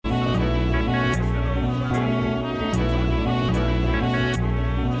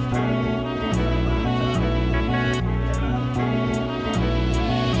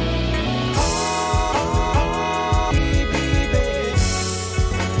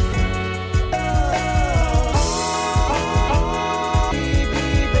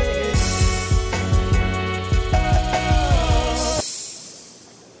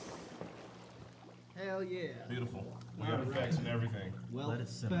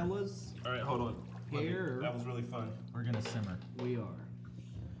fellas? All right, hold on. Here. That was really fun. We're gonna simmer. We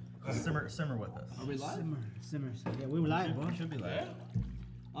are. Simmer with us. Are we live? Simmer. Yeah, we were live, boy. Should be live. Yeah.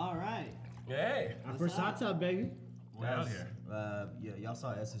 All right. Hey. Our first hot tub, baby. We're out here. Yeah, y'all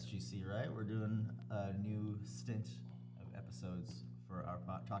saw SSGC, right? We're doing a new stint of episodes for our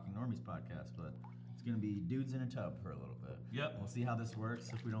Talking Normies podcast, but it's gonna be dudes in a tub for a little bit. Yep. We'll see how this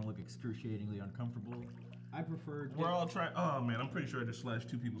works. If we don't look excruciatingly uncomfortable, I prefer. We're all trying. Oh man, I'm pretty sure I just slashed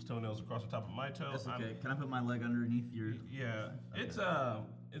two people's toenails across the top of my toe. that's okay. Can I put my leg underneath your? Yeah. Okay.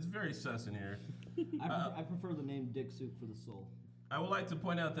 It's very sus in here. I prefer the name Dick Soup for the soul. I would like to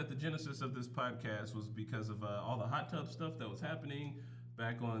point out that the genesis of this podcast was because of all the hot tub stuff that was happening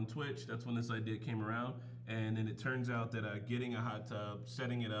back on Twitch. That's when this idea came around. And then it turns out that getting a hot tub,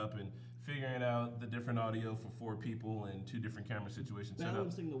 setting it up, and figuring out the different audio for 4 people and 2 different camera situations.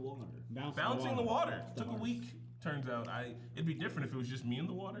 Balancing the water. Balancing the water. Took a week. Turns out it'd be different if it was just me in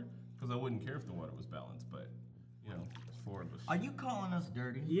the water, because I wouldn't care if the water was balanced. But, you know, it's 4 of us. Are you calling us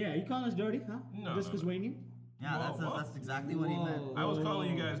dirty? Yeah, you calling us dirty, huh? No, Just because no. we knew? Yeah, that's exactly what he meant. I was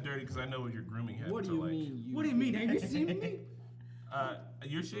calling you guys dirty because I know what your grooming habits What do are you like. mean? What do you mean? Have you seen me?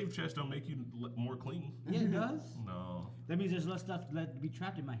 Your shaved chest don't make you more clean. Yeah, it does. No. That means there's less stuff be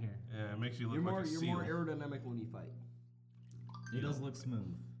trapped in my hair. Yeah, it makes you look You're like more a seal. aerodynamic when you fight. He does look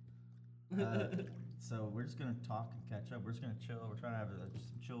smooth. So we're just gonna talk and catch up. We're just gonna chill. We're trying to have just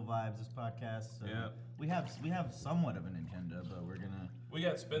some chill vibes this podcast. So Yeah. We have somewhat of an agenda, but we're gonna We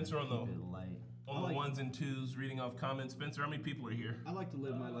got Spencer on keep the it light. ones and twos reading off comments. Spencer, how many people are here? I like to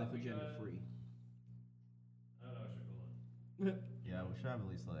live my life agenda free. Yeah, we should have at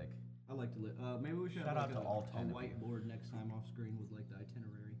least like. I like to live. Maybe we should Shout have out like to all a 10 of you. whiteboard next time off screen with like the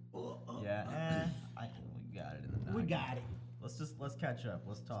itinerary. Yeah, we got it in the bag. We got it. Let's catch up.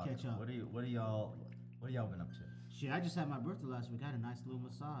 Let's talk. catch up. What are y'all been up to? Shit, I just had my birthday last week. I had a nice little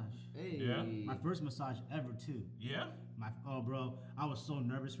massage. Hey. Yeah? My first massage ever, too. Yeah? Bro, I was so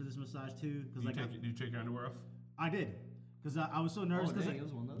nervous for this massage, too. Cause Do you take your underwear off? I did. Because I was so nervous. Oh, Cause dang, it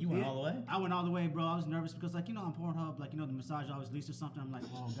was one of those. You went all the way? I went all the way, bro. I was nervous because, like, on Pornhub, like, the massage always leads to something. I'm like,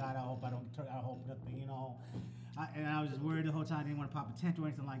 oh, God, I hope I hope nothing, and I was just worried the whole time. I didn't want to pop a tent or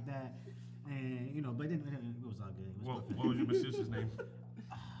anything like that. And, but it was all good. It was perfect. What was your masseus's name?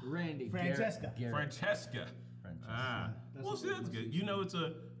 Randy. Francesca. Garrett. Francesca. Francesca. That's Well, what see, it that's was. good. It's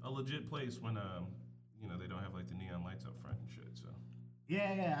a legit place when, they don't have, like, the neon lights up front and shit, so.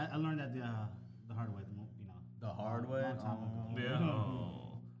 Yeah, I learned that the hard way, The hard way? long time ago. Yeah.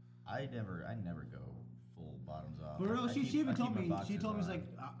 Oh. I never go full bottoms off. For real, I she keep- even I told keep my me. She boxers told me, it's on.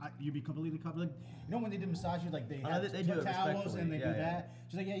 like, you'd be completely covered. Like, when they did massages, like, they Oh, have they do it towels respectfully. and they Yeah, do yeah. that.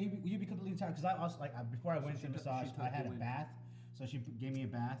 She's like, yeah, you'd be completely covered. Because I also, like, before I went to the massage, she I took had a you in. bath. So she gave me a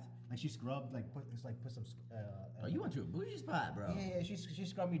bath. Like, she scrubbed, like, put some. Oh, you went to a bougie spot, bro. Yeah, she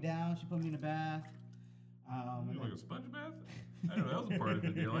scrubbed me down. She put me in a bath. You like a sponge bath? I don't know, that was a part of the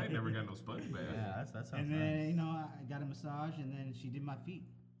deal. I ain't never got no sponge bath. Yeah, that sounds And nice. then, I got a massage, and then she did my feet.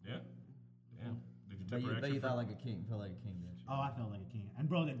 Yeah? Damn. Did you Bet tip her you extra? felt like a king. Felt like a king, didn't you? Oh, I felt like a king. And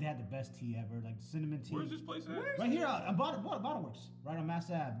bro, they had the best tea ever, like cinnamon tea. Where's this place at? Right here, I bought Bottle Works, right on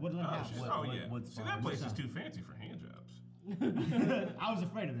Mass Ave, Woodland Oh, House. shit. Wood- Oh, wood- yeah. wood See, that farms. place is too fancy for hand jobs. I was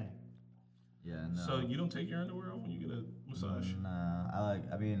afraid of that. Yeah, no. So you don't take your underwear off when you get a massage? Nah,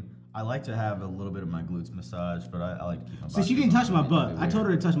 I like to have a little bit of my glutes massaged, but I like to keep my See, she didn't touch my butt. I told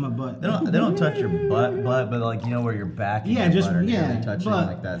her to touch my butt. They don't touch your butt, but like where your back and Yeah, your just- butt are yeah, nearly touching but-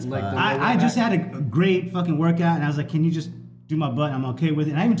 like that spot. Like the- I just had a great fucking workout, and I was like, can you just do my butt? I'm okay with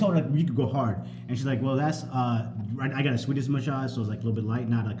it. And I even told her, like, you could go hard. And she's like, well, that's, I got a Swedish massage, so it's like a little bit light,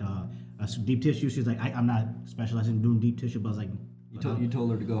 not like a deep tissue. She's like, I'm not specializing in doing deep tissue, but I was like, You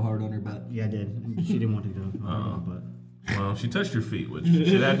told her to go hard on her butt. yeah, I did. And she didn't want to do it. But Well, she touched your feet, which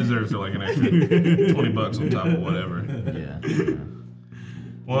that deserves like an extra $20 on top of whatever. Yeah.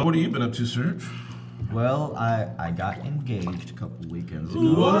 Well, what have you been up to, Serge? Well, I got engaged a couple weekends ago.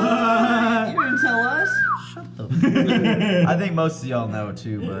 You didn't tell us. Shut the. I think most of y'all know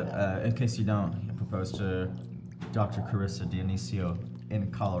too, but in case you don't, I proposed to Dr. Carissa Dionisio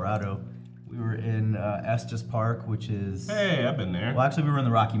in Colorado. We were in Estes Park, which is. Hey, I've been there. Well, actually, we were in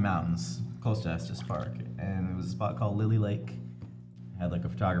the Rocky Mountains, close to Estes Park, and it was a spot called Lily Lake. Had like a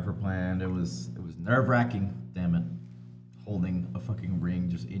photographer planned. It was nerve-wracking. Damn it, holding a fucking ring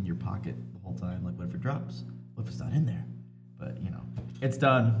just in your pocket the whole time. Like, what if it drops? What if it's not in there? But it's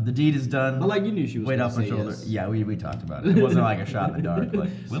done. The deed is done. But like you knew she was Weight gonna off my say shoulder. yes. Yeah, we talked about it. It wasn't like a shot in the dark. Like,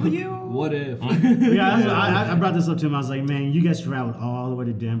 will you? What if? yeah, I brought this up to him. I was like, man, you guys traveled all the way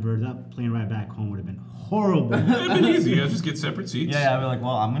to Denver. That plane ride back home would have been horrible. It'd been easy. You guys just get separate seats. Yeah, I'd be like,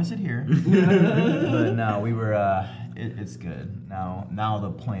 well, I'm gonna sit here. But no, we were. it's good. Now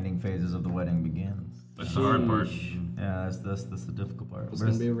the planning phases of the wedding begins. That's the hard part. Yeah, that's the difficult part. It's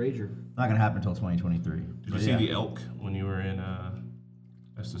gonna be a rager. Not gonna happen until 2023. Did you But see yeah. the elk when you were in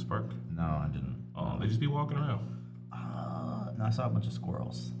Estes Park? No, I didn't. Oh, they just be walking around. No, I saw a bunch of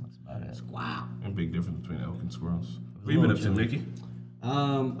squirrels. That's about it. Wow. A big difference between elk and squirrels. What a you been up little to, chilly. Mickey?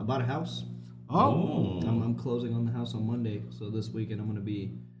 I bought a house. Oh. I'm closing on the house on Monday, so this weekend I'm gonna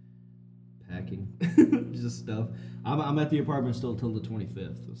be packing just stuff. I'm at the apartment still till the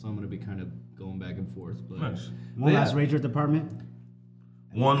 25th, so I'm gonna be kind of going back and forth. But Nice. One Yeah. last Rager at the apartment.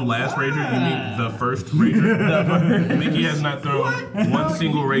 One last rager? You mean the first rager? Mickey has not thrown one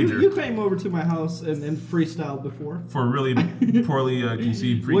single rager You came over to my house and freestyled before, for a really poorly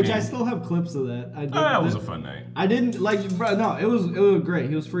conceived pregame. which I still have clips of that. I did, that was a fun night. I didn't like, bro. No, it was great.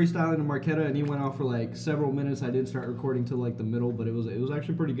 He was freestyling in Marquetta, and he went off for like several minutes. I didn't start recording till like the middle, but it was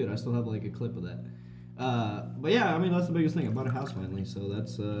actually pretty good. I still have like a clip of that. But yeah, I mean that's the biggest thing. I bought a house finally, so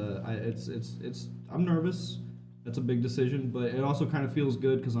that's it's. I'm nervous. That's a big decision, but it also kind of feels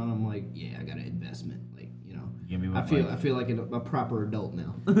good because I'm like, yeah, I got an investment. Like I feel like a proper adult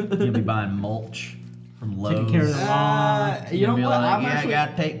now. You'll be buying mulch from Lowe's. Taking care of the lawn. You know You'll be what? like, I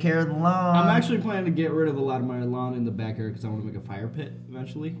gotta take care of the lawn. I'm actually planning to get rid of a lot of my lawn in the back area because I want to make a fire pit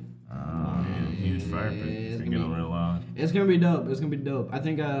eventually. Man, huge fire pit. it's If gonna you get be- on real loud. It's gonna be dope. It's gonna be dope. I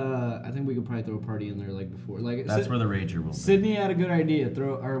think we could probably throw a party in there like before. Like That's where the Rager will be. Sydney had a good idea.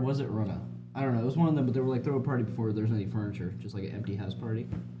 Or was it Rona? I don't know. It was one of them, but they were like throw a party before there's any furniture, just like an empty house party.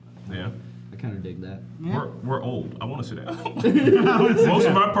 Yeah. I kind of dig that. We're old. I want to sit down. Most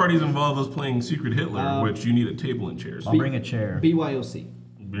of our parties involve us playing Secret Hitler, which you need a table and chairs. I'll bring a chair. BYOC.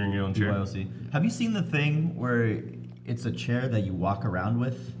 Bring your own chair. BYOC. Have you seen the thing where it's a chair that you walk around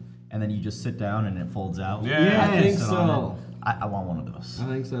with, and then you just sit down and it folds out? Yeah. I think Sit on so. it. I want one of those. I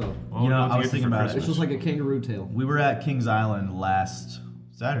think so. Well, You know, what I did was get you thinking for about it. It's Christmas? just like a kangaroo tail. We were at Kings Island last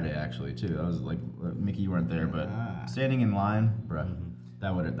Saturday, actually, too. I was like, Mickey, you weren't there, but standing in line, bruh,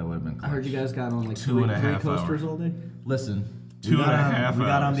 that would have been clutch. I heard you guys got on like 2.5 three hours. coasters all day. Listen, 2.5 we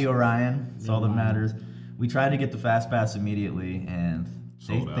got on hours. the Orion. That's all that matters. We tried to get the fast pass immediately, and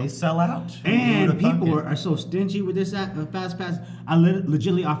Sold out. they sell out. Who And would've thunk people it? are so stingy with this fast pass. I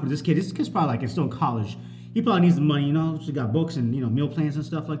legitimately offered this kid. This kid's probably like still in college. He probably needs the money, you know. So got books and meal plans and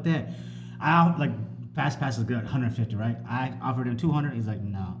stuff like that. Fast pass is good, 150, right? I offered him 200. He's like,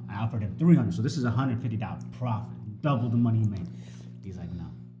 no. I offered him 300. So this is $150 profit, double the money he made. He's like, no.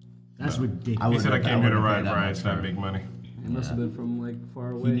 That's ridiculous. He said I would've- came here to would've ride paid that rides, much not for it. big money. It must have been from like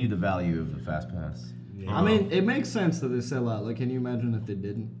far away. He knew the value of the fast pass. I mean, it makes sense that they sell out. Like, can you imagine if they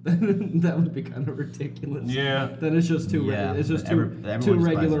didn't? That would be kind of ridiculous. Yeah. Then it's just two. Yeah, It's just but two everyone two just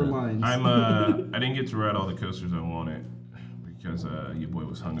buys regular it. lines. I didn't get to ride all the coasters I wanted because your boy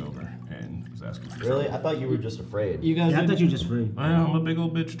was hungover and was asking for Really? trouble. I thought you were just afraid. You guys. Yeah, I didn't- thought you were just free. Well, I'm a big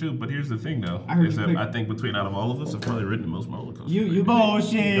old bitch too, but here's the thing though. I heard is you that pick- I think between out of all of us, I've probably ridden the most roller coasters. You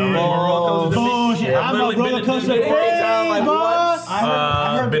Bullshit. Y'all ready for roller coasters? Bullshit. I'm a literally roller been to coaster Disney World fan, boss.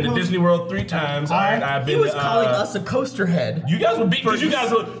 I've been to Disney World 3 times. Alright, I've He been. was calling us a coaster head. You guys were beat because you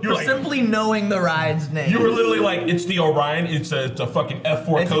guys were. You for were like, simply knowing the ride's name. you were literally like, it's the Orion. It's a fucking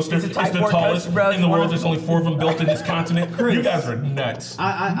F4 coaster. it's a Type the 4 tallest coaster, bro. in the It's one world. of There's only 4 of them built in this continent. You guys are nuts.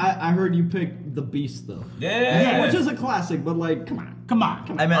 I heard you pick the Beast though. Yeah. Which is a classic, but like, come on. Come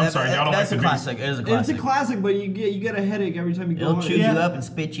on. I mean, I'm sorry, y'all don't that's like a the classic. It is a It's classic. a classic, but you get a headache every time you go It'll on chew it. you Yeah. up and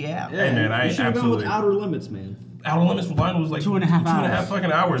spit you out. Yeah, Hey, man, I you should have gone with absolutely- Outer Limits, man. Outer Limits line was like 2.5 2.5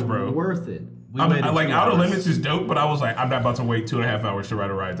 fucking hours, bro. Worth it. We I waited like 2 Outer hours. Limits is dope, but I was like, I'm not about to wait 2.5 hours to ride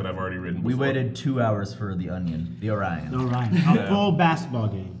a ride that I've already ridden. We before. waited 2 hours for the Onion, the Orion. All right. A full basketball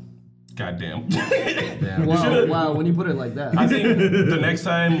game. Goddamn. Damn. Wow, when you put it like that. I think the next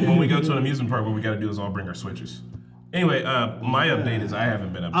time when we go to an amusement park, what we got to do is all bring our Switches. Anyway, my update is I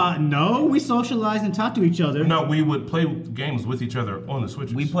haven't been up. No, we socialize and talk to each other. No, we would play games with each other on the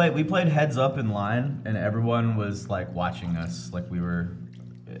Switches. We played heads up in line, and everyone was like watching us, like we were,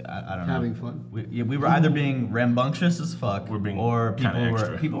 I don't know, Having fun. We were either being rambunctious as fuck, We're being or kinda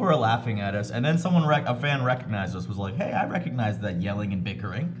extra. people were laughing at us, and then a fan recognized us, was like, "Hey, I recognize that yelling and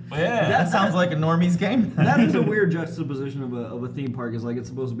bickering. Yeah. That sounds like a normie's game." That is a weird juxtaposition of a theme park. Is like it's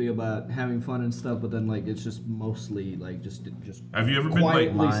supposed to be about having fun and stuff, but then like it's just mostly like just Have you ever been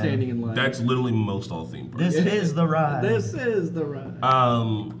quietly like? line. standing in line. That's literally most all theme parks. This is the ride. This is the ride.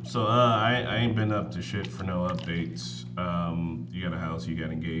 So I ain't been up to shit for no updates. You got a house, you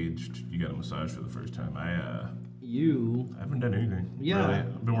got engaged, you got a massage for the first time. I haven't done anything. Yeah. Really.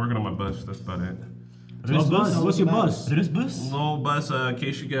 I've been working on my bus. That's about it. What's your bus? This bus. Little bus. In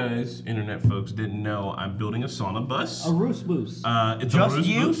case you guys, internet folks, didn't know, I'm building a sauna bus. A Roos Boost. It's Just a Roos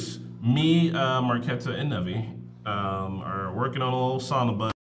you? bus. Me, Marquetta, and Navi. are working on a little sauna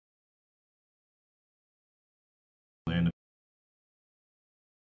bus.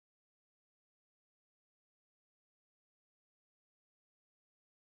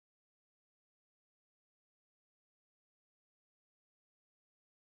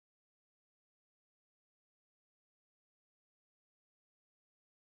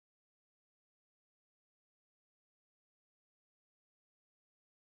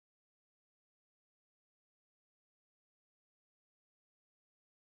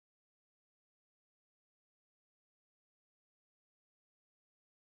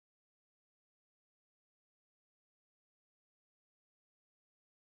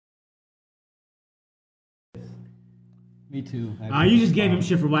 Me too. You just gave him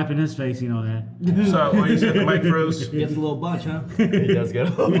shit for wiping his face, you know that. So, what you said, the mic froze? Gets a little bunch, huh? He does get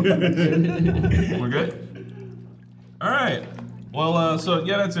We're good? All right. Well, so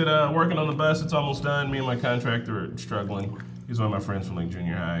yeah, that's it. Working on the bus. It's almost done. Me and my contractor are struggling. He's one of my friends from like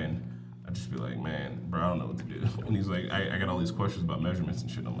junior high, and I just be like, man, bro, I don't know what to do. And he's like, I got all these questions about measurements and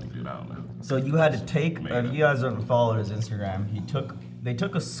shit. I'm like, dude, I don't know. So you had to take. If you guys don't follow his Instagram, they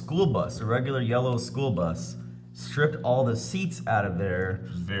took a school bus, a regular yellow school bus, stripped all the seats out of there,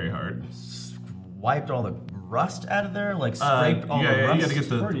 It was very hard. wiped all the rust out of there, like scraped all the rust.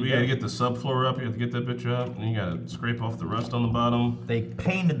 You gotta get the subfloor up. You have to get that bitch up, and you gotta scrape off the rust on the bottom. They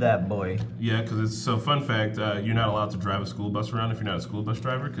painted that boy. Yeah, because it's so. Fun fact: you're not allowed to drive a school bus around if you're not a school bus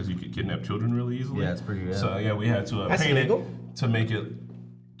driver, because you could kidnap children really easily. Yeah, it's pretty good. So yeah, we had to That's paint illegal? it to make it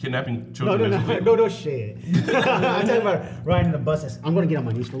kidnapping No, children. no, is no, illegal. no shit. I'm talking about riding the bus. I'm gonna get on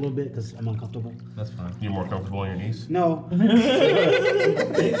my knees for a little bit because I'm uncomfortable. That's fine. You're more comfortable on your knees. No.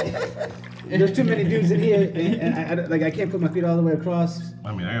 There's too many dudes in here, and I can't put my feet all the way across.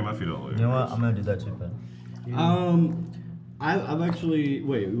 I mean, I got my feet all the way. You know what? I'm gonna do that too, Ben. I've actually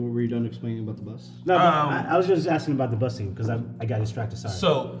wait. Were you done explaining about the bus? No, but I was just asking about the busing because I got distracted. Sorry.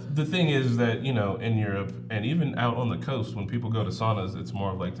 So the thing is that, you know, in Europe and even out on the coast, when people go to saunas, it's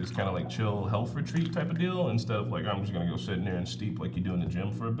more of like this kind of like chill health retreat type of deal instead of like, I'm just gonna go sit in there and steep like you do in the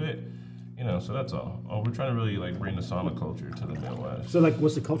gym for a bit. You know, so that's all. We're trying to really like bring the sauna culture to the Midwest. So like,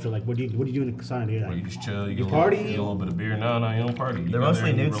 what's the culture like? What do you do in the sauna? Do you, Where like, you just chill, you get, party? you get a little bit of beer. No, you don't party. You They're go there mostly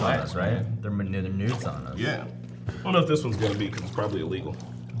and you nude relax, saunas, right? man. They're nude saunas. Yeah. I don't know if this one's gonna be because it's probably illegal,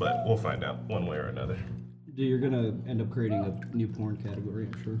 but we'll find out one way or another. Dude, you're gonna end up creating a new porn category,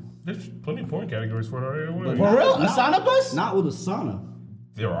 I'm sure. There's plenty of porn categories for it already. What are For you- real? A sauna bus? Not with a sauna.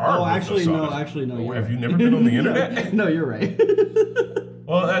 There are. Oh, with actually, the no. saunas. Actually, no. You're Have right. you never been on the internet? No, you're right.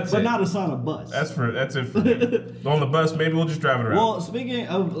 Well, that's But it. not a sauna bus. That's it for me. On the bus, maybe we'll just drive it around. Well, speaking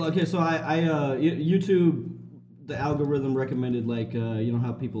of, okay, so YouTube, the algorithm recommended like you know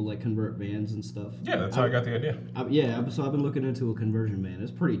how people like convert vans and stuff. yeah, that's how I got the idea. So I've been looking into a conversion van.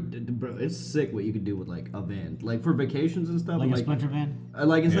 It's pretty, bro, it's sick what you could do with like a van, like for vacations and stuff. Like a splinter van?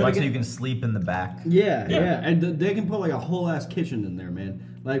 Like instead Like of so you can sleep in the back. yeah, Yeah. and they can put like a whole ass kitchen in there, man.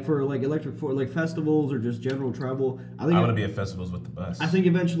 Like for like for like festivals or just general travel. I want to be at festivals with the bus. I think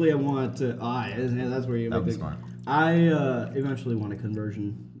eventually I want to. That's where you That'd make be the- smart. I eventually want a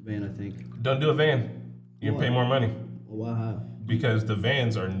conversion van. I think. Don't do a van. You pay more money Wow. because the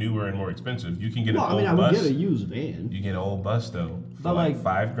vans are newer and more expensive. You can get Well, an I old mean, I would bus. get a used van. You get an old bus though for But, like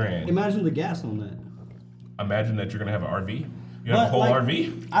like, $5,000. Imagine the gas on that. Imagine that you're gonna have an RV. You have a whole like,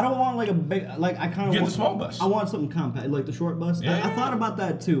 RV. I don't want like a big, like I kind of Get the want small bus. I want something compact, like the short bus. I Yeah. thought about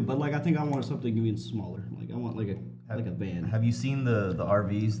that too, but like I think I want something even smaller. Like I want like a van. Have you seen the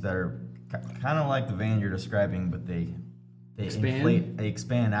RVs that are kind of like the van you're describing, but they Expand? inflate, they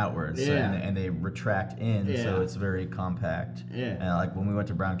expand outwards, so- Yeah. and they retract in, so Yeah. it's very compact. Yeah. And like when we went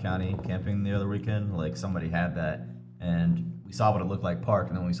to Brown County camping the other weekend, like somebody had that, and we saw what it looked like parked,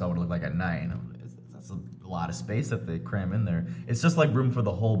 and then we saw what it looked like at night. And that's a lot of space that they cram in there. It's just like room for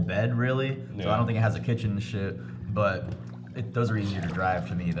the whole bed, really. So Yeah. I don't think it has a kitchen and shit, but. Those are easier to drive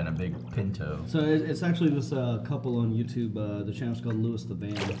to me than a big Pinto. So it's actually this couple on YouTube. The channel's called Lewis the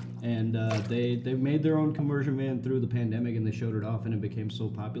Van, and they made their own conversion van through the pandemic, and they showed it off, and it became so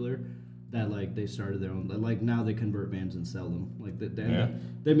popular that like they started their own. Like now they convert vans and sell them. Like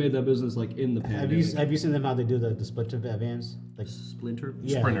they made that business like in the pandemic. Have you seen them how they do the splinter vans? Like Splinter?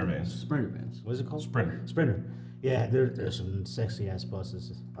 Yeah. Sprinter vans. Sprinter vans. what is it called? Sprinter. Sprinter. Yeah, there's some sexy ass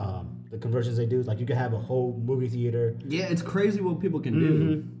buses. The conversions they do, like you could have a whole movie theater. Yeah, it's crazy what people can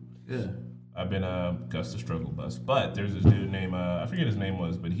do. Yeah. I've been Gus the Struggle Bus, but there's this dude named I forget his name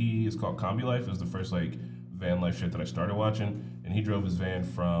was, but he is called Combi Life. It was the first like van life shit that I started watching, and he drove his van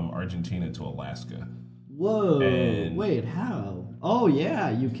from Argentina to Alaska. Whoa. And- Wait, how? Oh yeah,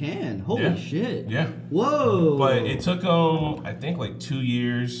 you can. Holy Yeah. shit. Yeah. Whoa. But it took him, I think, like 2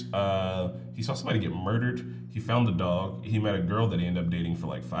 years. He saw somebody get murdered. He found the dog. He met a girl that he ended up dating for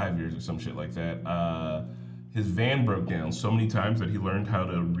like 5 years or some shit like that. His van broke down so many times that he learned how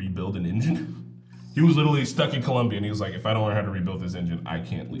to rebuild an engine. He was literally stuck in Colombia, and he was like, if I don't learn how to rebuild this engine, I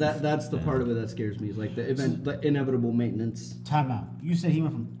can't leave. That's the part of it that scares me. Is like the inevitable maintenance. Time out. You said he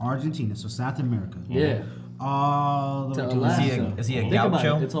went from Argentina, so South America. Yeah. All the To way to Alaska. Is he a Think about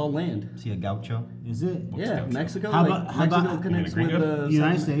gaucho? it. It's all land. Is he a gaucho? Is it? Yeah, gaucho? Mexico. How like, about- how Mexico about- connects You mean with a the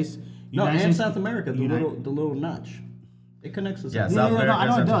United States. No, United and States- South America. The United- little notch. It connects us. Yeah, all. South No, I America,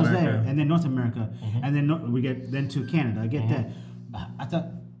 know it Central does America. there, and then North America, and then we get then to Canada. I get that. I thought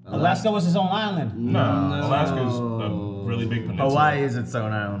Alaska was his own island. No, Alaska's a really big peninsula. Hawaii is its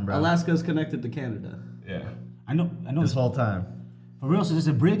own island, bro. Alaska's connected to Canada. Yeah. I know. This whole time. For real, so there's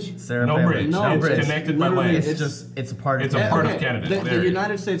a bridge. Sarah No Palin. bridge. No it's bridge. connected by Literally, land. It's just, it's a part of It's a Canada. part of Canada. The There.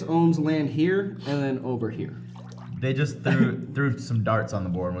 United States owns land here and then over here. They just threw some darts on the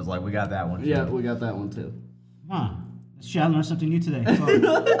board and was like, we got that one. Yeah, too. we got that one too. Huh. Shit, I learned something new today.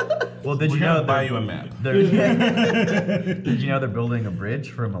 Well, did We're you know gonna buy they're- you a map. Did you know they're building a bridge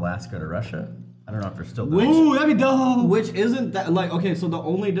from Alaska to Russia? I don't know if they're still doing it. Ooh, that'd be dope. Which isn't that like okay? So the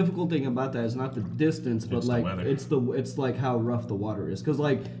only difficult thing about that is not the distance, but It's the like weather. it's like how rough the water is. Because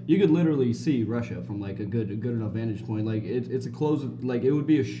like you could literally see Russia from like a good enough vantage point. Like it's a close like it would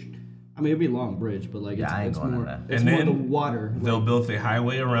be I mean it'd be a long bridge, but like Yeah, I ain't it's going more on that. it's And more then the water. They'll Like, build a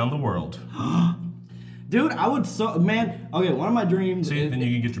highway around the world. dude, I would so man. Okay, one of my dreams. See, then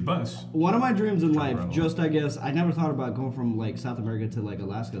you can get your bus. One of my dreams in life, around. just I guess, I never thought about going from like South America to like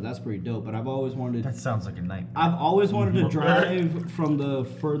Alaska. That's pretty dope. But I've always wanted. That sounds like a nightmare. I've always wanted to drive from the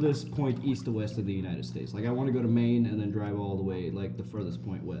furthest point east to west of the United States. Like I want to go to Maine and then drive all the way like the furthest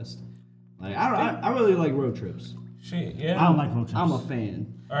point west. Like I really like road trips. Shit, yeah. I don't like road trips. I'm a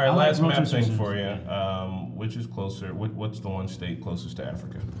fan. All right, I like last road map trips thing and for you. Which is closer? What's the one state closest to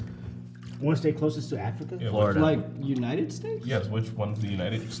Africa? Want to stay closest to Africa? Yeah, Florida. Like United States? Yes, which one of the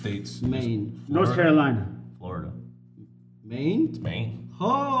United States? is Maine. North Carolina. Florida. Maine? Maine.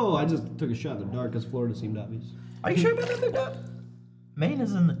 Oh, I just took a shot in the dark because Florida seemed obvious. Are you sure about that? Maine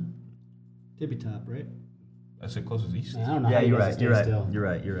is in the... Tippy top, right? I said closest east. Man, I don't know Yeah, how you you're guys right. stay You're right. still. You're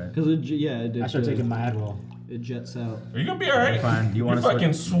right. You're right. Because it did. I started taking my Adderall. It jets out. Are you gonna be all right? Fine. Do you You're wanna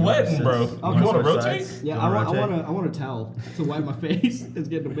fucking switch- you wanna sweating, bro. switch- You wanna want to switch rotate? sides? Yeah, You I wanna want rotate? a towel to wipe my face. It's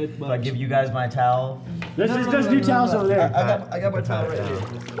getting a bit much. If I give you guys my towel, Let's do towels over there. I got my towel right here.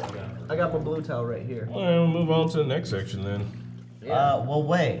 I got my blue towel right here. All right, we'll move on to the next section then. well,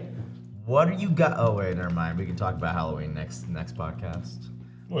 wait. What are you got? Oh, wait, never mind. We can talk about Halloween next podcast.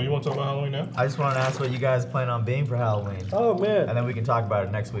 Well, you want to talk about Halloween now? I just wanted to ask what you guys plan on being for Halloween. Oh man. And then we can talk about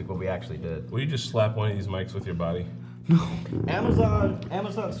it next week, what we actually did. Will you just slap one of these mics with your body? Amazon.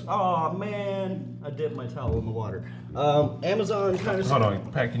 Oh man, I dipped my towel in the water. Amazon kind of. Hold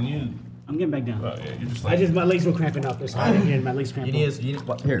on, Pat. Can you? I'm getting back down. Yeah, you're just like. My legs were cramping up. It's hot in here and my legs cramping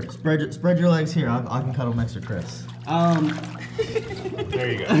up. Here, spread your legs here. I can cuddle next to Chris.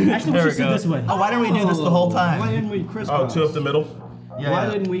 There you go. Actually, we There we should sit go. this way. Oh, why didn't we do this the whole Why time? didn't we crisscross? Oh, two up the middle. Why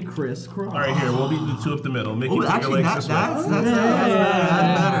didn't we crisscross? All right, here we'll do the two up the middle. Mickey, Ooh, put your actually, legs that's this way.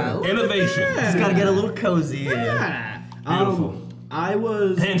 better. Innovation. Just gotta get a little cozy. Yeah. Beautiful. I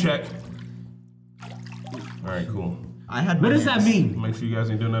was. Hand check. All right, cool. I had. What does that mean? Make sure you guys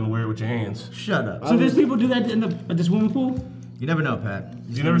ain't doing nothing weird with your hands. Shut up. So there's people do that in at the swimming pool? You never know, Pat.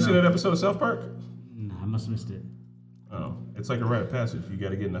 Did you never see that episode of South Park? Nah, I must have missed it. Oh, it's like a rite of passage. You got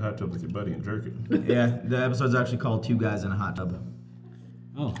to get in the hot tub with your buddy and jerk it. Yeah, the episode's actually called Two Guys in a Hot Tub.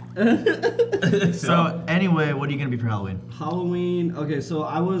 Oh. So, anyway, what are you gonna be for Halloween? Halloween. Okay, so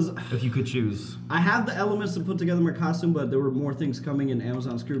I was. If you could choose. I have the elements to put together my costume, but there were more things coming, and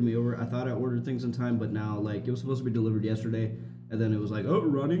Amazon screwed me over. I thought I ordered things in time, but now like it was supposed to be delivered yesterday, and then it was like, oh,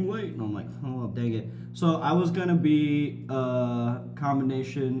 running late, and I'm like, oh, well, dang it. So I was gonna be a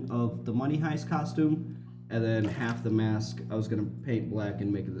combination of the Money Heist costume, and then half the mask I was gonna paint black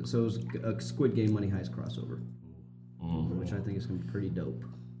and make it. So it was a Squid Game Money Heist crossover, which I think is gonna be pretty dope.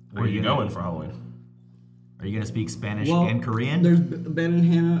 Where are you going for Halloween? Are you gonna speak Spanish Well, and Korean? There's Ben and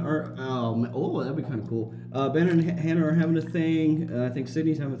Hannah are that'd be kind of cool. Ben and Hannah are having a thing. I think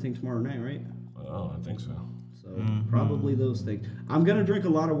Sydney's having a thing tomorrow night, right? Oh, I think so. So probably those things. I'm gonna drink a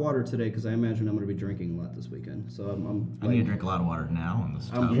lot of water today because I imagine I'm gonna be drinking a lot this weekend. So I need to drink a lot of water now on this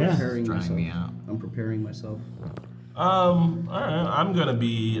I'm stuff. preparing It's drying myself. me out. I'm preparing myself. All right. I'm gonna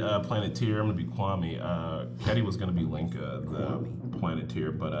be Planeteer. I'm gonna be Kwame. Ketty was gonna be Link, the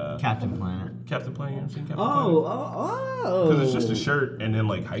Planeteer, but Captain Planet. Captain Planet. You ever seen Captain Planet? Oh. Because it's just a shirt and then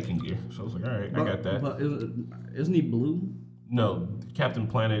like hiking gear. So I was like, all right, I got that. But isn't he blue? No, Captain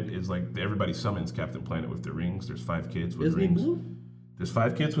Planet is like everybody summons Captain Planet with the rings. There's 5 kids with Isn't he rings. blue? There's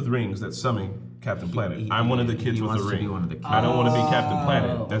 5 kids with rings that summon Captain Planet. I'm one of the kids he with wants the to be ring. one of the kids. I don't want to be Captain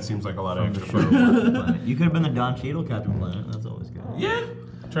Planet. That seems like a lot of From the extra show fun. Captain Planet. You could have been the Don Cheadle Captain Planet. That's always good. Yeah.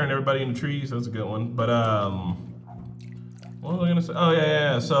 Turn everybody into trees. That's a good one. But what was I gonna say? Oh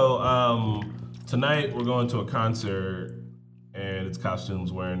yeah. So tonight we're going to a concert, and it's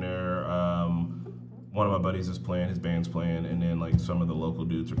costumes wearing there. One of my buddies is playing, his band's playing, and then like some of the local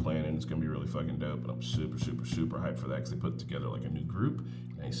dudes are playing, and it's gonna be really fucking dope. And I'm super hyped for that because they put together like a new group.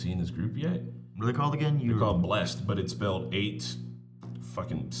 And I ain't seen this group yet. What are they called again? They're called Blessed, but it's spelled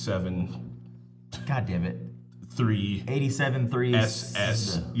 7 God damn it. 3 87 3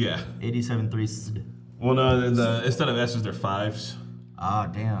 SS. Yeah. 87 3. Well, no, instead of S's, they're 5s. Ah,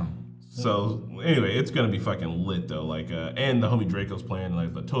 damn. So anyway, it's gonna be fucking lit though. Like, and the homie Draco's playing.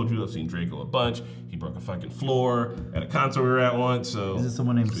 Like I told you, I've seen Draco a bunch. He broke a fucking floor at a concert we were at once. So Is it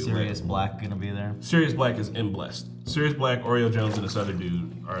someone named it's gonna be lit. Sirius Black gonna be there? Sirius Black is in Blessed. Sirius Black, Oreo Jones, and this other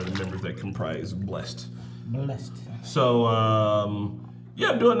dude are the members that comprise Blessed. Blessed. So yeah,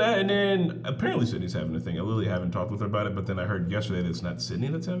 I'm doing that, and then apparently Sydney's having a thing. I literally haven't talked with her about it, but then I heard yesterday that it's not Sydney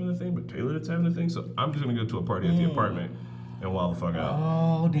that's having the thing, but Taylor that's having the thing. So I'm just gonna go to a party at the apartment and wild the fuck out.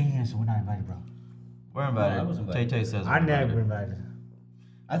 Oh damn! So we're not invited, bro. We're invited. I was invited. Tay says I we're never invited. invited.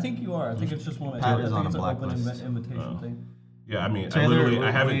 I think you are. I think it's just one of Pat I is think on it's a an open blacklist. invitation thing. Yeah, I mean, Taylor,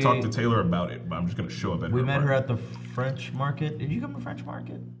 I haven't we- talked to Taylor about it, but I'm just gonna show up at We her met her apartment. at the French Market. Did you come to French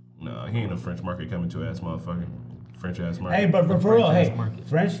Market? No, he ain't no French market coming to ass motherfucker. French ass market. Hey, but for real, French-ass hey, market.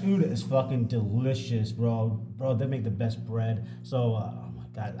 French food is fucking delicious, bro. Bro, they make the best bread. So, oh my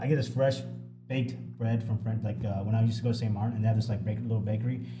god, I get this fresh baked bread from French. Like when I used to go to St. Martin, and they have this like little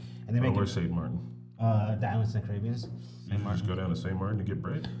bakery, and they Oh, make where's St. Martin? the islands and Caribbeans. You just go down to St. Martin to get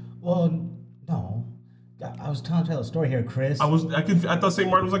bread? Well, no, I was telling a story here, Chris. I thought St.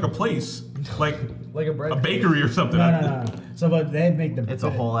 Martin was like a place, like Like a bread. a bakery or something. No. So, but they make the. It's a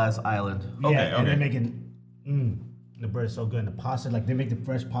whole ass island. Yeah, Okay, and they're okay. making. The bread is so good, and the pasta, like they make the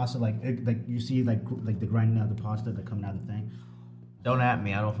fresh pasta, like you see, like the grinding out the pasta that coming out of the thing. Don't at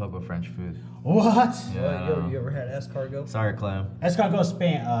me. I don't fuck with French food. What? Yeah. You ever had escargot? Sorry, Clem. That's gotta go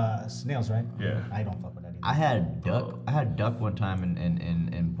snails, right? Yeah. I don't fuck with that either. I had duck. I had duck one time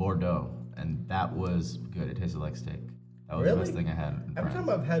in Bordeaux, and that was good. It tasted like steak. That was the Really? best thing I had. In Every France.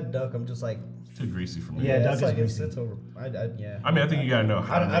 time I've had duck, I'm just like, It's too greasy for me. Yeah, duck it's is like it greasy. sits over. Yeah. I mean, I think you gotta know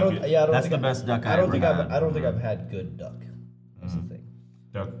how to I make don't. it. Yeah, I don't That's think the best duck I I don't ever think had. I don't think I've had good duck. That's the thing.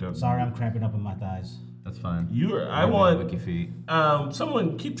 Duck. Sorry, I'm cramping up in my thighs. That's fine. I Maybe want Wiki feet.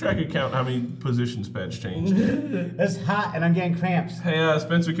 someone keep track and count how many positions Patch changed. It's hot and I'm getting cramps. Hey,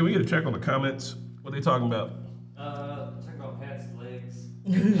 Spencer, can we get a check on the comments? What are they talking about? Talking about Pat's legs.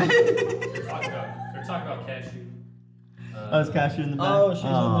 they're talking about cashew. Oh, is Cashew in the back? Oh, she's in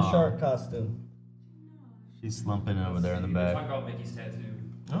the Aw. shark costume. She's slumping over there in the They're back. talking about Mickey's tattoo.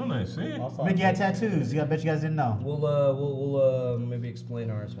 Oh, nice. Yeah. I'll find Mickey it. had tattoos. I bet you guys didn't know. We'll maybe explain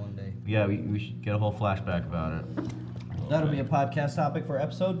ours one day. Yeah, we should get a whole flashback about it. That'll be a podcast topic for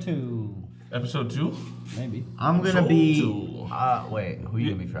episode 2. Episode 2? Maybe. I'm gonna Soul be. Tool. Wait, who are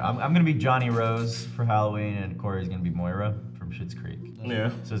you gonna be for? I'm gonna be Johnny Rose for Halloween, and Corey's gonna be Moira from Schitt's Creek.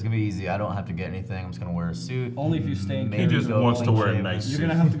 Yeah. So it's gonna be easy. I don't have to get anything. I'm just gonna wear a suit. Only if you stay in He Maybe just go wants to clean wear a shaven. nice You're suit.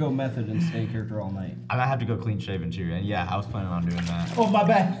 gonna have to go method and stay in character all night. I'm gonna have to go clean shaven too. And yeah, I was planning on doing that. Oh, my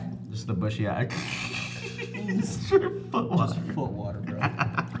bad. Just the bushy eye. Straight foot water. Just foot water, bro.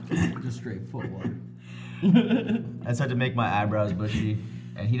 Just straight foot water. I just had to make my eyebrows bushy.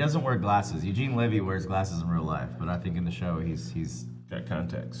 And he doesn't wear glasses. Eugene Levy wears glasses in real life, but I think in the show he's Got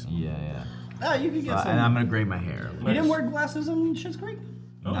contacts. yeah. Ah, you can get So, some. and I'm gonna grade my hair. You didn't wear glasses in Schitt's Creek?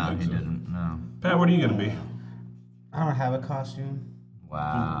 I don't No, think he so. didn't. No. Pat, what are you gonna be? I don't have a costume.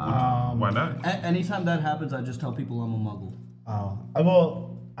 Wow. Why not? Anytime that happens, I just tell people I'm a muggle.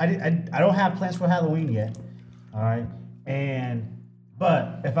 I don't have plans for Halloween yet. All right,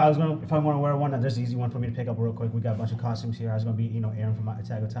 but if I want to wear one, there's an easy one for me to pick up real quick. We got a bunch of costumes here. I was gonna be, Aaron from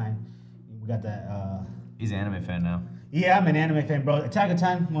Attack on Titan. We got that. He's an anime fan now. Yeah, I'm an anime fan, bro. Attack on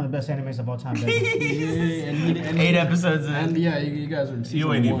Titan, one of the best animes of all time. Baby. and 8 episodes in. And yeah, you guys are in season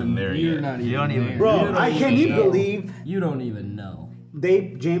You ain't even 1. there You're yet. not You even don't even- there. Bro, You don't can you even know. believe You don't even know.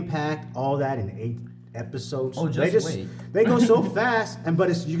 they jam packed all that in 8 episodes? Oh, they just wait. They go so fast, but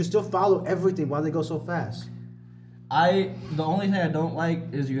you can still follow everything. Why they go so fast? The only thing I don't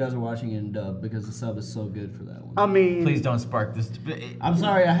like is you guys are watching it in dub because the sub is so good for that one. I mean, Please don't spark this. I'm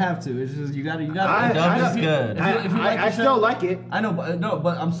sorry, I have to. It's just you gotta. Dub is good. I still like it. I know, but no,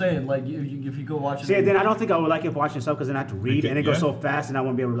 but I'm saying like if you go watch it. See, then I don't think I would like it watching sub because then I have to read and it goes Yeah. so fast and I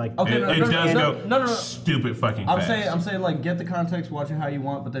won't be able to like. Okay, It does go no. stupid fucking fast. I'm saying like get the context, watch it how you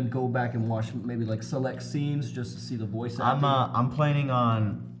want, but then go back and watch maybe like select scenes just to see the voice acting. I'm planning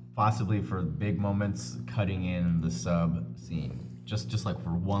on possibly for big moments cutting in the sub scene. Just like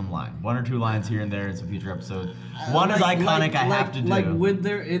for one line, 1 or 2 lines here and there in some future episodes. One is iconic. I have to do. Like with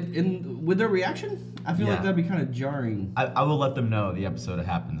their with their reaction, I feel like Yeah. that'd be kind of jarring. I will let them know the episode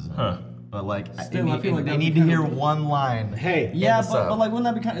happens. Huh. But like, Still, I feel like they that'd need be to kind hear of- one line. Hey, Yeah, in the sub. but like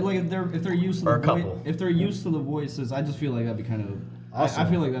wouldn't that be kind of like if they're used to Or the a couple. if they're used to the voices, I just feel like that'd be kind of. I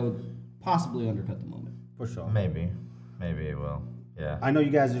feel like that would possibly undercut the moment. for sure. Maybe it will. Yeah. I know you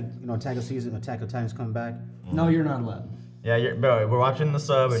guys are, Attack of Titans coming back. No, you're not allowed. Yeah, bro, we're watching the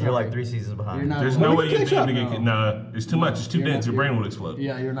sub, and you're like Sorry. 3 seasons behind. You're not. There's allowed. no When way you you're catch up? to get. Nah, it's too much. It's too You're dense. not- Your brain will explode.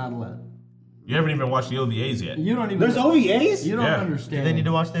 Yeah, you're not allowed. You haven't even watched the OVAs yet. You don't even. There's OVAs? You don't Yeah. understand. Do they need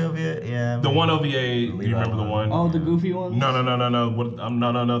to watch the OVA? Yeah. The one OVA. Do Levi you remember the one. one? Oh, the goofy one. No. What?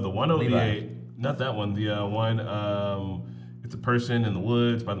 No. The one OVA. Levi. Not that one. The one. It's a person in the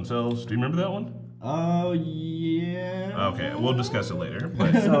woods by themselves. Do you remember that one? Oh yeah. Okay, we'll discuss it later.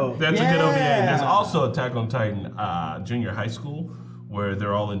 But So- that's a good OVA. Yeah. There's also Attack on Titan junior high school, where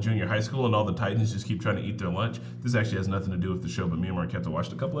they're all in junior high school and all the Titans just keep trying to eat their lunch. This actually has nothing to do with the show, but me and Marquetta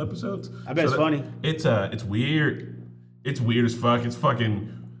watched a couple episodes. I bet it's funny. It's weird. It's weird as fuck. It's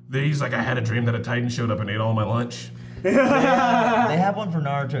fucking. He's like, I had a dream that a Titan showed up and ate all my lunch. They have one for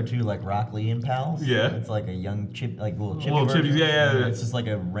Naruto too, like Rock Lee and Pals. Yeah. It's like a young chip, like little chippy. Little version. chippies, yeah. It's just like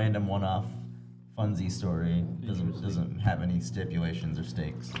a random one-off funsy story. Doesn't have any stipulations or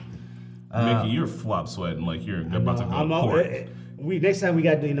stakes. Mickey, you're flop sweating like you're about to go I'm to all, court. next time we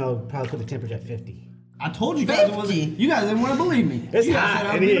got to, probably put the temperature at 50. I told you guys it wasn't. You guys didn't want to believe me. It's you guys hot, said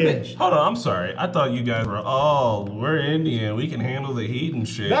I it was being a is. bitch. Hold on, I'm sorry. I thought you guys were, we're Indian. We can handle the heat and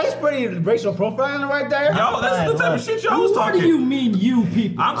shit. That's pretty racial profiling right there. Yo, that's the type of shit y'all was What talking. do you mean, you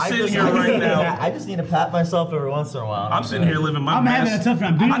people? I'm sitting here right now. I just need to pat myself every once in a while. I'm sitting here living my I'm best. having a tough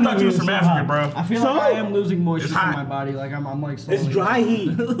time. I thought you was from Africa, bro. I feel So? like I am losing moisture It's from hot. my body. Like I'm like It's slowly. dry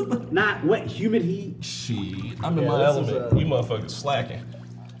heat, not wet, humid heat. Shit, I'm in Yeah, my this is, element. You motherfuckers slacking.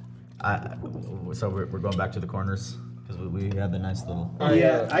 So we're going back to the corners because we had the nice little. Oh,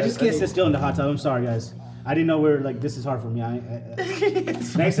 yeah, yeah, I just can't sit still in the hot tub. I'm sorry, guys. I didn't know this is hard for me.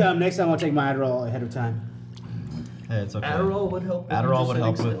 Next time I'll take my Adderall ahead of time. Hey, it's okay. Adderall would help. Adderall would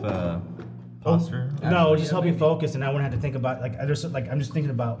help with posture. No, just help me focus, and I wouldn't have to think about I'm just thinking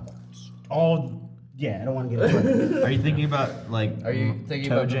about all. Yeah, I don't want to get into it. Are you thinking about like Are you thinking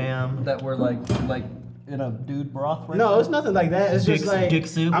toe about jam? that we're like in a dude broth right No, now? it's nothing like that. It's just like dick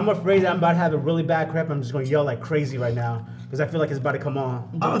soup? I'm afraid that I'm about to have a really bad crap. I'm just going to yell like crazy right now because I feel like it's about to come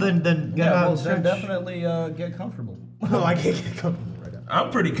on. Oh, then get Yeah, out well, and then stretch. definitely get comfortable. No, I can't get comfortable right now. I'm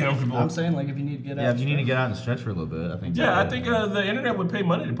pretty comfortable. I'm saying like if you need to get out. Yeah, if you need to get out and stretch for a little bit, I think. Yeah, I think the internet would pay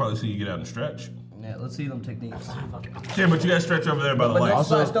money to probably see you get out and stretch. Yeah, let's see them techniques. Yeah, but you gotta stretch over there by the But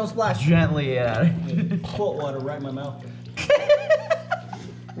lights. don't splash. Gently, yeah. Cold water right in my mouth.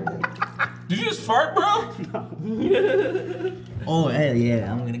 Did you just fart, bro? Oh, hell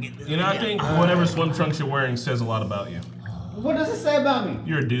yeah, I'm gonna get this. You know, I think whatever swim trunks you're wearing says a lot about you. What does it say about me?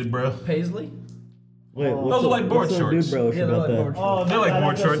 You're a dude, bro. Paisley? Wait, Those are like board shorts. Yeah, they're like board shorts. Oh, They're like man,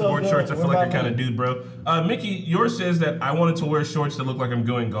 board that feels shorts. so Board good. shorts. I feel What like you're about kind of me? dude, bro. Mickey, yours says that I wanted to wear shorts that look like I'm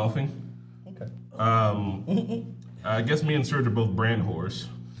going golfing. Okay. I guess me and Serge are both brand whores.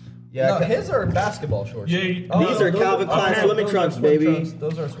 Yeah, No, his are basketball shorts. Yeah. These are Calvin Klein okay. swimming Those are trunks, swim baby. trunks.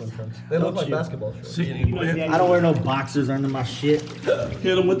 Those are swim trunks. They look like basketball shorts. I don't wear no boxers under my shit.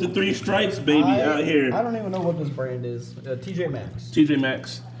 Hit them with the 3 stripes, baby, out here. I don't even know what this brand is. TJ Maxx. TJ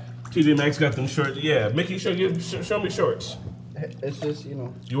Maxx. TJ Maxx got them shorts. Yeah, Mickey, show me shorts. It's just,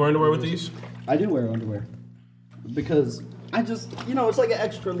 You wear underwear with these? I do wear underwear. Because I just, it's like an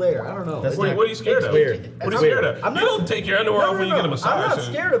extra layer. I don't know. That's What are you scared of? weird. What are you scared of? I'm You not- don't take your underwear off when you get a massage. I'm not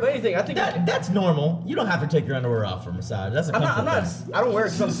scared of anything. I think That's normal. You don't have to take your underwear off for a massage. That's a I'm comfort not. thing. I don't wear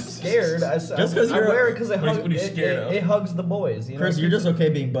it because I'm scared. Just 'cause I you're- wear it because it, What are you scared of? it hugs the boys. You know? Chris, you're just okay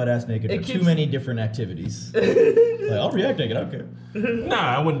being butt ass naked It for too keeps- many different activities. Like, I'll react naked. I don't care.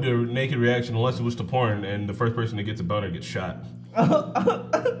 Nah, I wouldn't do a naked reaction unless it was to porn and the first person that gets a boner gets shot.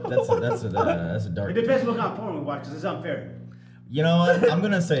 That's a It dark. depends what kind of porn we watch because it's unfair. You know what? I'm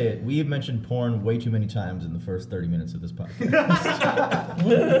gonna say it. We've mentioned porn way too many times in the first 30 minutes of this podcast.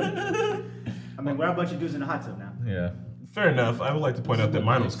 I mean, we're a bunch of dudes in the hot tub now. Yeah. Fair enough. I would like to point out that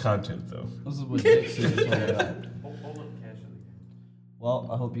mine was content, though. This is what Dick is all about. Well,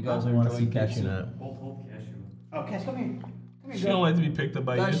 I hope you guys I are want to see enjoying cashew pizza. nut. Hold cashew. Oh, Cash, come here. Come She here, don't girl. like to be picked up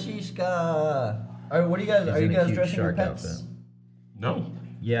by you. Kashishka. Alright, what are you guys? She's Are you in a guys cute dressing your shark pets? outfit. No.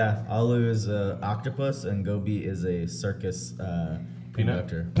 Yeah, Alu is a octopus and Gobi is a circus Peanut.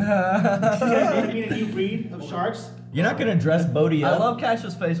 conductor. You guys gonna meet a new breed of sharks? You're not gonna dress Bodhi I up. love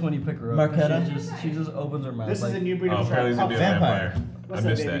Kash's face when you pick her up. Marquetta? She just opens her mouth. This is like, a new breed Oh, of shark. apparently he's gonna be a vampire. vampire. What's I up,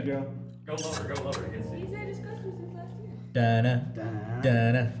 missed baby that. girl? Go lower, go lower. Get He's had his customers since last year. Dana,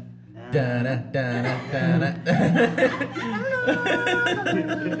 Dana, Dana, Dana, Dana.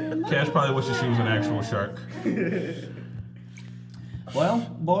 Cash probably wishes she was an actual shark. well,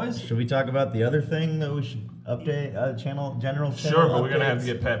 boys, Should we talk about the other thing that we should update? General channel. Sure, but we're gonna have to updates?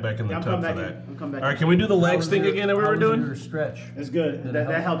 get Pat back in the Yeah, I'm tub coming for back that. in. I'm coming back All right, in. can we do the how legs was thing your- again that we how were was doing? Your stretch. It's good. Did it That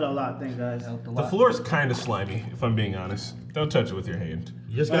help? helped a lot. Thanks, guys. Helped a The lot. floor is kind of slimy, if I'm being honest. Don't touch it with your hand.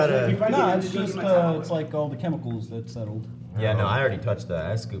 You just But gotta. if I No, get it's it, just just give me my towel. it's like all the chemicals that settled. Yeah, no, I already touched that.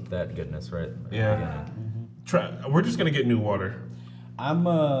 I scooped that goodness right. at the Yeah. beginning. We're just gonna get new water.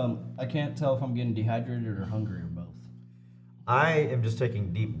 I can't tell if I'm getting dehydrated or hungry or both. I am just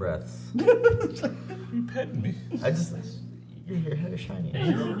taking deep breaths. You petting me. Your hair is shiny. Hey,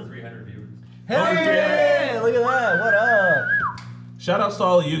 you're over 300 viewers. Hey, look at that! What up? Shout outs to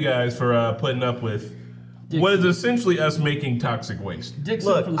all of you guys for putting up with what is essentially us making toxic waste. Dixon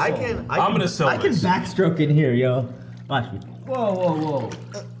Look, for the I soul. can. I'm gonna sell I can this. backstroke in here, yo. Watch me. Whoa, whoa, whoa!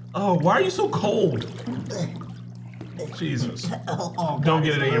 Oh, why are you so cold? Jesus. Don't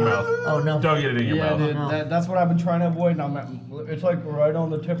get it in your mouth. Oh no. Don't get it in your Yeah, mouth. dude, that's what I've been trying to avoid. And it's like right on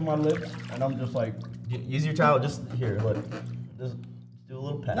the tip of my lips, and I'm just like, Use your towel. Just here. Look. Just do a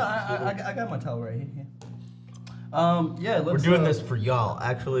little pat. no, I got my towel right here. Yeah, let's. We're doing this for y'all.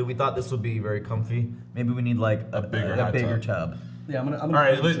 Actually, we thought this would be very comfy. Maybe we need like a bigger bigger hot tub. Yeah, I'm gonna. All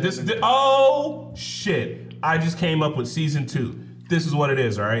right, oh shit! I just came up with season 2. This is what it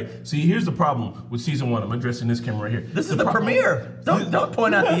is, all right? See, here's the problem with season 1. I'm addressing this camera right here. This is the premiere. Don't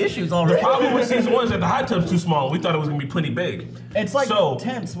point out the issues The already. problem with season 1 is that the hot tub's too small. We thought it was gonna be plenty big. It's like So-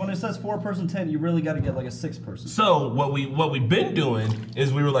 tents. When it says 4-person tent, you really got to get like a 6-person. So what we've been doing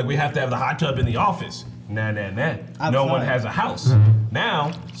is we were like, we have to have the hot tub in the office. Nah. No one has a house.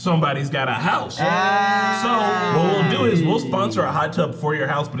 Now somebody's got a house. So what we'll do is we'll sponsor a hot tub for your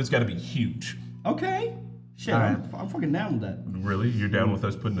house, but it's got to be huge. Okay. Shit, All right. I'm fucking down with that. Really? You're down with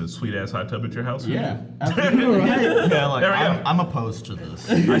us putting a sweet ass hot tub at your house? Yeah, absolutely right. Yeah, like, There we go. I'm opposed to this.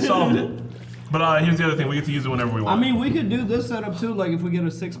 I solved it. But here's the other thing: we get to use it whenever we I want. mean, we could do this setup too. Like if we get a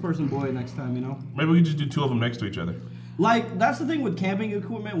 6-person boy next time, you know. Maybe we could just do 2 of them next to each other. Like that's the thing with camping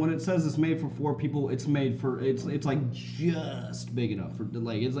equipment. When it says it's made for 4 people, it's made for it's like just big enough for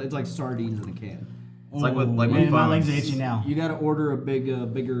like it's like sardines in a can. It's like with Man, my legs are phones. itchy now. You got to order a bigger,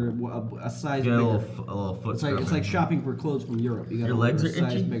 a size Get a bigger. little foot It's like scrubbing. shopping for clothes from Europe. You got Your to legs order are a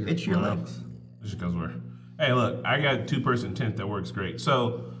size itchy. bigger. Itchy your Wow. legs. Just because we're. Hey, look, I got a 2-person tent that works great.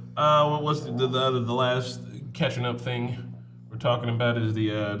 So, what was the last catching up thing we're talking about is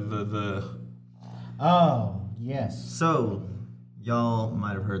the Oh, yes. So, y'all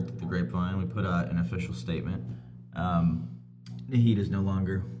might have heard the grapevine. We put out an official statement. Nahid is no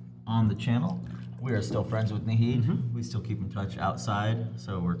longer on the channel. We are still friends with Nahid. We still keep in touch outside,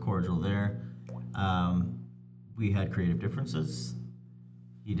 so we're cordial there. We had creative differences.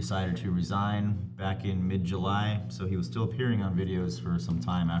 He decided to resign back in mid-July, so he was still appearing on videos for some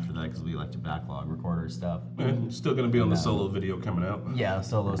time after that because we like to backlog recorder stuff. still gonna be on the solo video coming out. Yeah,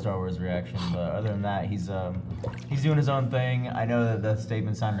 solo Star Wars reaction. But other than that, he's doing his own thing. I know that the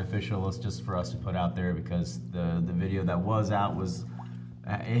statement sounded official. It's just for us to put out there because the video that was out was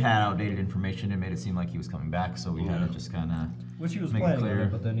it had outdated information. It made it seem like he was coming back, so we had to just kind of Which he was make it planning on clear.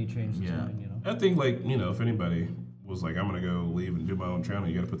 it, but then he changed his Yeah. mind. You know. I think if anybody was like, I'm gonna go leave and do my own channel,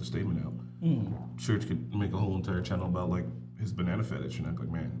 you gotta put the statement out. Church could make a whole entire channel about like his banana fetish, and I'm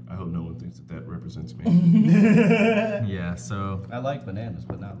like, man, I hope no one thinks that represents me. Yeah. So I like bananas,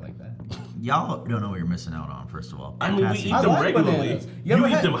 but not like that. y'all don't know what you're missing out on. First of all, I mean, we Cassie- eat I them like regularly. bananas. You ever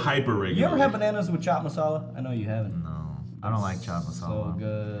eat had- them hyper regularly. You ever had bananas with chopped masala? I know you haven't. No, I don't like chot masala. So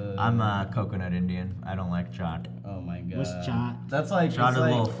good. I'm a coconut Indian. I don't like chot. Oh my god. What's chot? That's like Chot it's is a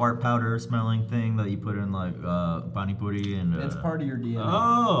like, little fart powder smelling thing that you put in like pani puri and. it's part of your DNA.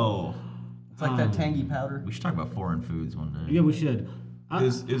 Oh. It's like that tangy powder. We should talk about foreign foods one day. Yeah, we should. I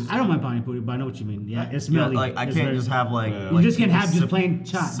don't mind pani puri, but I know what you mean. Yeah, it's Yeah, smelly. like I It's can't very- just have like. Yeah. You like, just can't have just sip- plain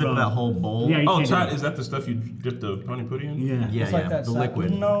chot, Sip bro. that whole bowl. Yeah, you Oh, can't do chot, that. is that the stuff you dip the pani puri in? Yeah. Yeah, It's like yeah, that the sa-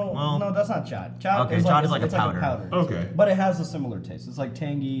 liquid. No, Well, no, that's not chot. Chot Okay, is chot like, is like a it's powder. Okay. But it has a similar taste. It's like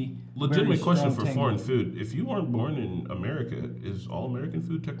tangy. Legitimate very question strong for tangy. foreign food. If you weren't born in America, is all American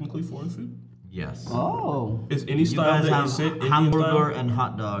food technically foreign food? Yes. Oh. Is any You style guys that you have sit Indian hamburger style? and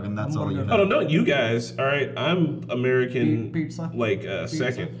hot dog, and that's all you Hamburger. have. Oh no, you guys. All right, I'm American. Pizza? Like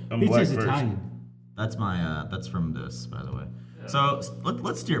second. I'm Pizza black is first. Italian. That's my. That's from this, by the way. So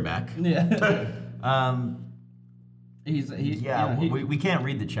let's steer back. Yeah. Yeah, we can't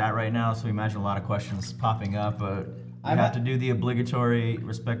read the chat right now, so we imagine a lot of questions popping up, but I I'm have a- to do the obligatory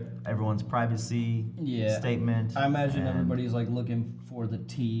respect everyone's privacy statement. I imagine and- everybody's like looking for the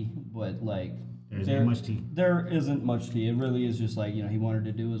tea, but like There's not much tea. There isn't much tea. It really is just like, he wanted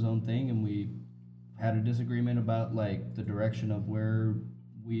to do his own thing, and we had a disagreement about like the direction of where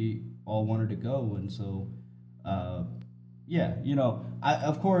we all wanted to go, and so yeah,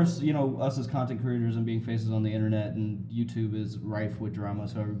 of course, us as content creators and being faces on the internet and YouTube is rife with drama,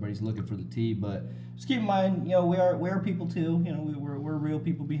 so everybody's looking for the tea. But just keep in mind, we are people too. We're real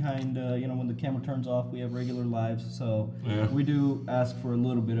people behind. When the camera turns off, we have regular lives, so Yeah. we do ask for a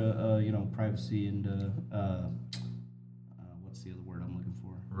little bit of privacy and what's the other word I'm looking for?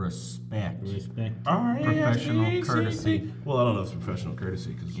 Respect. Respect. Professional courtesy. Well, I don't know if it's professional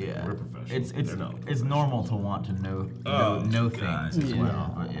courtesy because Yeah, we're professional. it's They're not it's professional. normal to want to know Oh, know God. things as Yeah.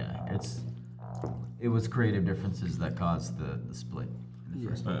 well, but yeah, it was creative differences that caused the split in the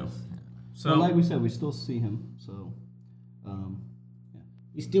first Yeah. place. So But like we said, we still see him, so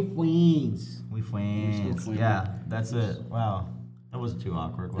You still friends. We friends. friends. Yeah, that's it. Wow, that wasn't too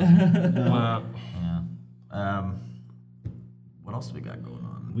awkward, was it? well, Yeah. What else we got going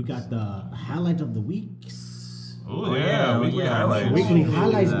on? We got the highlight of the weeks. oh yeah, weekly highlights. Weekly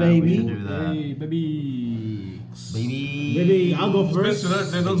highlights, baby. We should do that. hey, baby. Baby. Baby, I'll go first.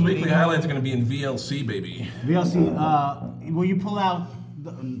 Spencer, those weekly highlights are going to be in VLC, baby. VLC, will you pull up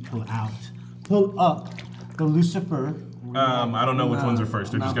the Lucifer? I don't know which ones are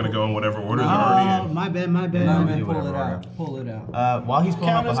first. They're just going to go in whatever order they're already in. My bad. No, man, do pull it whatever. out. Pull it out. While he's pulling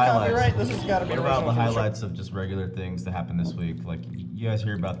up the highlights, copyright. This has got to be what about the original for the show. highlights of just regular things that happened this week? Like, you guys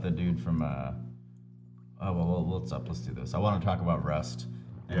hear about the dude from, oh, well, what's up? Let's do this. I want to talk about Rust.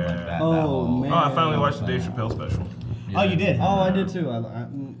 And Yeah. that Oh, whole- man. Oh, I finally watched the Dave Chappelle special. Oh, you did? Oh, I did too.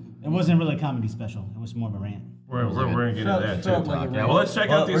 It wasn't really a comedy special. It was more of a rant. We're going to get into that Felt too. like a Yeah, well, let's check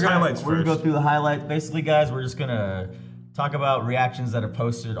out these highlights We're first. gonna go through the highlights. Basically, guys, we're just gonna talk about reactions that are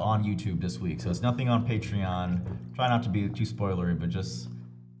posted on YouTube this week. So it's nothing on Patreon. Try not to be too spoilery, but just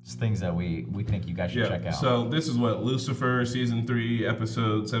things that we think you guys should check out. So this is what Lucifer season 3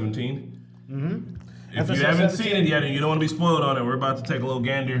 episode 17. Mm-hmm. If Episode you haven't 17. seen it yet and you don't want to be spoiled on it, we're about to take a little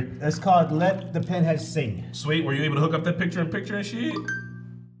gander. It's called Let the Pinhead Sing. Sweet, were you able to hook up that picture-in-picture and shit?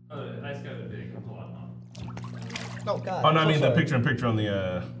 Nice guy to dig. Hold on. Oh God. Oh no, I so mean the sorry. picture-in-picture on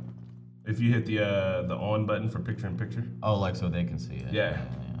the if you hit the on button for picture-in-picture. oh, like so they can see it. Yeah.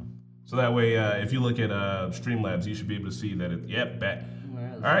 So that way, if you look at Streamlabs, you should be able to see that it. Yep, back.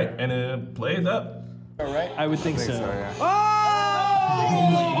 All right, and play it up. All right. I would think so.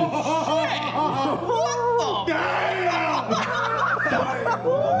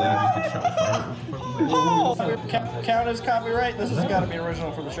 Count as copyright. This has got to be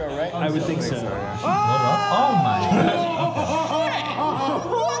original for the show, right? I would think so. Oh my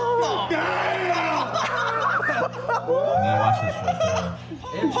god.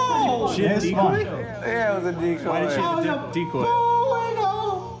 I need to watch this shit. Shit, decoy? Yeah, it was a decoy. Why did you have to decoy?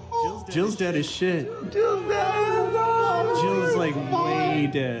 Jill's dead as shit. Jill's like way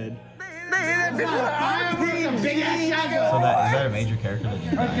dead. So is that a major character that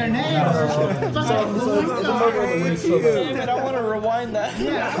you Damn it, I want to rewind that.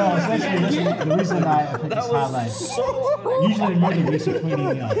 So essentially, the reason I picked this highlight, usually murder weeks are pretty,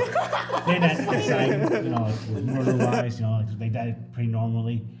 they're not exciting, murder-wise, they died pretty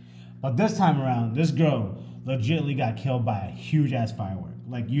normally. But this time around, this girl legitimately got killed by a huge-ass firework.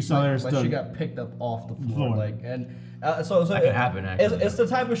 Like, you saw her Like stood. she got picked up off the floor, Floor. like, and so That could happen, actually. It's the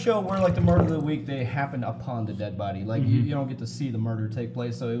type of show where like the murder of the week they happen upon the dead body, like you don't get to see the murder take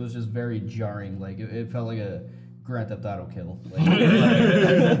place, so it was just very jarring. Like it felt like a Grand Theft Auto kill.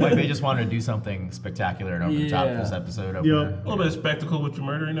 Like, Like they just wanted to do something spectacular and over the top Yeah. this episode. Yeah. A little bit of spectacle with your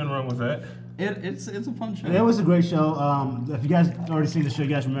murdering, nothing wrong with that. it's a fun show. It was a great show. If you guys already seen the show, you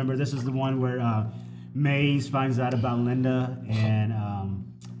guys remember this is the one where Maze finds out about Linda and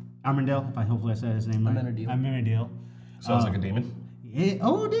Armandale. Hopefully I said his name right. Amenadiel. Sounds like a demon. Yeah.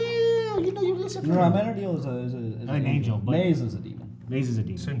 Oh damn! You know you listen. No, Amenadiel is an angel, but- Maze is a demon. Maze is a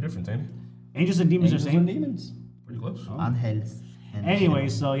demon. Same difference, ain't it? Angels and demons Angels are and same. demons. Pretty close. Angels. Anyway,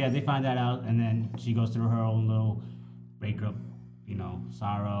 so yeah, they find that out, and then she goes through her own little breakup,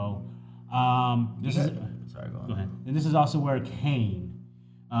 sorrow. This is Sorry, go on. go ahead. And this is also where Cain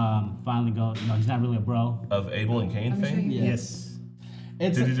finally goes. He's not really a bro. Of Abel and Cain fame? Yeah. Yes.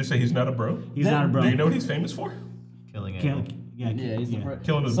 Did you just say he's not a bro? He's not a bro. Do you know what he's famous for? Killing it. Yeah, he's the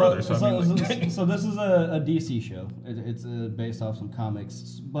Killing his brother. So this is a DC show. It's based off some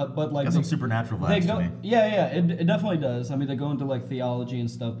comics, but like Got some supernatural vibes to me. Yeah, it definitely does. I mean, they go into like theology and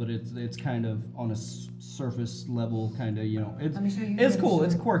stuff, but it's kind of on a surface level, kind of, you know. It's cool.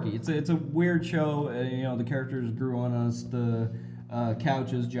 It's quirky. It's a weird show. You know, the characters grew on us. The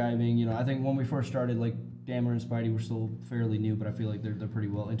couch is jiving. You know, I think when we first started, like Dameron and Spidey were still fairly new, but I feel like they're pretty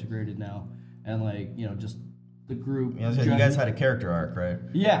well integrated now, and like, you know, just the group. Yeah, so you guys had a character arc, right?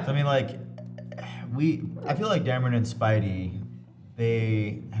 Yeah. So I mean, like, I feel like Dameron and Spidey,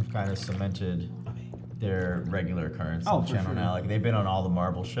 they have kind of cemented their regular occurrence on the channel now. Like, they've been on all the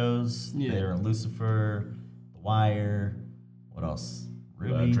Marvel shows. Yeah. They're in Lucifer, The Wire. What else?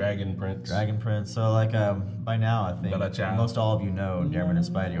 Ruby, Dragon Prince. So like, by now I think most all of you know Dameron and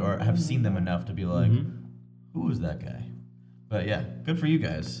Spidey, or have seen them enough to be like, who is that guy? But yeah, good for you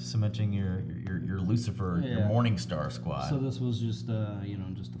guys, cementing your Lucifer, your Morning Star squad. So this was just you know,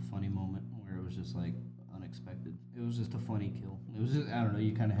 just a funny moment where it was just like unexpected. It was just a funny kill. It was just, I don't know,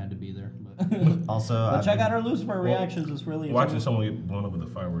 you kind of had to be there. But also, but check out our Lucifer reactions. It's really watching someone get blown up with a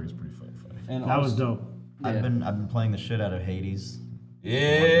firework is pretty funny. And that was dope. I've been playing the shit out of Hades.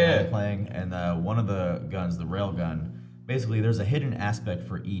 Yeah. Playing, and one of the guns, the rail gun, basically there's a hidden aspect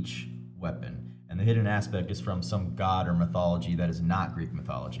for each weapon. And the hidden aspect is from some god or mythology that is not Greek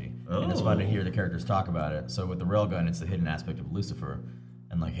mythology. And it's fun to hear the characters talk about it. So with the railgun, it's the hidden aspect of Lucifer.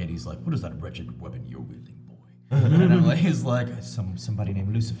 And like Hades, like, what is that wretched weapon you're wielding, boy? And I'm like, he's like, somebody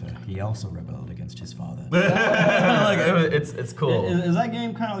named Lucifer. He also rebelled against his father. Like, it's cool. Is that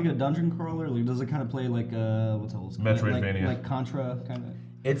game kind of like a dungeon crawler? Like, does it kind of play like what's that? Metroidvania. Like Contra kind of.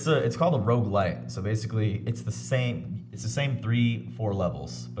 It's called a roguelite. So basically, it's the same 3-4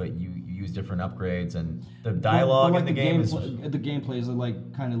 levels, but you use different upgrades, and the dialogue in the game is the gameplay is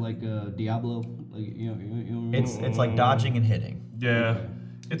like kind of like Diablo. Like, you know, it's like dodging and hitting. Yeah,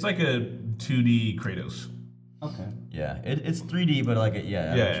 it's like a 2D Kratos. Okay. Yeah, it's 3D, but like I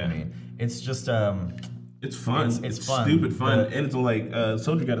know what you mean. It's just it's fun. It's fun. Stupid fun, and it's like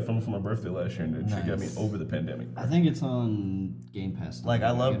Soldier got it from my birthday last year, and she got me over the pandemic. I think it's on Game Pass. Like, I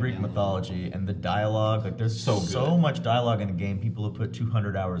love Greek mythology, and the dialogue. Like, there's so much dialogue in the game. People who put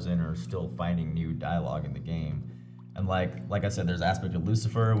 200 hours in are still finding new dialogue in the game. And like I said, there's aspect of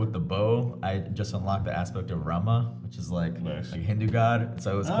Lucifer with the bow. I just unlocked the aspect of Rama, which is like a Hindu god.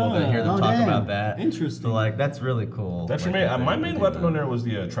 So it was cool to hear them talk about that. Interesting. So like, that's really cool. That's like, my main weapon on there was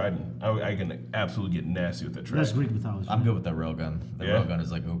the trident. I can absolutely get nasty with that trident. That's Greek mythology. I'm good with the railgun. The railgun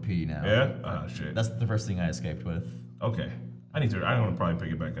is like OP now. Yeah? Oh, shit. That's the first thing I escaped with. Okay. I'm gonna probably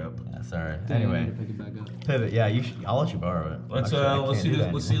pick it back up. Yeah, sorry. Anyway, pick it back up. Pivot. Yeah, I'll let you borrow it. Let's see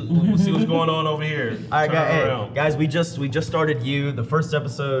what's going on over here. All right, guys. We just started the first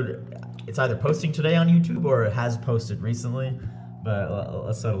episode. It's either posting today on YouTube or it has posted recently. But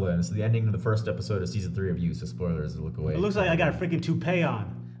let's settle in. It's the ending of the first episode of season 3 of You. So spoilers. Look away. It looks like I got a freaking toupee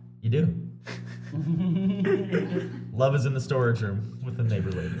on. You do. Love is in the storage room with the neighbor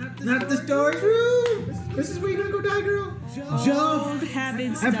lady. Not the storage room. This is where you're gonna go die, girl. Joe.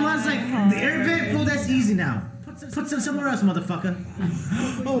 And plus, like, the air vent, bro, that's easy now. Put some somewhere else, motherfucker.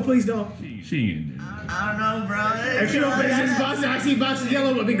 Oh, please don't. She I don't know, bro. If you open this box, I see boxes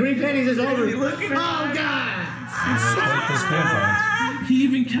yellow with the green panties. It's over. Oh God. He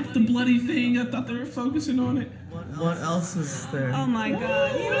even kept the bloody thing. I thought they were focusing on it. What else is there? Oh my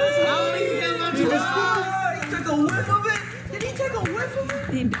God. He took a whiff of it? Did he take a whiff of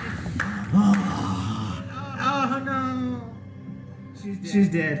it? Oh no. She's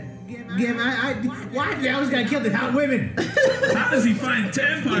dead. Why did I always gotta kill the hot women? How does he find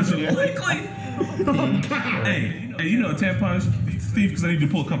tampons so quickly? Oh God. Hey, you know tampons, Steve, because I need you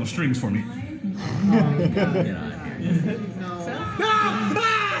to pull a couple strings for me. Oh God.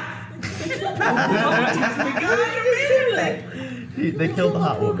 They killed the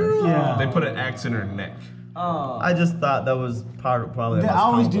hot woman. Yeah. They put an axe in her neck. Oh. I just thought that was probably the They most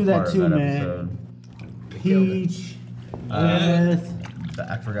always do comical that part too, of that man. episode. Peach.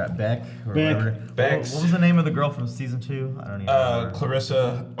 I forgot Beck or Beck. whatever. Bex. What was the name of the girl from season 2? I don't even remember.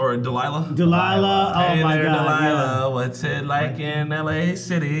 Clarissa or Delilah. Delilah. Oh Hey my there, God. Delilah. What's it like in LA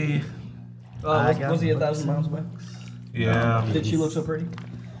City? Was he 1,000 miles away? Yeah. Did she look so pretty?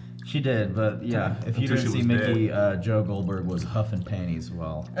 She did, but yeah, if you Until didn't she see was Mickey, Joe Goldberg was huffing panties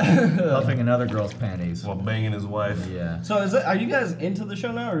while huffing another girl's panties. While banging his wife. Yeah. So are you guys into the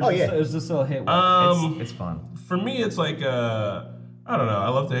show now, or is this a hit? It's fun. For me, it's like I don't know. I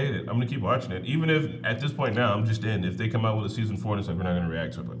love to hate it. I'm gonna keep watching it, even if at this point now I'm just in. If they come out with a season 4 and it's like we're not gonna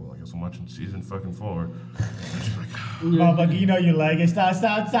react to it, like, well, I guess I'm watching season fucking 4. I'm just like, Motherfucker, you know you like it. Stop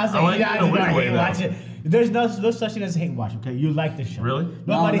saying like you it in a weird way, hate though. watch it. There's no such thing as hate watch, okay? You like the show. Really?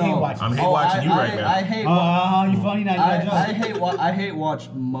 Nobody No, hate no. watches. I'm hate watching you right now. I hate. You funny now. You got I hate watch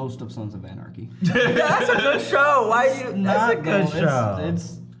most of Sons of Anarchy. That's a good show. Why do you? That's a good show.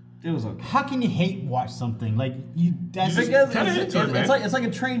 It was okay. How can you hate watch something like you? That's Because kinda into it, man. it's like a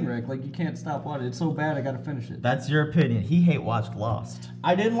train wreck. Like you can't stop watching. It's so bad I gotta finish it. That's your opinion. He hate watched Lost.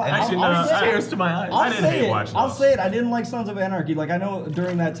 I didn't like. Actually, I'll no, say it. Tears to my eyes. I didn't hate watch I'll Lost. say it. I didn't like Sons of Anarchy. Like I know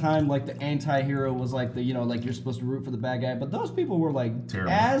during that time, like the anti-hero was like the like you're supposed to root for the bad guy, but those people were like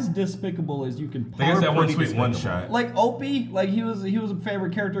Terrible. as despicable as you can. They got that one possibly sweet one despicable. shot. Like Opie, like he was a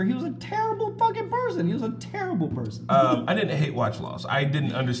favorite character. He was a terrible fucking person. He was a terrible person. I didn't hate watch Lost. I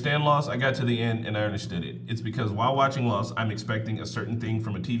didn't understand Lost. I got to the end and I understood it. It's because while watching Lost, I'm expecting a certain thing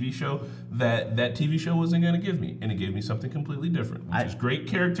from a TV show that TV show wasn't going to give me, and it gave me something completely different, which is great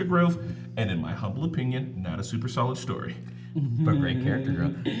character growth, and in my humble opinion, not a super solid story. But great character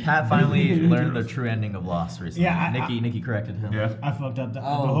growth. Pat finally learned the true ending of Lost recently. Yeah, Nikki corrected him. Yeah. I fucked up.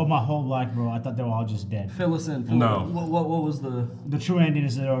 My whole life, bro. I thought they were all just dead. Fill us in. No. What was the? The true ending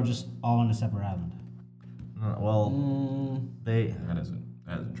is that they were just all on a separate island. Well, they That isn't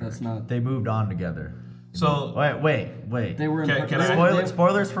true. That's not. they moved on together. So Wait. They were. Can I-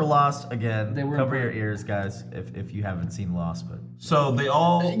 Spoilers for Lost again. They were Cover in- your ears, guys, if you haven't seen Lost. But they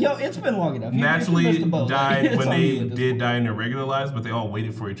all Yo, it's been long enough. You naturally missed the boat. died It's when on they you at this did point. die in their regular lives, but they all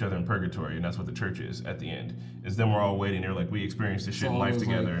waited for each other in purgatory, and that's what the church is at the end. Is them we're all waiting. They're like, we experienced this shit in All life those,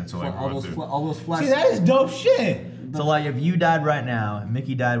 together, and so like all we're those through. all those flash. See, that is dope shit. so like if you died right now,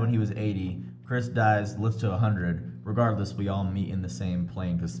 Mickey died when he was 80, Chris dies, lives to 100. Regardless, we all meet in the same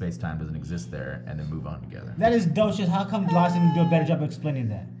plane because space time doesn't exist there, and then move on together. That is dope shit. How come Lost didn't do a better job of explaining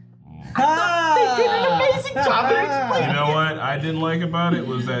that? They did an amazing job of explaining. You know what I didn't like about it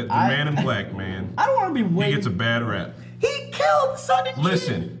was that the Man in Black, man, I don't want to be he waiting. gets a bad rap. He killed Son and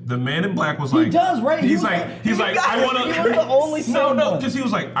Listen, the Man in Black was like, He does, right? He's like, I want to. He was the only son No, one. because he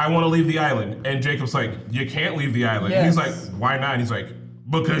was like, I want to leave the island, and Jacob's like, you can't leave the island. Yes. He's like, why not? He's like,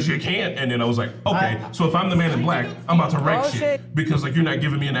 because you can't. And then I was like, okay, so if I'm the Man in Black, I'm about to wreck shit because like you're not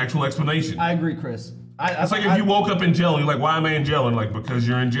giving me an actual explanation. I agree, Chris. It's like if you woke up in jail and you're like, why am I in jail? And like, because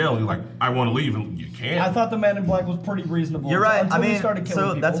you're in jail. And you're like, I want to leave, and you can't. I thought the Man in Black was pretty reasonable. You're right. Until I he mean, started killing so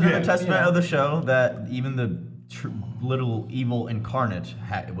people. that's another Yeah. testament of the show that even the little evil incarnate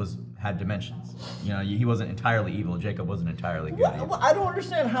had dimensions. You know, he wasn't entirely evil. Jacob wasn't entirely good. either. Well, I don't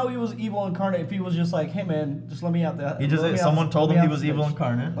understand how he was evil incarnate if he was just like, hey man, just let me out there. He just someone told him he was evil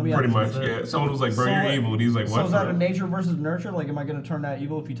incarnate. Let me out Pretty this much, bitch. yeah. Someone was like, bro, So you're what- evil. And he's like, So what? is that for a real? nature versus nurture? Like, am I gonna turn out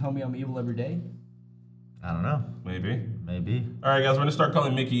evil if you tell me I'm evil every day? I don't know. Maybe. Maybe. All right, guys, we're gonna start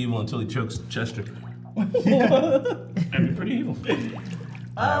calling Mickey evil until he chokes Chester. That'd be pretty evil.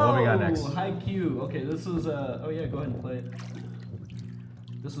 Alright, what we got next? Haikyuu. Okay, this is oh yeah, go ahead and play it.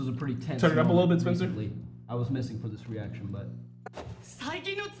 This was a pretty tense. Turn it up a little moment bit, Spencer. recently. I was missing for this reaction, but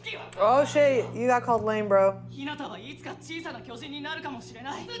Oh shit, you got called lame, bro. 日向はいつか小さな巨人になるかもしれ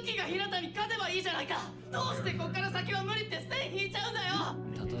ない。月が日向に勝てばいいじゃないか。どうしてこっから先は無理って線引いちゃうんだ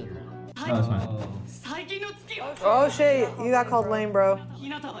よ。例えば。 最近の月は。 Oh shit, you got called lame, bro. 日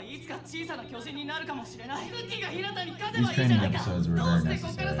向はいつか小さな巨人になるかもしれない。月が日向に勝てばいいじゃないか。どうしてこ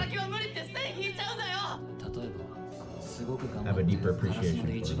っから先は無理って線引いちゃうんだよ。例えば。 Have a deeper appreciation for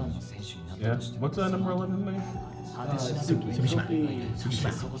it. Yeah. What's number 11's name?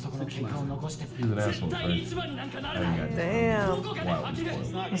 He's an asshole, first. Damn.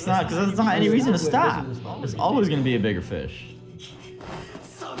 It's not, because there's not any reason to stop. There's always going to be a bigger fish.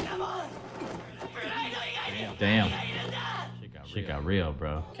 Damn. Shit got real,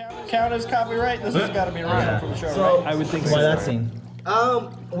 bro. Count as copyright. This has got to be right from the show, So- right? I would think Why that scene?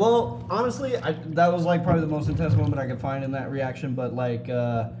 Well, honestly, that was like probably the most intense moment I could find in that reaction. But like,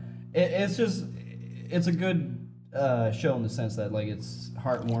 it's a good show in the sense that like it's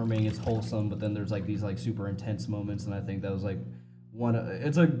heartwarming, it's wholesome, but then there's like these like super intense moments, and I think that was like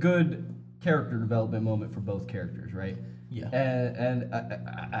it's a good character development moment for both characters, right? Yeah. And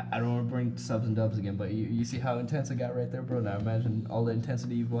I don't want to bring subs and dubs again, but you see how intense it got right there, bro. Now imagine all the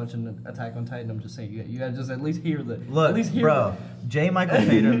intensity you've watching Attack on Titan. I'm just saying, you gotta just at least hear the. Look, at least hear bro, J. Michael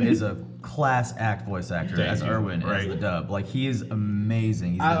Tatum is a class act voice actor Thank as you. Irwin Right. as the dub. Like he is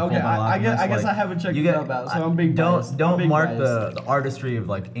amazing. He's Okay, I guess I haven't checked you it out, so I'm being biased. I'm Don't being mark biased. the artistry of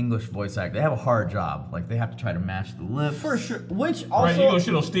like English voice acting. They have a hard job. Like they have to try to match the lips. For sure. Which also. Right, you gonna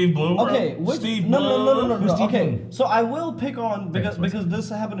shit on Steve Bloom, bro? Okay, Steve no. Bloom. Okay, so I will pick on because this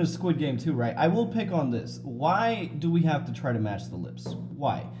happened in Squid Game too, right? I will pick on this. Why do we have to try to match the lips?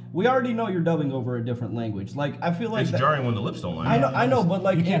 Why? we already know you're dubbing over a different language. Like I feel like It's jarring when the lips don't line up. I know, but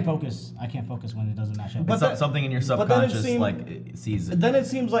like you can't focus. I can't focus when it doesn't match up. But something in your subconscious it sees it. Then it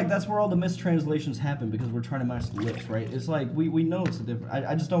seems like that's where all the mistranslations happen because we're trying to match the lips, right? It's like we know it's a different.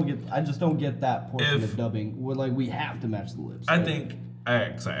 I just don't get that portion of dubbing where like we have to match the lips. I think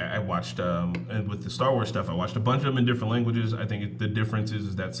I watched and with the Star Wars stuff, I watched a bunch of them in different languages. I think the difference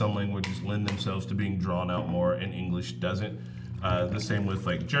is that some languages lend themselves to being drawn out more, and English doesn't. The same with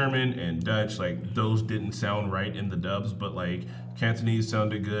like German and Dutch, like those didn't sound right in the dubs, but like Cantonese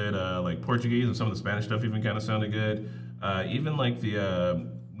sounded good, like Portuguese and some of the Spanish stuff even kind of sounded good. Even like the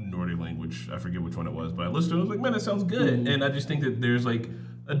Nordic language, I forget which one it was, but I listened to it, I was like, man, that sounds good. And I just think that there's like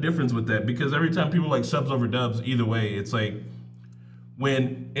a difference with that because every time people like subs over dubs, either way, it's like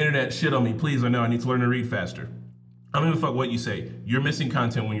when internet shit on me, please, I know I need to learn to read faster. I don't give a fuck what you say. You're missing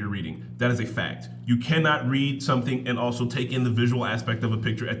content when you're reading. That is a fact. You cannot read something and also take in the visual aspect of a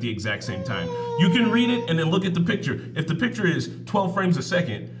picture at the exact same time. You can read it and then look at the picture. If the picture is 12 frames a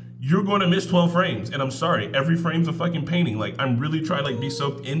second, you're going to miss 12 frames. And I'm sorry, every frame's a fucking painting. Like, I'm really trying to like be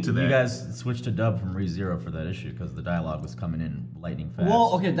soaked into that. You guys switched to dub from ReZero for that issue because the dialogue was coming in lightning fast.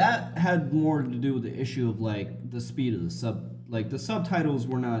 Well, okay, that had more to do with the issue of like the speed of the sub. Like the subtitles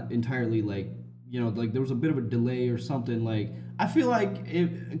were not entirely like, you know, like there was a bit of a delay or something. Like I feel like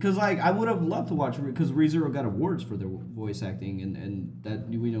because like I would have loved to watch because ReZero got awards for their voice acting and that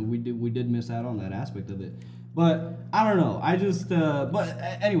we did miss out on that aspect of it. But I don't know. I just but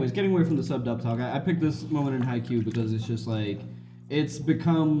anyways, getting away from the sub dub talk, I picked this moment in Haikyuu because it's just like it's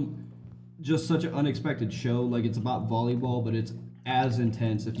become just such an unexpected show. Like it's about volleyball, but it's as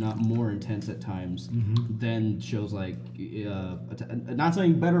intense, if not more intense at times, than shows like, not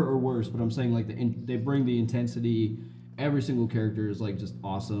saying better or worse, but I'm saying like they bring the intensity. Every single character is like just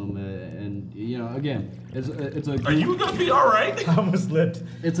awesome, and you know, again, it's a. Group, Are you gonna be all right? I almost slipped.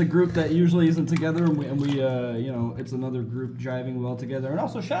 It's a group that usually isn't together, and we you know, it's another group driving well together. And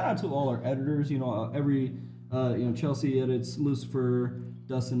also shout out to all our editors. You know, you know, Chelsea edits Lucifer,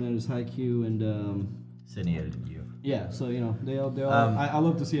 Dustin edits Haikyuu, and Sydney edited you. Yeah, so you know they all I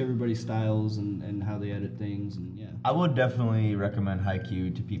love to see everybody's styles and how they edit things and yeah. I would definitely recommend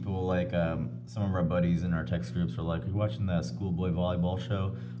Haikyuu to people like some of our buddies in our text groups are like, "You're watching that schoolboy volleyball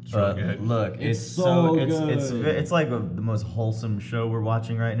show." Look, it's like the most wholesome show we're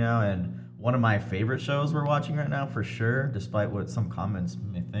watching right now, and one of my favorite shows we're watching right now for sure. Despite what some comments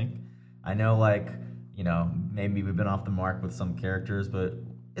may think, I know like you know maybe we've been off the mark with some characters, but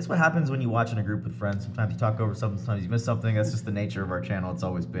it's what happens when you watch in a group with friends. Sometimes you talk over something, sometimes you miss something. That's just the nature of our channel. It's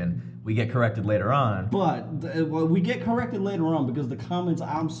always been. We get corrected later on. But well, we get corrected later on because the comments.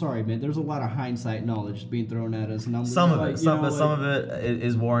 I'm sorry, man. There's a lot of hindsight knowledge being thrown at us, and I'm some of like, it. Some of it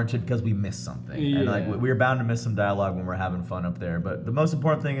is warranted because we missed something, and like we're bound to miss some dialogue when we're having fun up there. But the most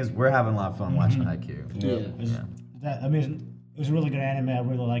important thing is we're having a lot of fun watching Haikyuu. I mean, it was a really good anime. I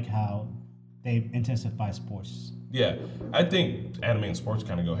really like how they intensify sports. Yeah, I think anime and sports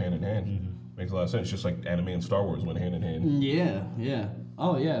kind of go hand in hand. Makes a lot of sense. Just like anime and Star Wars went hand in hand. Yeah.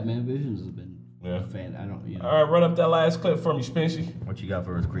 Oh yeah, man. Visions has been a fan. I don't. You know. All right, run up that last clip for me, Spency. What you got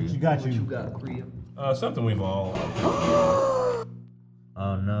for us, Creed? What you got, Creed? Something we've all. Oh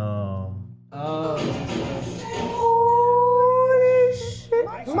no. Holy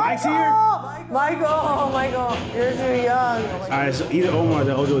shit! Mike's here. Michael, you're too young. All right, so either Omar or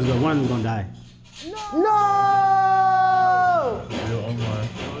the Ojo is gonna one of them's gonna die. No!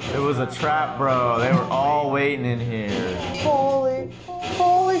 It was a trap, bro. They were all waiting in here. Holy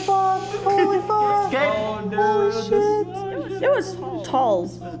fuck! Escape! Holy shit! It was tall.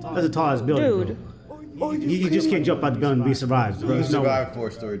 That's the tallest building. Dude. You just can't jump out the building and be survived. Bro, survived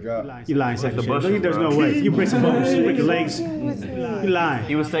 4-story drop. You lying, sack of the shit. There's no way. You break some bones, break your legs. You lying.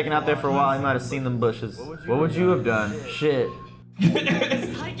 He was taken out there for a while. He might have seen them bushes. What would you have done? Shit.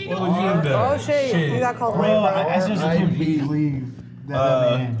 Oh shit! You got called lame, bro. I just can't believe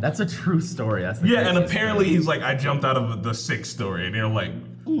that. That's a true story. That's Yeah, and apparently he's like, I jumped out of the 6th story, and they're like,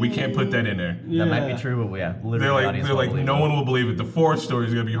 we can't put that in there. That might be true, but yeah, literally, they're like, no one will believe it. The 4th story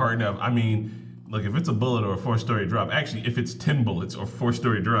is gonna be hard enough. I mean, look, if it's a bullet or a 4-story drop, actually, if it's 10 bullets or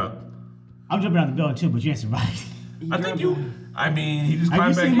 4-story drop, I'm jumping out the building too, but you ain't survived. I think you. I mean, he just Have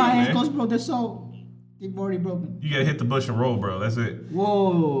climbed you back seen in, my man. ankles, bro? They're so. They've already broken. You gotta hit the bush and roll, bro. That's it.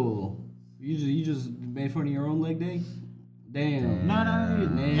 Whoa! You just made fun of your own leg day? Damn. No.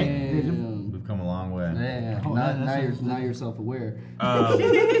 Damn. We've come a long way. Yeah. Now you're self-aware. So I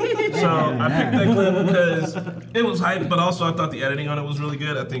picked that clip because it was hype, but also I thought the editing on it was really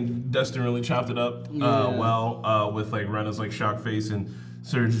good. I think Dustin really chopped it up well with like Rena's like shock face and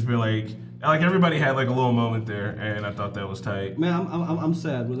Serge just being like, Like everybody had like a little moment there, and I thought that was tight. Man, I'm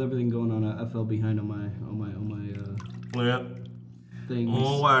sad with everything going on. I fell behind on my Yeah. things.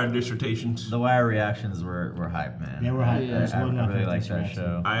 Wire dissertations. The Wire reactions were hype, man. Yeah, we're hype. I really like that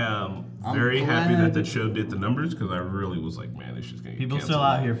show. I am very happy that the show did the numbers because I really was like, man, this shit's gonna get People canceled. still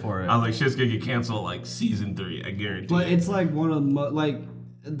out here for it. I was like, shit's gonna get canceled like season 3. I guarantee. But it. it's like one of the like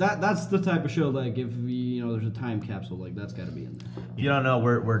that's the type of show like if there's a time capsule like that's got to be in there. If you don't know,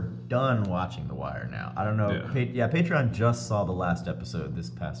 we're done watching The Wire now. I don't know. Yeah. Patreon just saw the last episode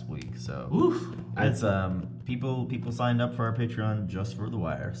this past week, so it's people signed up for our Patreon just for The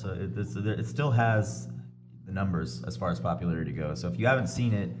Wire, so it still has the numbers as far as popularity goes. So if you haven't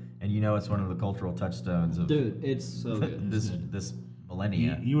seen it and you know it's one of the cultural touchstones of it's so good. this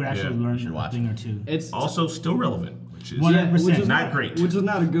millennia, You would actually learn a thing or two. It's also still relevant. Which is 100%. not great. Which is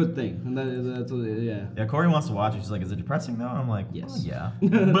not a good thing. And that's Yeah, Corey wants to watch it. She's like, "Is it depressing though?" And I'm like, "Yes, yeah."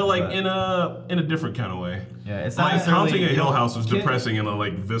 But like in a different kind of way. Yeah, it's not like necessarily- Haunting a Hill House was Can- depressing in a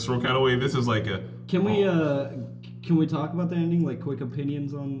like visceral kind of way. This is like a. Can we talk about the ending? Like quick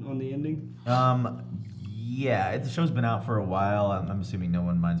opinions on the ending? Yeah, the show's been out for a while. I'm assuming no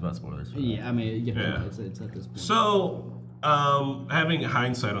one minds about spoilers. For that. Yeah, I mean, Yeah. it's at this point. So, having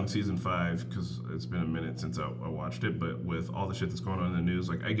hindsight on season 5, because it's been a minute since I watched it, but with all the shit that's going on in the news,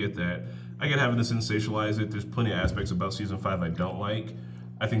 like I get that. I get having to sensationalize it. There's plenty of aspects about season 5 I don't like.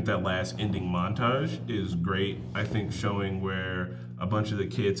 I think that last ending montage is great. I think showing where a bunch of the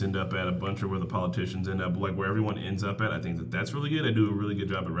kids end up at, a bunch of where the politicians end up, like where everyone ends up at, I think that's really good. I do a really good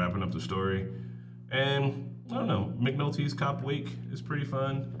job at wrapping up the story. And I don't know, McNulty's Cop Week is pretty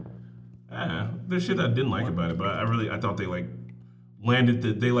fun. There's shit I didn't like about it, but I thought they like landed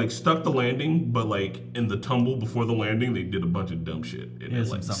they like stuck the landing, but like in the tumble before the landing, they did a bunch of dumb shit. Yeah,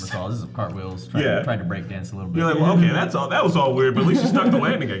 some somersaults, some cartwheels, tried to break dance a little bit. You're like, well, okay, that's all. That was all weird, but at least you stuck the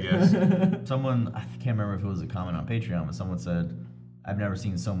landing, I guess. Someone, I can't remember if it was a comment on Patreon, but someone said, "I've never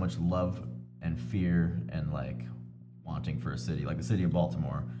seen so much love and fear and like wanting for a city, like the city of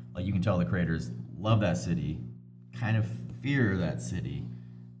Baltimore. Like you can tell the creators love that city, kind of fear that city,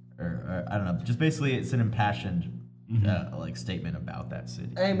 or I don't know. Just basically, it's an impassioned like statement about that city."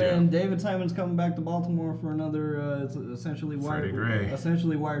 Hey man, David Simon's coming back to Baltimore for another essentially Freddie Wire, Gray.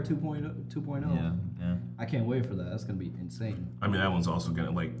 essentially Wire 2.0. Yeah. I can't wait for that. That's gonna be insane. I mean, that one's also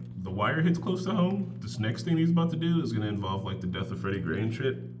gonna like The Wire hits close to home. This next thing he's about to do is gonna involve like the death of Freddie Gray and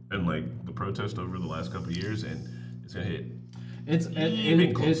shit, and like the protest over the last couple of years, and it's gonna hit.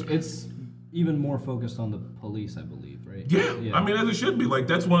 It's even more focused on the police, I believe, right? Yeah. I mean, as it should be. Like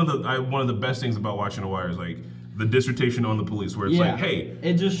that's one of the best things about watching The Wire is like the dissertation on the police, where it's like, hey,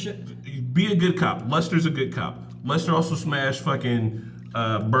 it just be a good cop. Lester's a good cop. Lester also smashed fucking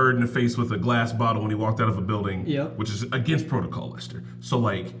Bird in the face with a glass bottle when he walked out of a building, which is against protocol, Lester. So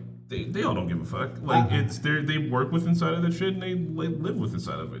like, they all don't give a fuck. Like they work with inside of that shit and they live with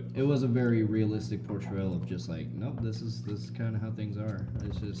inside of it. It was a very realistic portrayal of just like, nope, this is kind of how things are.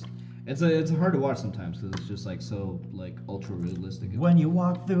 It's just. It's hard to watch sometimes because it's just like so like ultra realistic. When you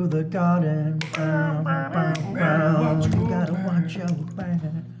walk through the garden, you gotta watch your back.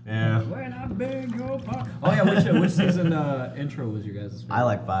 Yeah. When I beg your pardon. Oh yeah, which season intro was your guys' favorite? I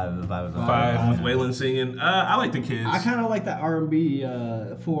like 5. Five with Waylon singing. I like the kids. I kind of like that R&B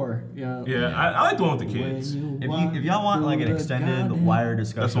 4. Yeah, I like the one with the kids. If y'all want like an extended Wire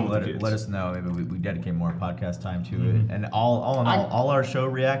discussion, That's one with the let us know. Maybe we dedicate more podcast time to it. And all in all our show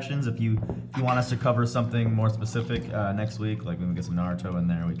reactions. If you want us to cover something more specific next week, like when we get some Naruto in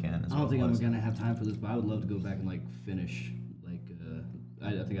there, we can. I don't think I'm gonna have time for this, but I would love to go back and like finish. Like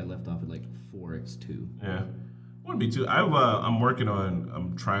I think I left off at like 4x2. Yeah. Wouldn't be too.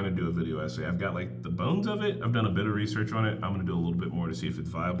 I'm trying to do a video essay. I've got like the bones of it. I've done a bit of research on it. I'm gonna do a little bit more to see if it's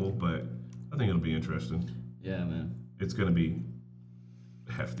viable, but I think it'll be interesting. Yeah, man. It's gonna be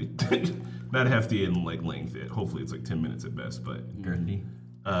hefty. Not hefty in like length. Hopefully it's like 10 minutes at best, but girthy.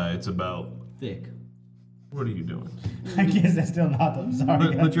 It's about thick. What are you doing? I guess that's still not. I'm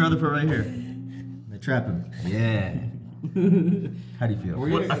sorry. Put your other foot right here. They trap him. Yeah. How do you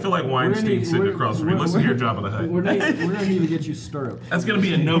feel? I feel like Weinstein sitting across from me. Listen to your Job of the Hutt. We're gonna need to get you stirrup. That's gonna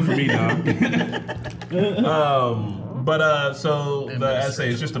be a no for me, dog. So the essay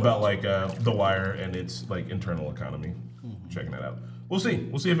is just about like The Wire and its like internal economy. Checking that out. We'll see.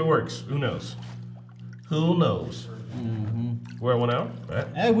 We'll see if it works. Who knows? Who knows? We're at 1 hour. Right.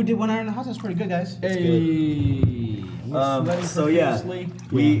 Hey, we did 1 hour and a half. That's pretty good, guys. Hey. So yeah,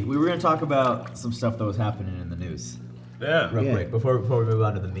 we were gonna talk about some stuff that was happening in the news. Yeah. Real quick before we move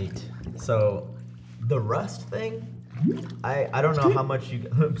on to the meat. So the Rust thing, I don't know how much you.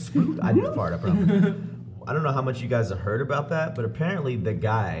 I didn't fart, I promise. I don't know how much you guys have heard about that, but apparently the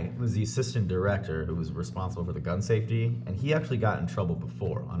guy was the assistant director who was responsible for the gun safety, and he actually got in trouble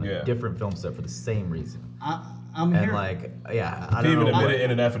before on a different film set for the same reason. He even admitted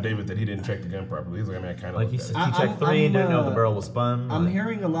in an affidavit that he didn't check the gun properly. He's like, I mean, I kind of like he checked 3 and didn't know if the barrel was spun. I'm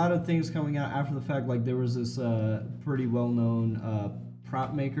hearing a lot of things coming out after the fact. Like there was this pretty well-known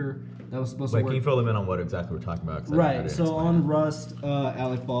prop maker that was supposed to work. Can you fill them in on what exactly we're talking about? Right. So on Rust,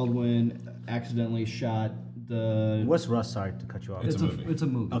 Alec Baldwin accidentally shot the. What's Rust? Sorry to cut you off. It's a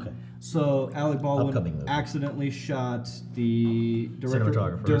movie. Okay. So Alec Baldwin accidentally shot the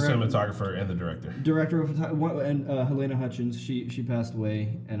cinematographer and the director. Director of and Helena Hutchins. She passed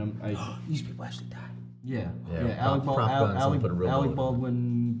away, and these people actually died. Yeah. Alec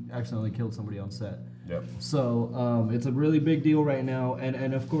Baldwin accidentally killed somebody on set. Yep. So it's a really big deal right now,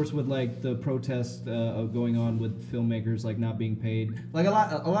 and of course with like the protests going on with filmmakers like not being paid, like a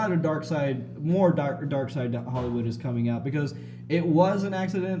lot of dark side Hollywood is coming out because it was an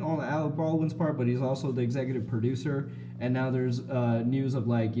accident on Alec Baldwin's part, but he's also the executive producer, and now there's news of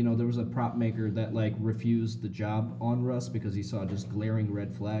like there was a prop maker that like refused the job on Rust because he saw just glaring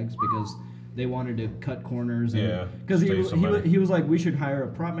red flags because they wanted to cut corners. Because he was like, we should hire a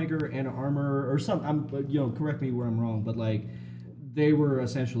prop maker and an armorer or something. Correct me where I'm wrong, but like they were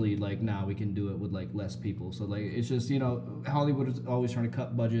essentially like, nah, we can do it with like less people. So like it's just Hollywood is always trying to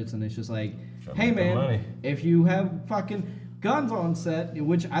cut budgets, and it's just like, hey man, if you have fucking guns on set,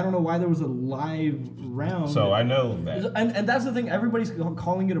 which I don't know why there was a live round. So I know that, and that's the thing. Everybody's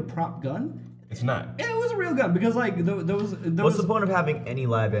calling it a prop gun. It's not. It was a real gun because like there was. What's the point of having any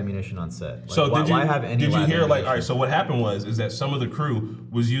live ammunition on set? Like, so why have any? Did you hear ammunition? like all right? So what happened was that some of the crew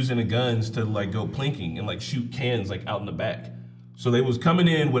was using the guns to like go plinking and like shoot cans like out in the back. So they was coming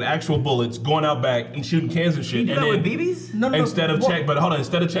in with actual bullets, going out back and shooting cans and shit. You do that with BBs? No, instead of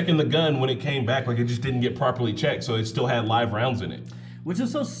checking the gun when it came back, like it just didn't get properly checked, so it still had live rounds in it. Which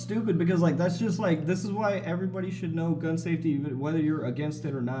is so stupid because like that's just like this is why everybody should know gun safety, whether you're against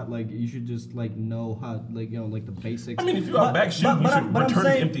it or not. Like you should just like know how like like the basics. I mean, if you're out back shooting, you should return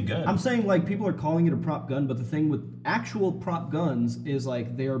an empty gun. I'm saying like people are calling it a prop gun, but the thing with actual prop guns is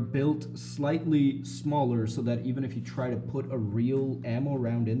like they are built slightly smaller so that even if you try to put a real ammo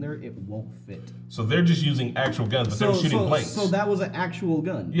round in there, it won't fit. So they're just using actual guns, but they're shooting blanks. So that was an actual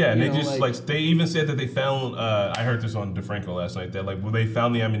gun. Yeah, and they just like they even said that they found. I heard this on DeFranco last night that like when they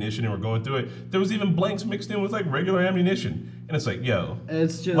found the ammunition and were going through it, there was even blanks mixed in with like regular ammunition, and it's like, yo,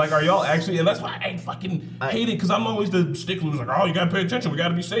 it's just like, are y'all actually? And that's why I fucking hate it because I'm always the stickler who's like, oh, you gotta pay attention, we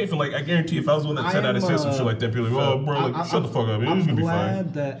gotta be safe, and like I guarantee if I was the one that said that, I said some shit like that, people like, oh, bro, like, shut the fuck up, it's gonna be fine. I'm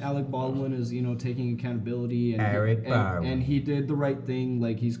glad that Alec Baldwin is taking accountability and he did the right thing,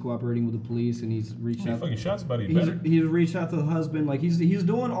 like he's cooperating with the police and he's reached out. Fucking shot somebody. He's reached out to the husband, like he's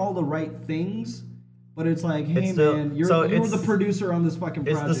doing all the right things. But it's like, hey man, you're the producer on this fucking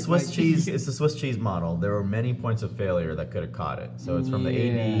project. It's the Swiss cheese. It's the Swiss cheese model. There were many points of failure that could have caught it. So it's from the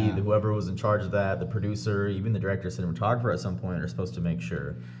AD, whoever was in charge of that, the producer, even the director, cinematographer at some point are supposed to make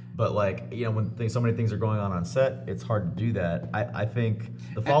sure. But like when so many things are going on set, it's hard to do that. I think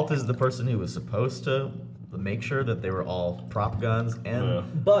the fault is the person who was supposed to make sure that they were all prop guns.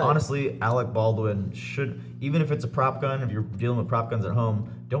 And but honestly, Alec Baldwin should, even if it's a prop gun, if you're dealing with prop guns at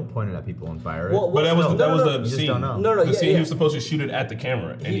home, don't point it at people and fire it. But that was the you scene. Just don't know. The scene he was supposed to shoot it at the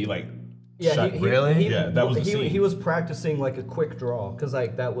camera, and he like shot. Really? That was the scene. He was practicing like a quick draw because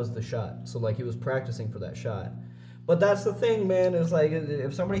like that was the shot. So like he was practicing for that shot. But that's the thing, man. Is like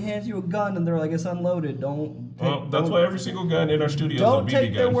if somebody hands you a gun and they're like it's unloaded, don't. That's why every single gun in our studio is a BB gun. Don't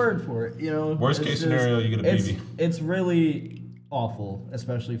take their word for it. Worst case scenario, you get a BB. It's really awful,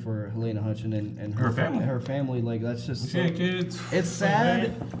 especially for Helena Hutchins and her family. Her family, like that's just. Kids. It's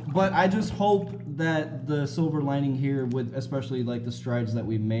sad, but I just hope that the silver lining here, with especially like the strides that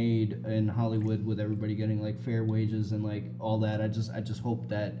we made in Hollywood, with everybody getting like fair wages and like all that. I just hope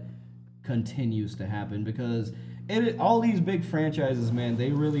that continues to happen because all these big franchises, man, they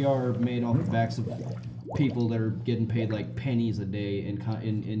really are made off the backs of people that are getting paid like pennies a day in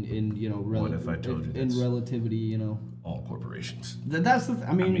relativity, all corporations. That's the.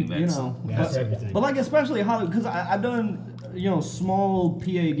 But like especially Hollywood, because I've done small PA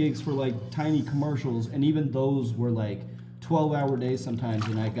gigs for like tiny commercials, and even those were like 12-hour days sometimes,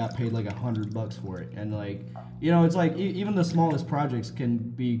 and I got paid like $100 for it, and like it's like even the smallest projects can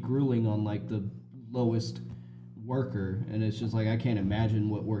be grueling on like the lowest worker, and it's just like I can't imagine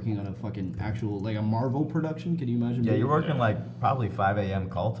what working on a fucking actual like a Marvel production. Can you imagine? Yeah, you're working like probably 5 a.m.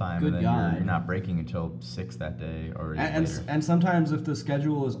 call time, Good and then God. you're not breaking until 6 that day or even later. And sometimes if the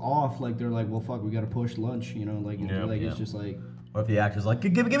schedule is off, like they're like, well, fuck, we got to push lunch, it's just like. Or if the actor's like,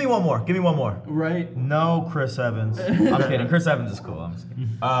 give me one more, give me one more. Right. No, Chris Evans. I'm kidding. Chris Evans is cool. I'm just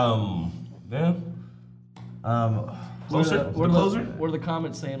kidding. Yeah. Closer? What are the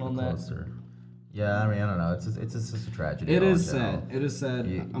comments saying on that? Closer. Yeah, I mean, I don't know. It's just a tragedy. It all is in general. sad. It is sad.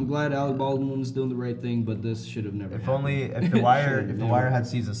 Yeah. I'm glad Alec Baldwin's doing the right thing, but this should have never. If happened. only if the Wire Should've if the never Wire had happened.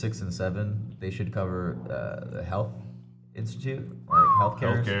 season 6 and 7, they should cover the Health Institute, like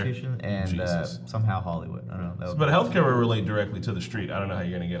healthcare institution, and Jesus. somehow Hollywood. I don't know. That would But be- healthcare will relate directly to the street. I don't know how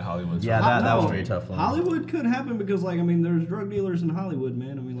you're gonna get Hollywood. Yeah, that would be a tough one. Hollywood could happen because, like, I mean, there's drug dealers in Hollywood,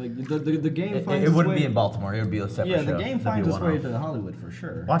 man. I mean, like, the game It, finds it its wouldn't way. be in Baltimore. It would be a separate Yeah, show. the game That'd finds be its a way one-off. to Hollywood for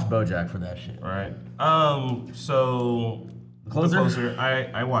sure. Watch BoJack for that shit. All right. So Closer? The Closer.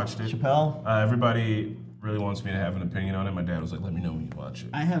 I watched it. Chappelle. Everybody really wants me to have an opinion on it. My dad was like, "Let me know when you watch it."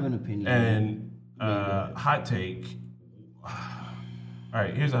 I have an opinion. And hot take. All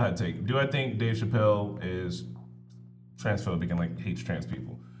right, here's a hot take. Do I think Dave Chappelle is transphobic and like hates trans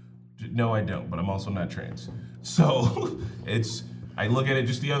people? No, I don't. But I'm also not trans. So I look at it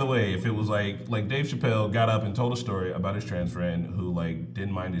just the other way. If it was like Dave Chappelle got up and told a story about his trans friend who like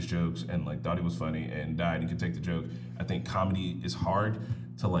didn't mind his jokes and like thought he was funny and died and could take the joke. I think comedy is hard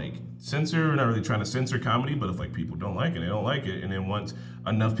to like censor. We're not really trying to censor comedy, but if like people don't like it, they don't like it. And then once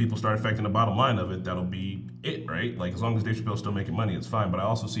enough people start affecting the bottom line of it, that'll be it, right? Like as long as Dave Chappelle's still making money, it's fine. But I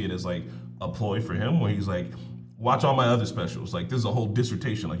also see it as like a ploy for him where he's like, watch all my other specials. Like this is a whole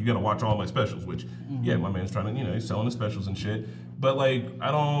dissertation. Like you gotta watch all my specials, which yeah, my man's trying to, he's selling the specials and shit. But like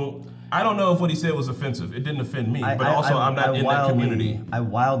I don't know if what he said was offensive. It didn't offend me, but also I'm not in that community. I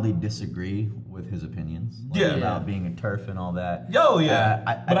wildly disagree with his opinions. Like, about being a turf and all that. Yo, yeah.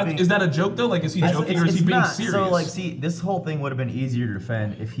 I think, is that a joke though? Like is he joking or is he being not. serious? So like, see, this whole thing would have been easier to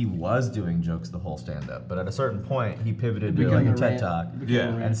defend if he was doing jokes the whole stand-up. But at a certain point, he pivoted to like a TED Talk. Yeah.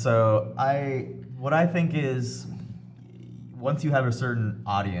 And so what I think is, once you have a certain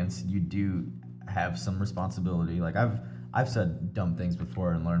audience, you do have some responsibility. Like I've said dumb things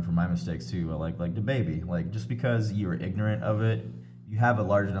before and learned from my mistakes too. Like the baby. Like just because you're ignorant of it, you have a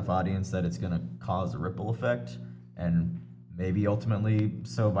large enough audience that it's gonna cause a ripple effect and maybe ultimately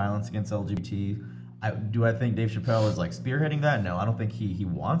sow violence against LGBT. Do I think Dave Chappelle is like spearheading that? No, I don't think he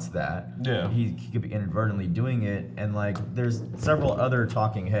wants that. Yeah. He could be inadvertently doing it, and like there's several other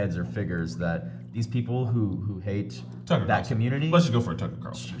talking heads or figures that these people who hate Tucker that Carlson. community. Let's just go for a Tucker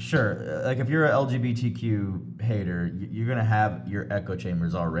Carlson. Sure, like if you're an LGBTQ hater, you're gonna have your echo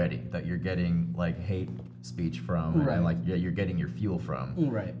chambers already that you're getting like hate speech from, and like you're getting your fuel from.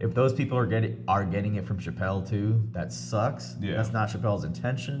 Right. If those people are getting it from Chappelle too, that sucks. Yeah. That's not Chappelle's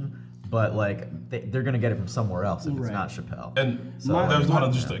intention. But like they're gonna get it from somewhere else if it's not Chappelle. And So, that was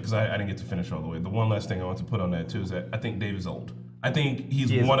like, just because I didn't get to finish all the way. The one last thing I want to put on that too is that I think Dave is old. I think he's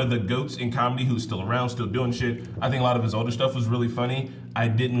He is one of the goats in comedy who's still around, still doing shit. I think a lot of his older stuff was really funny. I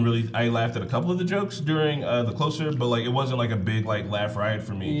laughed at a couple of the jokes during the Closer, but like it wasn't like a big like laugh riot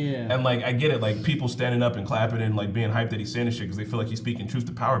for me. Yeah. And like I get it, like people standing up and clapping and like being hyped that he's saying this shit because they feel like he's speaking truth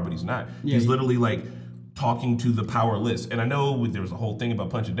to power, but he's not. Yeah, He's literally like talking to the powerless. And I know there was a whole thing about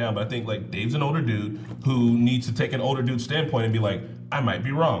punching down, but I think like Dave's an older dude who needs to take an older dude's standpoint and be like, I might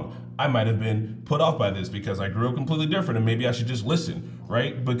be wrong. I might have been put off by this because I grew up completely different and maybe I should just listen,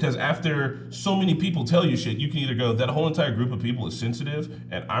 right? Because after so many people tell you shit, you can either go, that whole entire group of people is sensitive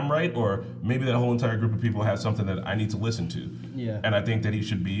and I'm right, or maybe that whole entire group of people has something that I need to listen to. Yeah. And I think that he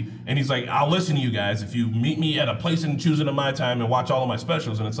should be. And he's like, I'll listen to you guys if you meet me at a place and choosing of my time and watch all of my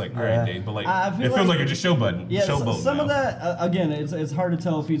specials. And it's like, all right, Dave, but like, I feel it feels like you're just showboating. Yeah, Showboating some now. of that, again, it's hard to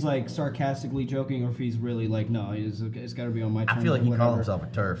tell if he's like sarcastically joking or if he's really like, no, it's got to be on my terms. I feel like or he whatever. called himself a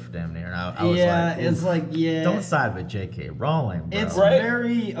turf, damn near. And I was Yeah, like, it's like, yeah. Don't side with J.K. Rowling, bro. It's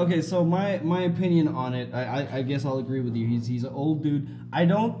very okay. So my opinion on it, I guess I'll agree with you. He's an old dude. I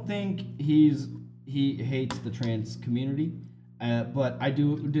don't think he hates the trans community, but I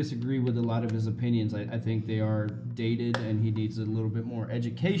do disagree with a lot of his opinions. I think they are dated, and he needs a little bit more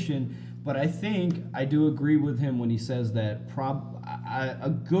education. But I do agree with him when he says that a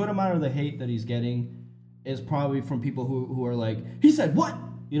good amount of the hate that he's getting is probably from people who are like, he said what?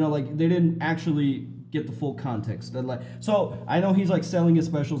 Like they didn't actually get the full context. So I know he's like selling his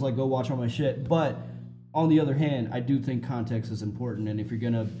specials, like go watch all my shit. But on the other hand, I do think context is important. And if you're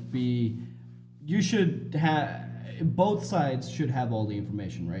gonna you should have, both sides should have all the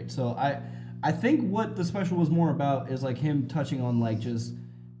information, right? So I think what the special was more about is like him touching on like just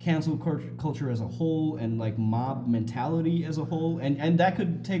cancel culture as a whole and like mob mentality as a whole. And that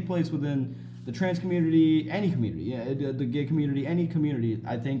could take place within the trans community, any community, the gay community, any community.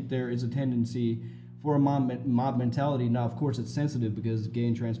 I think there is a tendency for a mob mentality. Now, of course, it's sensitive because gay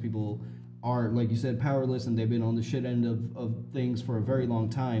and trans people are, like you said, powerless, and they've been on the shit end of things for a very long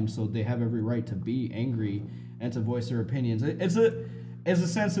time, so they have every right to be angry and to voice their opinions.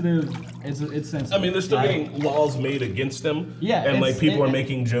 It's sensitive. I mean, they're still getting laws made against them. Yeah, and like people are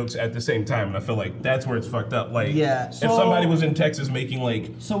making jokes at the same time, and I feel like that's where it's fucked up. Like, Yeah. if somebody was in Texas making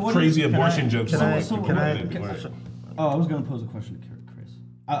like crazy abortion jokes, I was gonna pose a question to Chris.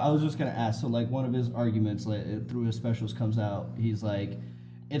 I was just gonna ask. So like one of his arguments, like through his specials, comes out. He's like,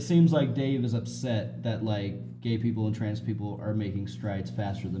 it seems like Dave is upset that like gay people and trans people are making strides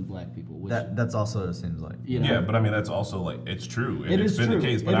faster than black people. Which, That's also what it seems like. You know? Yeah, but I mean that's also like it's true. And It it's is been true. the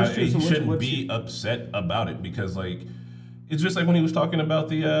case. But It is true. he So shouldn't be upset about it because like it's just like when he was talking about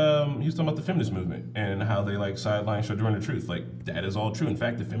the feminist movement and how they like sideline Sojourner Truth. Like that is all true. In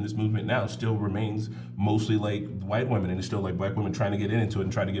fact, the feminist movement now still remains mostly like white women and it's still like black women trying to get into it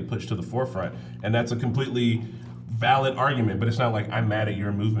and trying to get pushed to the forefront. And that's a completely valid argument, but it's not like I'm mad at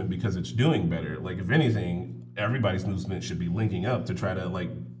your movement because it's doing better. Like if anything, everybody's movement should be linking up to try to like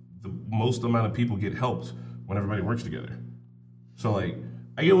the most amount of people get helped when everybody works together. So like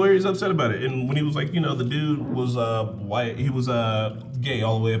I get where he's upset about it. And when he was like, you know, the dude was white, he was gay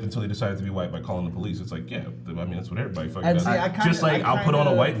all the way up until he decided to be white by calling the police. It's like, yeah, I mean that's what everybody fucking does. Just like I'll put on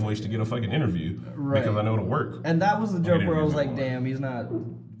a white voice to get a fucking interview because I know it'll work. And that was the joke where I was like, damn, he's not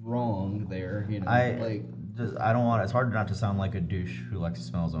wrong there. You know, I don't want. It's hard not to sound like a douche who likes to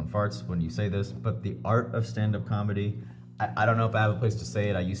smell his own farts when you say this, but the art of stand-up comedy. I don't know if I have a place to say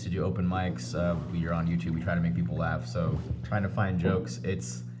it. I used to do open mics. We're on YouTube. We try to make people laugh. So trying to find jokes.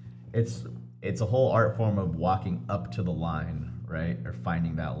 It's a whole art form of walking up to the line, right, or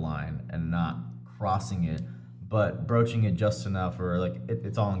finding that line and not crossing it, but broaching it just enough, or like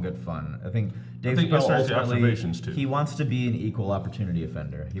it's all in good fun. I think Dave Chappelle ultimately he wants to be an equal opportunity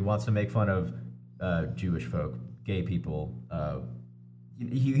offender. He wants to make fun of Jewish folk, gay people.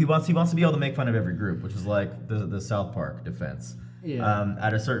 He wants to be able to make fun of every group, which is like the South Park defense. Yeah.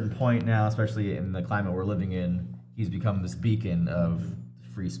 At a certain point now, especially in the climate we're living in, he's become this beacon of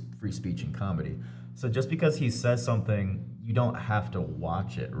free speech and comedy. So just because he says something, you don't have to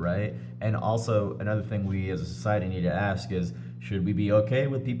watch it, right? And also another thing we as a society need to ask is, should we be okay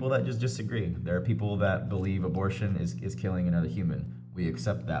with people that just disagree? There are people that believe abortion is killing another human. We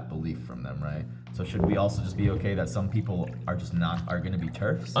accept that belief from them, right? So should we also just be okay that some people are going to be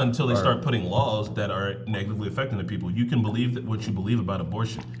TERFs? Until they start putting laws that are negatively affecting the people. You can believe that what you believe about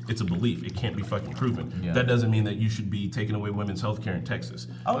abortion. It's a belief. It can't be fucking proven. Yeah. That doesn't mean that you should be taking away women's health care in Texas.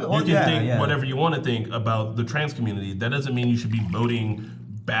 Oh, you can think whatever you want to think about the trans community. That doesn't mean you should be voting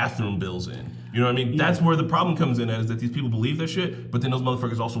bathroom bills in. You know what I mean? That's where the problem comes in, is that these people believe that shit, but then those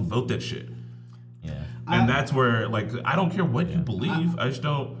motherfuckers also vote that shit. Yeah. And that's where, like, I don't care what you believe. I just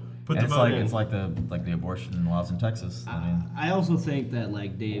don't put the vote in. It's like the abortion laws in Texas. I also think that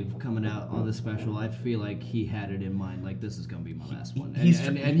like Dave coming out on the special, I feel like he had it in mind. Like this is gonna be my last one. And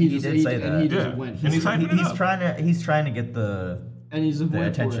he just went. He's trying to get the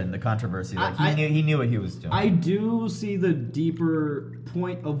attention, the controversy. Like he knew what he was doing. I do see the deeper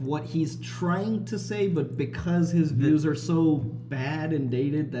point of what he's trying to say, but because his views are so bad and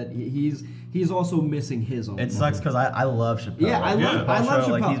dated, that he's also missing his own. It sucks because I love Chappelle. Yeah, I love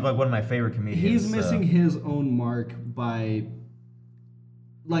Chappelle. Like he's like one of my favorite comedians. He's missing his own mark by.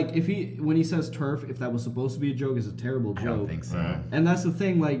 Like when he says TERF, if that was supposed to be a joke, is a terrible joke. I don't think so. And that's the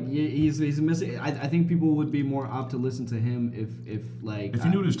thing. Like he's missing. I think people would be more apt to listen to him if he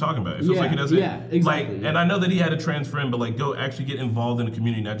knew what he was talking about. It feels like he doesn't. Yeah, exactly. Like, and I know that he had a trans friend, but like go actually get involved in the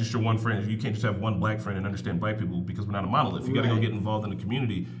community, not just your one friend. You can't just have one black friend and understand black people because we're not a monolith. You got to go get involved in the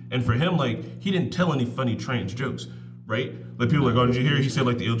community. And for him, like he didn't tell any funny trans jokes, right? Like people are like, oh, did you hear? He said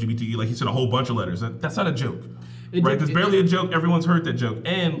like the LGBT, like he said a whole bunch of letters. That's not a joke. There's barely a joke. Everyone's heard that joke.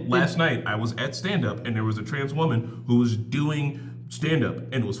 And last night I was at stand-up and there was a trans woman who was doing stand-up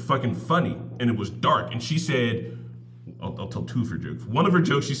and it was fucking funny and it was dark. And she said, I'll tell two of her jokes. One of her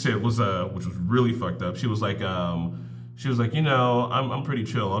jokes she said was, which was really fucked up. She was like, you know, I'm pretty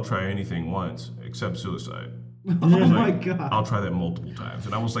chill. I'll try anything once except suicide. Oh my God. I'll try that multiple times.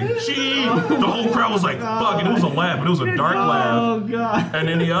 And I was like, gee! The whole crowd was like, fuck. And it was a laugh, but it was a dark laugh. Oh God. And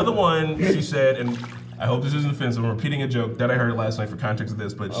then the other one, she said, and I hope this isn't offensive. I'm repeating a joke that I heard last night for context of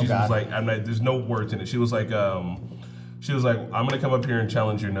this, but she was like, there's no words in it. She was like, I'm gonna come up here and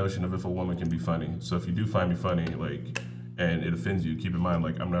challenge your notion of if a woman can be funny. So if you do find me funny, like, and it offends you, keep in mind,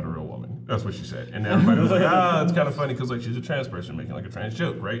 like, I'm not a real woman. That's what she said. And everybody was like, it's kind of funny because like she's a trans person making like a trans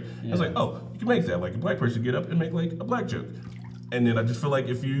joke, right? Yeah. I was like, oh, you can make that. Like a black person get up and make like a black joke. And then I just feel like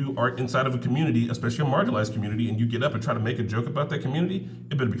if you are inside of a community, especially a marginalized community, and you get up and try to make a joke about that community,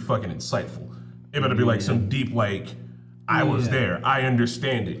 it better be fucking insightful. It better be like some deep, like, I was there. I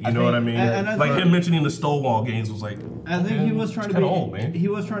understand it. You know what I mean? and I like think- him mentioning the Stonewall games was like. I think he was trying to be old, man. He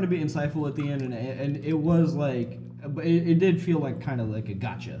was trying to be insightful at the end, and it was like, but it did feel like kind of like a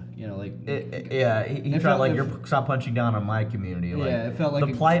gotcha, you know, like he it tried felt like like- stop punching down on my community. Like, Yeah, it felt like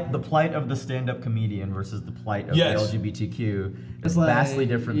the plight of the stand-up comedian versus the plight of Yes. the LGBTQ It's is like- vastly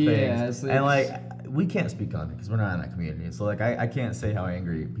different yeah, things. it's And like we can't speak on it because we're not in that community. So like I can't say how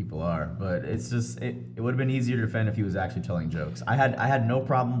angry people are, but it's just it would have been easier to defend if he was actually telling jokes. I had no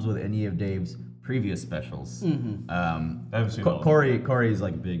problems with any of Dave's previous specials. I haven't seen all of them. Corey's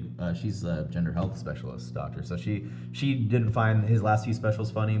like big. She's a gender health specialist doctor, so she didn't find his last few specials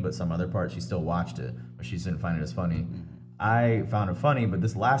funny, but some other parts she still watched it, but she didn't find it as funny. I found it funny, but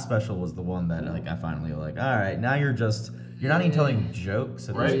this last special was the one that like I finally like. All right, now you're not even telling jokes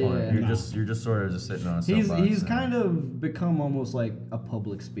at this Right. point. Yeah. You're just sort of just sitting on a he's soapbox. kind of become almost like a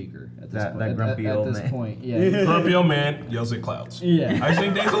public speaker at this That- point. that grumpy at old this man. point, yeah. Grumpy old man yells at clouds. Yeah. I just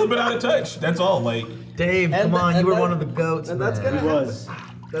think Dave's a little bit out of touch. That's all. Like, Dave, And come on, and you were that- one of the goats. and that's man. gonna He was.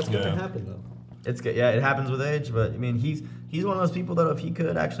 That's gonna Yeah. happen though. It happens with age, but I mean, he's one of those people that if he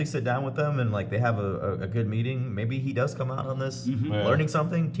could actually sit down with them and like they have a good meeting, maybe he does come out on this Yeah. learning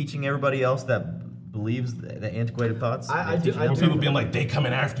something, teaching everybody else that believes the antiquated thoughts. I teaching do- them when to. people being like, they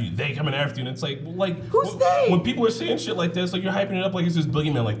coming after you, and it's like, well, like, Who's they? when people are saying shit like this, like you're hyping it up like it's this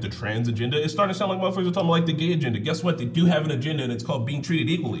boogeyman, like the trans agenda. It's starting to sound like motherfuckers are talking about like the gay agenda. Guess what? They do have an agenda, and it's called being treated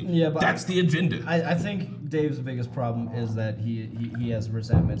equally. Yeah, but that's the agenda. I think Dave's biggest problem is that he has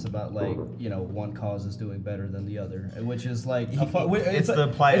resentments about like, you know, one cause is doing better than the other, which is like it's the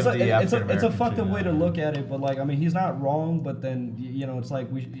plight of the it's a African-American fucked up too, way to yeah. look at it, but like I mean he's not wrong, but then you know it's like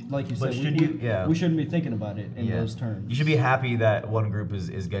like you But said should you- yeah. we shouldn't be thinking about it in Yeah. those terms. You should be happy that one group is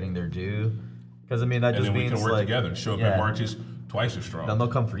getting their due, because I mean that and just then we means can work like together, show up yeah. at marches twice as strong. Then they'll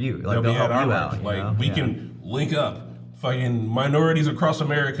come for you. Like They'll they'll be help at our you march. out. You Like know? we Yeah. can link up, fucking minorities across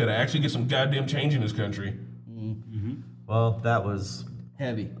America to actually get some goddamn change in this country. Well, that was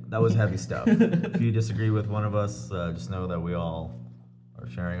Heavy. heavy stuff. If you disagree with one of us, just know that we all are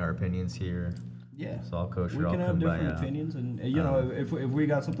sharing our opinions here. Yeah. It's all kosher. We all can have kumbaya. different opinions, and you know, if we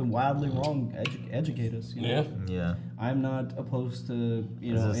got something wildly wrong, educate us. You know? Yeah. Yeah. I'm not opposed to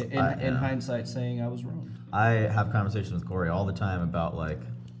you know, This is- in hindsight, saying I was wrong. I have conversations with Corey all the time about like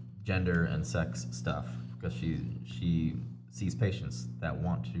gender and sex stuff because she sees patients that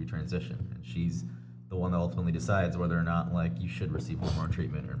want to transition, and she's the one that ultimately decides whether or not like you should receive hormone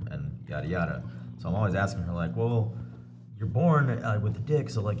treatment and yada yada. So I'm always asking her like, well, you're born with a dick,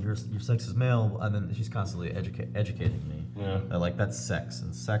 so like your sex is male, and then she's constantly educating me. Yeah. That, like that's sex,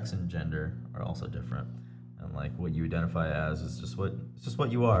 and sex and gender are also different, and like what you identify as is just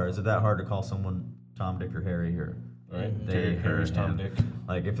what you are. Is it that hard to call someone Tom, Dick, or Harry here? Right. They, Derek her, Harris, Tom, him. Dick.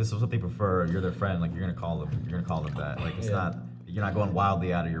 Like if this is what they prefer, you're their friend. Like you're gonna call them that. Like it's not. You're not going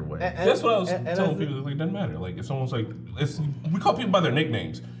wildly out of your way. That's what I was telling people. Like, it doesn't matter. Like, if someone's like, we call people by their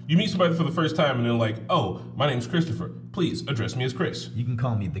nicknames. You meet somebody for the first time, and they're like, "Oh, my name's Christopher. Please address me as Chris." You can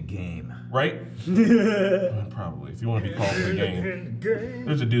call me the Game. Right? Probably. If you want to be called the Game.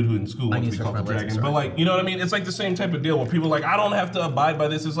 There's a dude who in school wants to be called the Dragon. But like, you know what I mean? It's like the same type of deal where people are like, I don't have to abide by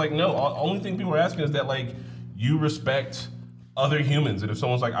this. It's like, no. Only thing people are asking is that like you respect other humans, and if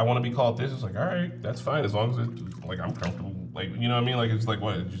someone's like, I want to be called this, it's like, all right, that's fine as long as it's like I'm comfortable. Like, you know what I mean? Like, it's like,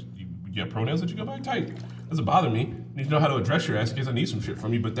 what? Just, you have pronouns that you go by? Tight. Doesn't bother me. You need to know how to address your ass in case I need some shit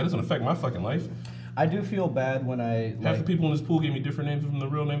from you, but that doesn't affect my fucking life. I do feel bad when I Half the people in this pool gave me different names from the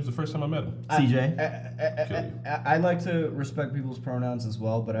real names the first time I met them. I like to respect people's pronouns as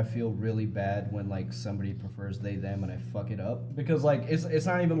well, but I feel really bad when like somebody prefers they them and I fuck it up because like it's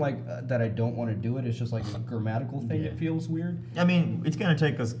not even like that I don't want to do it. It's just like a grammatical thing. It feels weird. I mean, it's gonna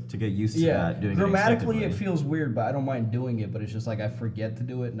take us to get used to that. Doing grammatically it it feels weird, but I don't mind doing it. But it's just like I forget to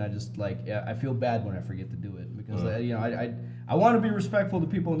do it, and I just like I feel bad when I forget to do it because you know I want to be respectful to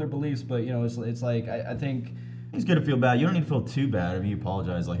people and their beliefs, but you know it's like I think. It's good to feel bad. You don't need to feel too bad if you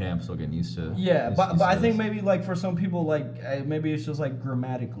apologize. Like, hey, I'm still getting used to. Yeah, but I think this. maybe like for some people like maybe it's just like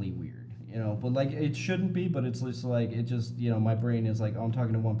grammatically weird, you know. But like it shouldn't be. But it's just like it just you know my brain is like oh, I'm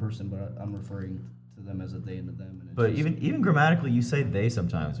talking to one person, but I'm referring to them as a they and a them. And it's But just, even grammatically, you say they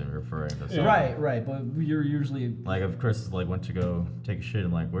sometimes when referring to someone. right. But you're usually Like if Chris like went to go take a shit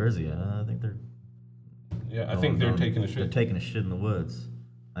and like where is he? I think they're. Yeah, I think they're taking a shit. They're taking a shit in the woods.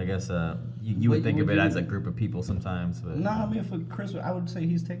 I guess you would think of it as a group of people sometimes, but no. I mean, for Chris, I would say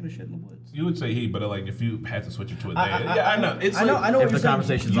he's taking a shit in the woods. You would say he, but like if you had to switch it to a they, I know. It's I know. like, I know. if what the you're saying.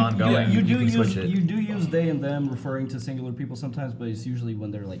 conversation's You ongoing, do you can use switch it. you do use they and them referring to singular people sometimes, but it's usually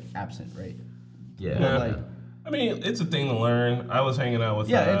when they're like absent, right? yeah. But, like, I mean, it's a thing to learn. I was hanging out with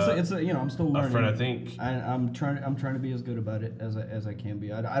it's a, you know, I'm still learning. a friend, I think. I'm trying to be as good about it as I can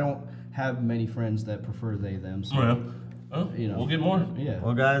be. I don't have many friends that prefer they them. So, Well, you know, we'll get more. Yeah.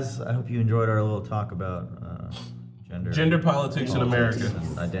 Well, guys, I hope you enjoyed our little talk about Gender politics in America.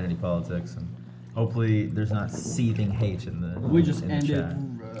 and identity politics, and hopefully there's not seething hate in the. We just in the ended.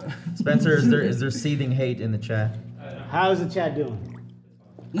 chat. Spencer, is there seething hate in the chat? How's the chat doing?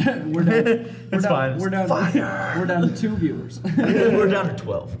 We're down. It's fine. We're down. We're down to 2 viewers. We're down to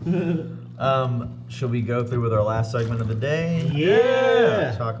 12. Should we go through with our last segment of the day?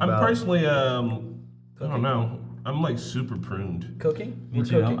 Yeah. Talk I'm about. personally, I don't know. I'm like super pruned. Cooking? Me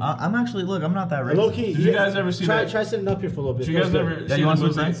too. I'm actually I'm not that racist. Low key. Did you guys ever see try, that? Try sitting up here for a little bit. Did you guys ever see you the want some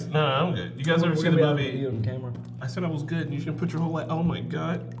movie? snacks? No, I'm good. You guys ever see the movie? on camera. I said I was good, and you should put your whole life. Oh my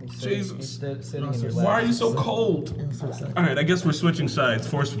God, Jesus! Sitting in your lap. Why are you so cold? All right, I guess we're switching sides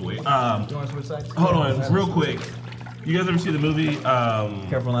forcibly. You want to switch sides? Hold on, real quick. You guys ever see the movie?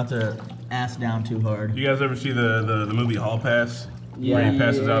 Careful not to ass down too hard. You guys ever see the movie Hall Pass? Where he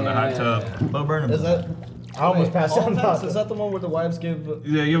passes out in the hot tub. Bo Burnham. Is that? I almost passed Hall out. Pass, is that the one where the wives give?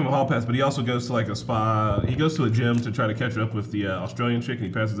 Yeah, you give him a hall pass, but he also goes to like a spa. He goes to a gym to try to catch up with the Australian chick, and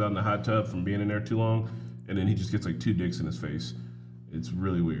he passes out in the hot tub from being in there too long, and then he just gets like 2 dicks in his face. It's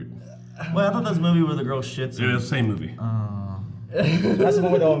really weird. Well, I thought that was a movie where the girl shits. Yeah, it's the same movie. That's the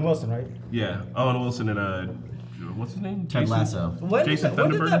one with Owen Wilson, right? Yeah, Owen Wilson and what's his name? Ted Lasso. When did Jason that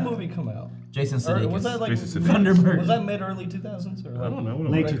Thunderberg? movie come out? Jason Or Sudeikis. was that like Jason Sudeikis. Thunderberg. Was that mid early 2000s or I don't know.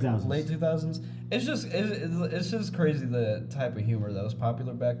 Late 2000s. Late 2000s. It's just crazy the type of humor that was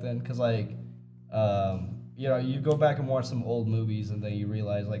popular back then. Cause like, you know, you go back and watch some old movies and then you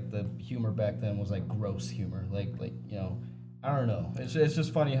realize like the humor back then was like gross humor. Like you know, I don't know. It's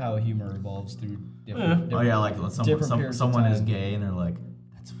just funny how humor evolves through different. Oh yeah, like different periods of someone is time. gay and they're like,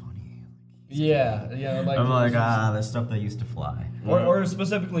 that's funny. Yeah, like I'm like, that's stuff that used to fly. Or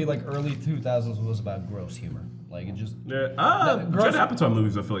specifically like early 2000s was about gross humor. Like it just Judd gross, Apatow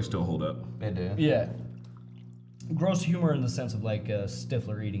movies I feel like still hold up. They do. yeah. Gross humor in the sense of like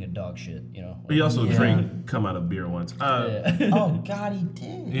Stifler eating a dog shit, you know. But he also drank come out of beer once. Oh God, he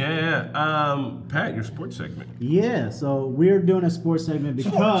did. Yeah. Pat, your sports segment. Yeah, so we're doing a sports segment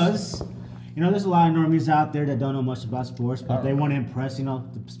because, you know, there's a lot of normies out there that don't know much about sports, but they want to impress, you know,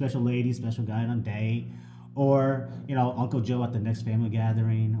 the special lady, special guy on a date, or, you know, Uncle Joe at the next family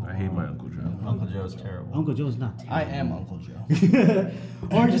gathering. I hate my Uncle Joe. Uncle Joe's terrible. Uncle Joe's not terrible. I am Uncle Joe.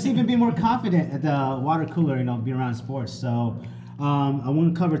 Or just even be more confident at the water cooler, you know, be around sports. So I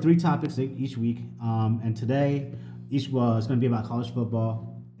want to cover 3 topics each week. And today, it's going to be about college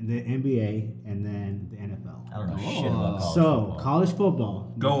football, the NBA, and then the NFL. I don't know shit about college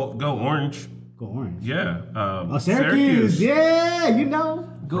football. College football. Go Orange. Go Orange. Yeah. Syracuse. Yeah, you know.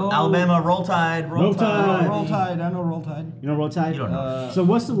 Go Alabama, Roll Tide, Roll Tide. Roll Tide. I know Roll Tide. You know Roll Tide? You don't know. So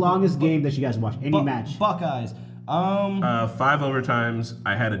what's the longest game that you guys watched? Any match? Buckeyes. 5 overtimes.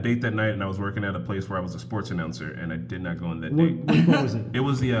 I had a date that night, and I was working at a place where I was a sports announcer, and I did not go on that date. What was it? It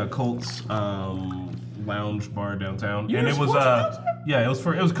was the Colts lounge bar downtown, You're and a it was sports announcer? yeah, it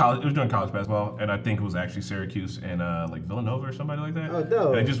was college. It was during college basketball, and I think it was actually Syracuse and like Villanova or somebody like that. Oh,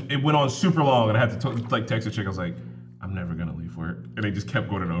 dope. And it went on super long, and I had to like text a chick. I was like, I'm never gonna leave work, and they just kept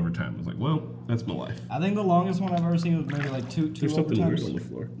going in overtime. I was like, well, that's my life. I think the longest one I've ever seen was maybe like two There's something overtimes. weird on the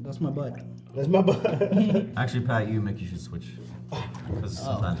floor. That's my butt. That's my butt. Actually, Pat, you should switch. Because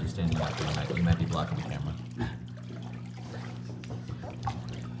sometimes you're standing back and you might be blocking the camera.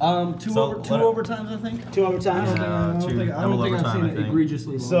 Two So, overtimes, I think. 2 overtimes. I don't think I've seen it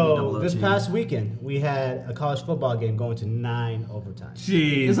egregiously long. So this past weekend, we had a college football game going to 9 overtimes.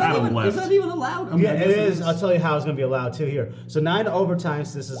 Jeez, Is that even allowed? Yeah, it is. I'll tell you how it's going to be allowed too here. So 9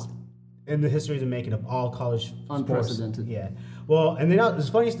 overtimes. This is in the history of the making of all college sports. Unprecedented. Yeah. Well, and then the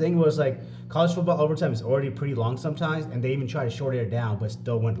funniest thing was like college football overtime is already pretty long sometimes, and they even try to shorten it down, but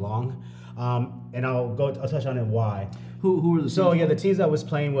still went long. And I'll touch on it why. Who were the teams? So yeah, the teams that was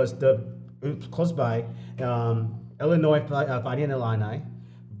playing was close by Illinois Fighting Illini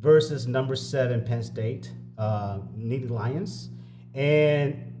versus number 7 Penn State Nittany Lions,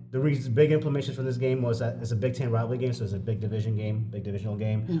 and the big implications for this game was that it's a Big Ten rivalry game, so it's a big divisional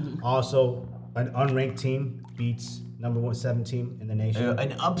game. Mm-hmm. Also, an unranked team beats number 7 team in the nation.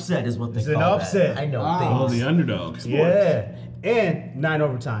 An upset is what they It's call an upset. that. I know Oh, things. the underdog. Sports. Yeah, and 9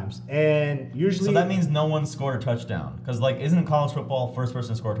 overtimes, and usually. So that means no one scored a touchdown. Because, like, isn't college football first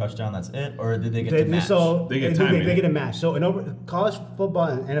person to score a touchdown, that's it? Or did they get to match? So They get they timing. get a match. So college football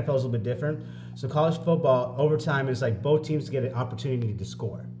and NFL is a little bit different. So college football overtime is like both teams get an opportunity to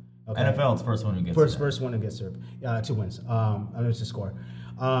score. Okay. NFL, it's the first one who gets first one who gets served. 2 wins. It's a score.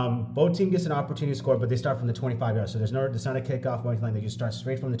 Both team gets an opportunity to score, but they start from the 25 yards. So there's not a kickoff or anything like that. They just start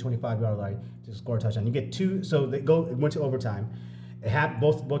straight from the 25 yard line to score a touchdown. You get 2. So it went to overtime.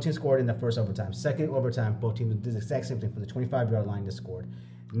 Both teams scored in the first overtime. Second overtime, both teams did the exact same thing from the 25 yard line. They scored.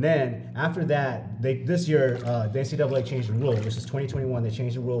 And then after that, this year the NCAA changed the rule. This is 2021. They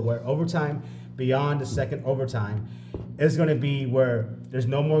changed the rule where overtime beyond the second overtime is going to be where there's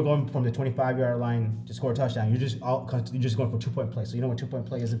no more going from the 25 yard line to score a touchdown. You're just going for 2-point play. So you know what 2-point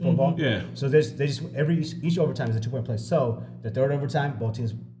play is in football? Yeah. So each overtime is a 2-point play. So the third overtime, both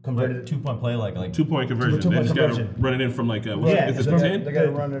teams converted Like 2-point play, like 2-point conversion. They just got to run it in from like is it 10? They got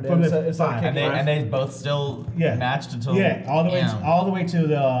to run it from in. the It's like 5. And they both still matched until all the way to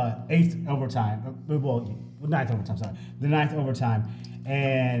the 8th overtime. Well, 9th overtime. Sorry, the 9th overtime.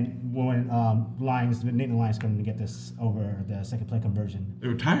 And when Nathan Lyons coming to get this over the second play conversion, They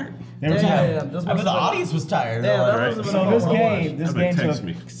were tired. They were tired. I mean, the audience was tired. So this game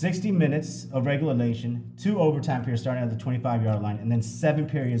took 60 minutes of regulation, 2 overtime periods starting at the 25 yard line, and then 7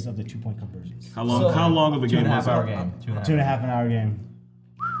 periods of the 2-point conversions. How long of a game was it? 2.5 hour game. 2.5 hour game.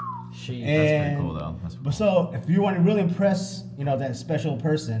 That's pretty cool though. So if you want to really impress, that special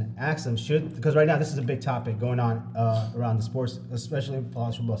person, ask them because right now this is a big topic going on around the sports, especially in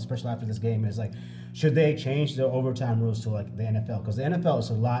college football, especially after this game, is like, should they change the overtime rules to like the NFL? Because the NFL is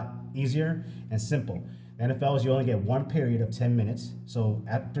a lot easier and simple. The NFL is you only get 1 period of 10 minutes. So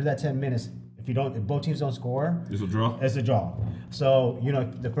after that 10 minutes, if both teams don't score, it's a draw. It's a draw. So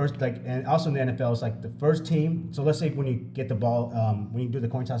the first and also in the NFL, it's like the first team. So let's say when you get the ball, when you do the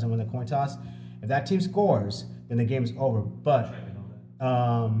coin toss and win the coin toss, if that team scores, then the game's over. But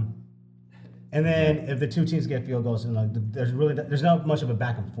and then if the 2 teams get field goals, there's not much of a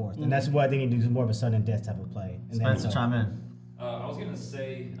back and forth, and that's why they need to do more of a sudden death type of play. Spencer, chime in. I was gonna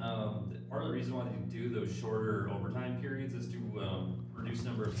say that part of the reason why they do those shorter overtime periods is to reduce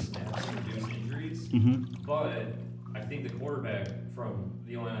number of snaps and reduce injuries. Mm-hmm. But I think the quarterback from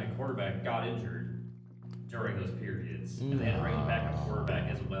the Illini quarterback got injured during those periods, and they had to bring a backup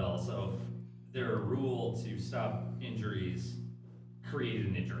quarterback as well. So their rule to stop injuries created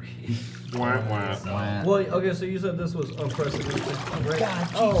an injury. Well, okay, so you said this was unprecedented, right? God,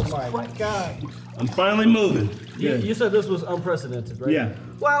 oh Jesus my Christ. God. I'm finally moving. You said this was unprecedented, right? Yeah.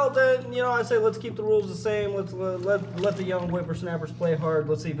 Well, then, I say let's keep the rules the same. Let's let the young whippersnappers play hard.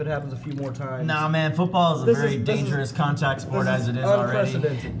 Let's see if it happens a few more times. Nah, man, football is a very dangerous contact sport as it is already.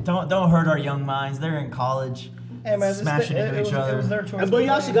 Don't hurt our young minds. They're in college. Hey man, smashing into each other. It was their choice. But you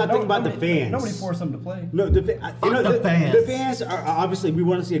also got to think about the fans. Nobody forced them to play. No, the fans. The fans are obviously, we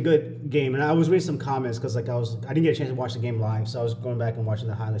want to see a good game, and I was reading some comments because I didn't get a chance to watch the game live, so I was going back and watching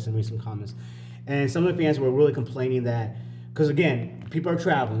the highlights and reading some comments, and some of the fans were really complaining that because again, people are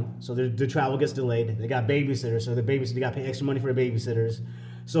traveling, so the travel gets delayed. They got babysitters, so they got to pay extra money for the babysitters.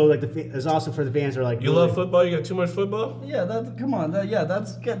 So like it's also for the fans are like you love football. You got too much football. Yeah, come on.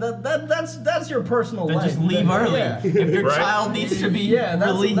 That's your personal then life. Just leave early. Yeah. If your child needs to be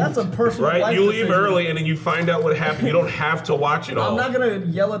relieved. that's a personal life. Right, you leave decision. early and then you find out what happened. You don't have to watch it all. I'm not gonna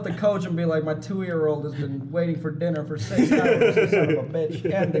yell at the coach and be like, my 2-year-old has been waiting for dinner for 6 hours. You son of a bitch,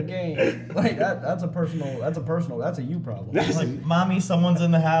 end the game. Like that's a you problem. It's like, mommy, someone's in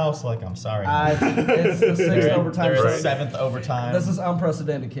the house. Like, I'm sorry. It's the 6th overtime. There's 7th overtime. This is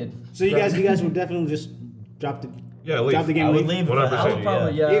unprecedented, kid. So you guys would definitely just drop the game. I would leave. 100%. I would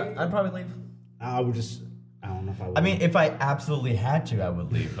probably I'd probably leave. I don't know if I would. I mean, if I absolutely had to, I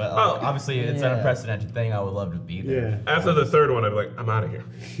would leave. But obviously, it's an unprecedented thing. I would love to be there. Yeah. After the 3rd one, I'd be like, I'm out of here.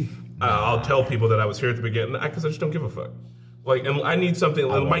 I'll tell people that I was here at the beginning because I just don't give a fuck. Like, and I need something.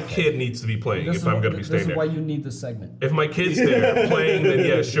 My kid needs to be playing if I'm going to be staying there. This is why you need this segment. If my kid's there playing, then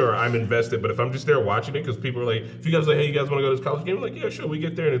yeah, sure, I'm invested. But if I'm just there watching it, because people are like, if you guys are like, hey, you guys want to go to this college game? I'm like, yeah, sure. We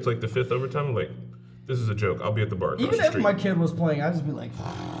get there and it's like the 5th overtime. I'm like, this is a joke. I'll be at the bar. Even if my kid was playing, I'd just be like,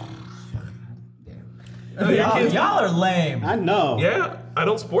 y'all are lame. I know. Yeah, I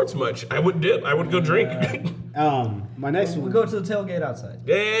don't sports much. I would dip. I would go drink. My next one. We go to the tailgate outside.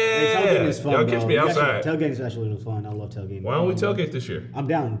 Yeah, tailgating is fun. Y'all catch me outside. Tailgating is actually really fun. I love tailgating. Why don't we tailgate this year? I'm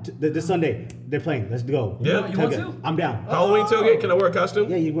down. This Sunday they're playing. Let's go. Yeah, you want to? I'm down. Halloween tailgate. Can I wear a costume?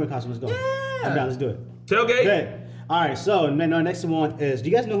 Yeah, you can wear a costume. Let's go. Yeah. I'm down. Let's do it. Tailgate. Good. All right. So our next one is.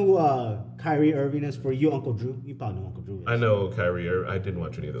 Do you guys know who Kyrie Irving is? For you, Uncle Drew. You probably know Uncle Drew is. I know Kyrie Irving. I didn't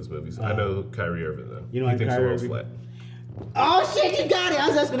watch any of those movies. I know Kyrie Irving though. You know he thinks the Kyrie world's Irving? flat. Oh shit! You got it. I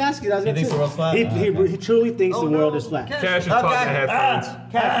was just gonna ask you. He thinks the world's flat? He truly thinks the world is flat. Cash is caught in the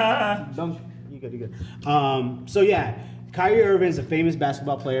headphones. You good. So yeah, Kyrie Irving is a famous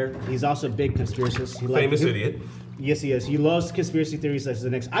basketball player. He's also a big conspiracist. Famous idiot. Yes, he is. He loves conspiracy theories. That's the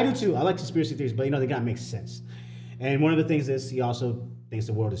next. I do too. I like conspiracy theories, but they gotta make sense. And one of the things is he also thinks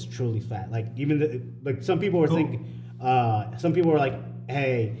the world is truly flat. Like like some people were thinking, some people were like,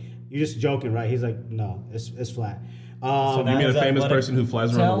 "Hey, you're just joking, right?" He's like, "No, it's flat." So you mean a famous person who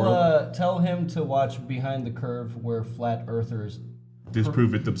flies around the world? Tell him to watch Behind the Curve, where flat earthers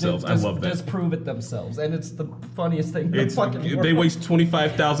disprove it themselves. I love that. Disprove it themselves, and it's the funniest thing. They waste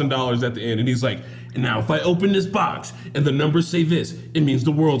 $25,000 at the end, and he's like, "Now if I open this box and the numbers say this, it means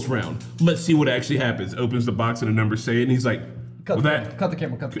the world's round. Let's see what actually happens." Opens the box and the numbers say it, and he's like, cut the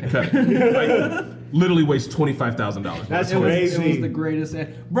camera. Like, literally waste $25,000. That's crazy. It was the greatest.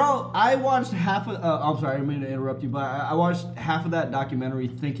 Bro, I watched half of. I'm sorry, I didn't mean to interrupt you, but I watched half of that documentary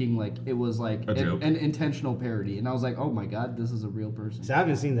thinking like it was like an intentional parody, and I was like, oh my god, this is a real person. So I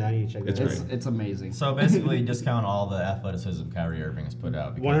haven't seen that. I need to check that out. It's amazing. So basically, discount all the athleticism Kyrie Irving has put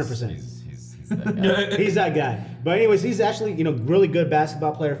out. 100%. He's that guy. He's that guy. But anyways, he's actually really good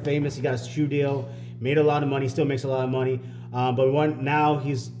basketball player, famous. He got a shoe deal, made a lot of money, still makes a lot of money. But now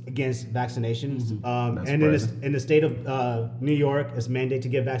he's against vaccinations. And in the state of New York, it's mandated to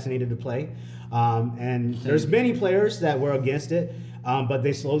get vaccinated to play. And there's many players that were against it, but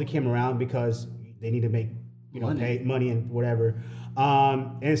they slowly came around because they need to make pay money and whatever.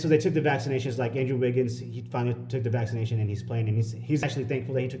 And so they took the vaccinations. Like Andrew Wiggins, he finally took the vaccination and he's playing, and he's actually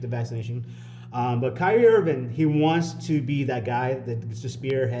thankful that he took the vaccination. But Kyrie Irving, he wants to be that guy that's the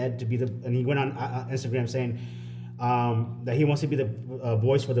spearhead to be and he went on Instagram saying that he wants to be the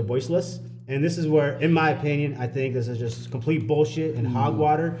voice for the voiceless. And this is where, in my opinion, I think this is just complete bullshit and hog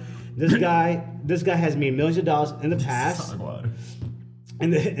water. This guy has made millions of dollars in the past. In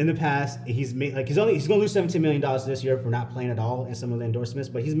the past, he's made he's gonna lose $17 million this year for not playing at all in some of the endorsements,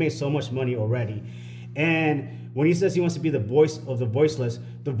 but he's made so much money already. And when he says he wants to be the voice of the voiceless,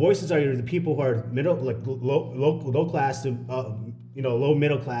 the voices are the people who are low class to low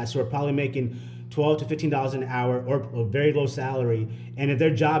middle class, who are probably making $12 to $15 an hour or a very low salary, and if their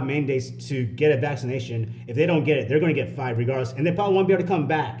job mandates to get a vaccination, if they don't get it, they're going to get fired regardless, and they probably won't be able to come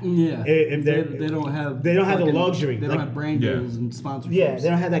back. Yeah, if they don't have the luxury. They don't have brand deals and sponsorships. Yeah, they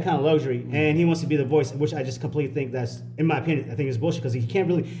don't have that kind of luxury, and he wants to be the voice, which I just completely think that's, in my opinion, I think is bullshit, because he can't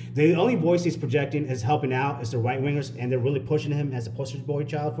really. The only voice he's projecting is helping out is the right wingers, and they're really pushing him as a poster boy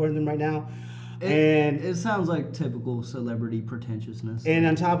child for them right now. It sounds like typical celebrity pretentiousness. And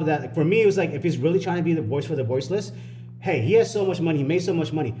on top of that, for me, it was like, if he's really trying to be the voice for the voiceless, hey, he has so much money, he made so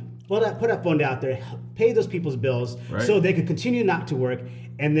much money. Put that fund out there, pay those people's bills, so they could continue not to work,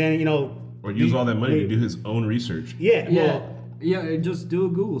 and then or use all that money to do his own research. Yeah, just do a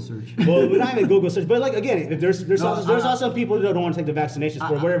Google search. Well, we're not even Google search, but again, if there's also people who don't want to take the vaccinations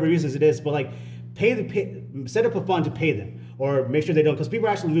for whatever reasons it is, but set up a fund to pay them. Or make sure they don't, because people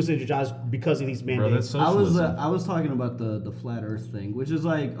are actually losing their jobs because of these mandates. I was talking about the flat Earth thing, which is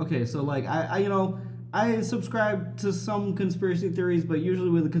okay. So I subscribe to some conspiracy theories, but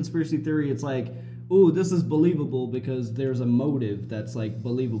usually with a conspiracy theory, it's ooh, this is believable because there's a motive that's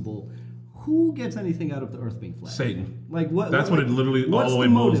believable. Who gets anything out of the Earth being flat? Satan. What? That's what it literally all the way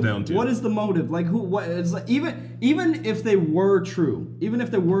boils down to. What is the motive? Who? What? It's even if they were true, even if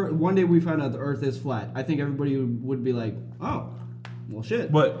they were, one day we found out the Earth is flat, I think everybody would be like, oh, well,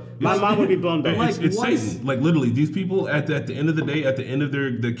 shit. But my mind would be blown back. It's Satan. Literally, these people at the end of the day, at the end of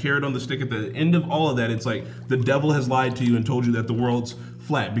the carrot on the stick, at the end of all of that, it's the devil has lied to you and told you that the world's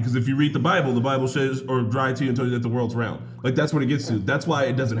flat. Because if you read the Bible says, or lied to you and told you that the world's round. That's what it gets to. That's why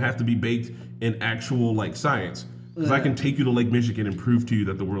it doesn't have to be baked in actual science. Because I can take you to Lake Michigan and prove to you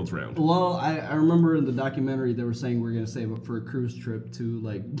that the world's round. Well, I remember in the documentary they were saying we're going to save up for a cruise trip to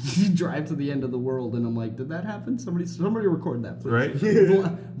drive to the end of the world, and I'm like, did that happen? Somebody record that, please. Right?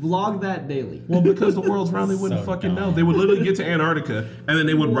 Vlog that daily. Well, because the world's round, they wouldn't fucking know. They would literally get to Antarctica, and then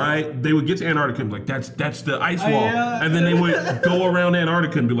they would get to Antarctica and be like, that's the ice wall. And then they would go around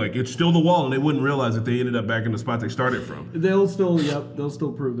Antarctica and be like, it's still the wall, and they wouldn't realize that they ended up back in the spot they started from. They'll still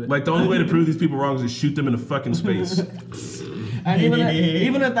prove it. The only way to prove these people wrong is to shoot them in the fucking space. And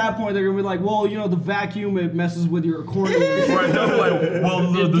even at that point, they're gonna be like, well, the vacuum, it messes with your accordion. Right?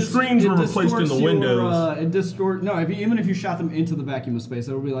 The screens were replaced in the windows. Even if you shot them into the vacuum of space,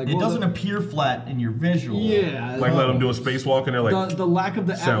 it would be like, it doesn't appear flat in your visual. Yeah, let them do a spacewalk, and they're like, the lack of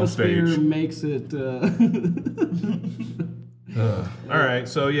the atmosphere makes it. All right,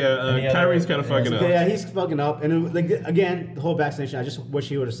 so Kyrie's kind of fucking up. Yeah, he's fucking up, and again, the whole vaccination. I just wish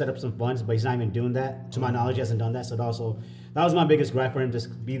he would have set up some funds, but he's not even doing that. To my knowledge, he hasn't done that. So that was my biggest gripe for him,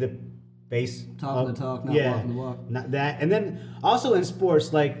 just be the face, talking the talk, not walking the walk. Not that, and then also in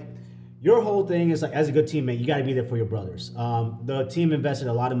sports, your whole thing is like, as a good teammate, you got to be there for your brothers. The team invested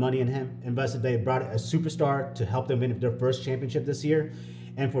a lot of money in him. They brought a superstar to help them win their first championship this year,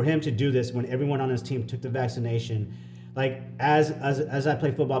 and for him to do this when everyone on his team took the vaccination. Like as I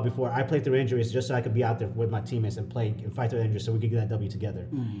played football before, I played through injuries just so I could be out there with my teammates and play and fight through injuries so we could get that W together.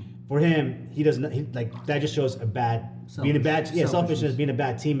 For him, he doesn't like that. Just shows selfishness, being a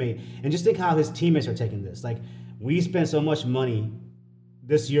bad teammate, and just think how his teammates are taking this. Like we spent so much money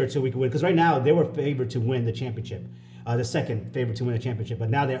this year until we could win, because right now they were favored to win the championship, the second favorite to win the championship, but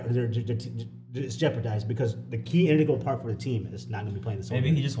now it's jeopardized because the key integral part for the team is not going to be playing this.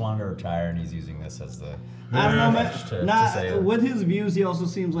 Maybe he just wanted to retire and he's using this as the. I don't know, man. to say it. With his views, he also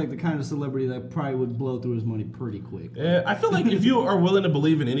seems like the kind of celebrity that probably would blow through his money pretty quick. Yeah, I feel like if you are willing to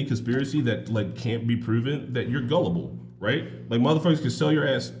believe in any conspiracy that like can't be proven, that you're gullible, right? Like motherfuckers can sell your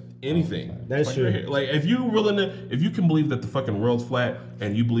ass anything. That's like, true. Like if you're willing to, if you can believe that the fucking world's flat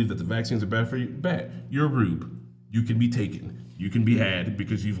and you believe that the vaccines are bad for you, bet you're a rube. You can be taken. You can be had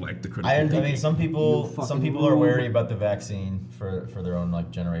because you've lacked the critical thinking. I mean, some people are wary about the vaccine for their own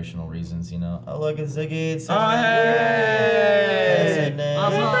like generational reasons. You know, oh look, it's Ziggy. It's I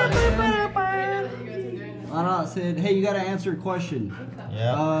said, hey, you got to answer a question.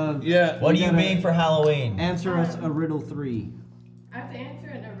 Yeah. What are you being for Halloween? Answer us a riddle 3. I have to answer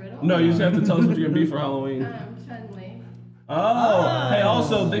it in a riddle? No, you just have to tell us what you're gonna be for Halloween. Chun-Li. Oh, hey,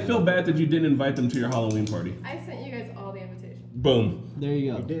 also, they feel bad that you didn't invite them to your Halloween party. I sent you guys all the invitations. Boom. There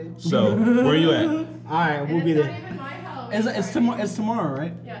you go. You did. So, where are you at? All right, we'll be It's there. not even my Halloween It's tomorrow,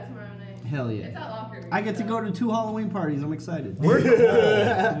 right? Yeah, tomorrow night. Hell yeah. It's at Locker. I get to go to 2 Halloween parties. I'm excited.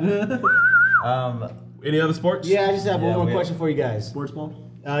 Any other sports? Yeah, I just have one more question for you guys. Sports ball?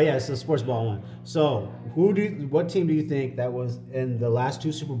 Yeah, it's a sports ball one. So, what team do you think that was in the last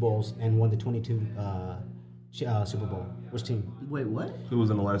 2 Super Bowls and won the 22 Super Bowl? Which team? Wait, what? Who was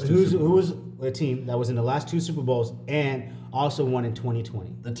in the last 2 Super Bowls? Who was a team that was in the last 2 Super Bowls and also won in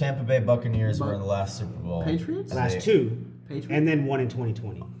 2020? The Tampa Bay Buccaneers were in the last Super Bowl. Patriots? The last 2. Patriots? And then won in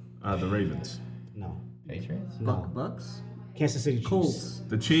 2020. The Ravens. No. Patriots? No. Bucks? Kansas City Chiefs. Colts.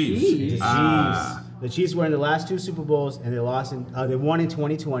 The Chiefs. The Chiefs. The Chiefs were in the last 2 Super Bowls and they lost in. They won in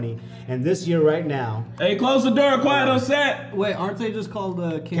 2020. And this year, right now. Hey, close the door. Quiet on set. Wait, aren't they just called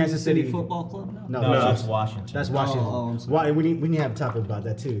the Kansas City Football Club now? No, that's Washington. That's Washington. I'm sorry. We need to have a topic about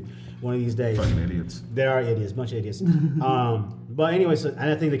that too, one of these days. Fucking idiots. They are idiots, bunch of idiots. But anyway, so and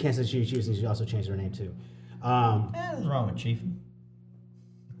I think the Kansas City Chiefs need to also change their name too. What's wrong with Chiefing?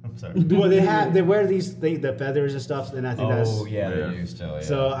 I'm sorry. Well, they wear the feathers and stuff, and I think that's. Oh yeah, they do still. Yeah.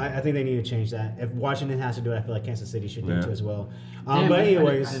 So I think they need to change that. If Washington has to do it, I feel like Kansas City should do it too as well. Damn, but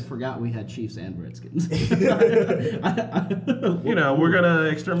anyways, I forgot we had Chiefs and Redskins. You know, we're gonna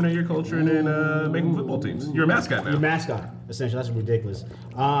exterminate your culture and then make them football teams. You're a mascot now. Your mascot, essentially. That's ridiculous.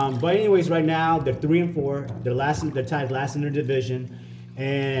 But anyways, right now they're 3-4. They're tied last in their division,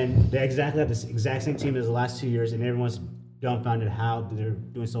 and they exactly have the exact same team as the last 2 years, and everyone's dumbfounded how they're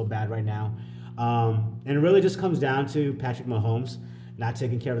doing so bad right now. And it really just comes down to Patrick Mahomes not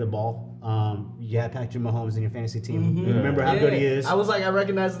taking care of the ball. You had Patrick Mahomes in your fantasy team. Mm-hmm. Remember how good he is. I was like, I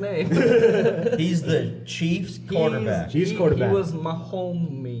recognize the name. He's the Chiefs quarterback. Chiefs quarterback. He was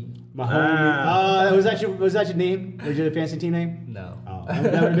Mahomey. Was that your name? Was your fantasy team name? No. Oh, that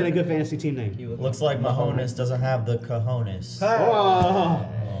would have been a good fantasy team name. Looks like Mahomes doesn't have the cojones.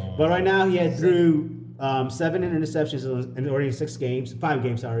 But right now he had threw 7 interceptions in already 5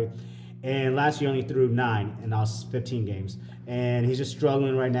 games, sorry. And last year only threw 9 in all 15 games. And he's just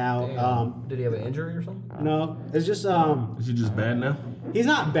struggling right now. Did he have an injury or something? No, it's just Is he just bad now? he's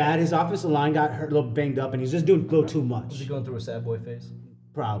not bad. His offensive line got hurt, a little banged up, and he's just doing a little too Is much. he going through a sad boy phase?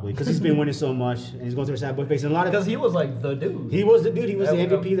 Probably because he's been winning so much, and he's going through a sad boy phase. And a lot of Because he was like the dude. he was the dude. He was the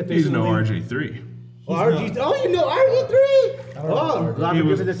MVP. The face He's of the no league. RJ3. Oh, you know RG3. Oh, Robert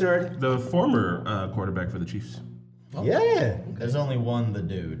Griffin the third. The former quarterback for the Chiefs. Yeah. There's only one the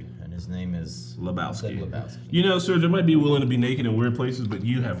dude, and his name is Lebowski. Lebowski. You know, Serge, I might be willing to be naked in weird places, but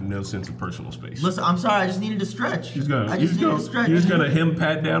you have no sense of personal space. Listen, I'm sorry. I just needed to stretch. You're just gonna hem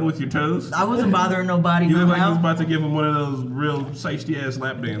pat down with your toes. I wasn't bothering nobody. You look like now. he's about to give him one of those real seisty ass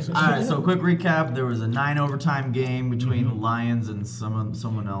lap dances. All right, so quick recap. There was a 9 overtime game between the Lions and someone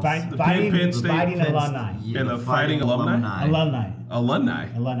else. Penn State Fighting alumni. and the Fighting Alumni? Alumni. Alumni.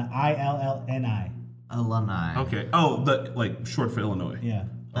 ILLNI. Alumni. Okay. Oh, the short for Illinois. Yeah.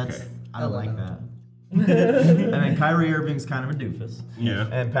 That's Okay. I like that. And then Kyrie Irving's kind of a doofus. Yeah.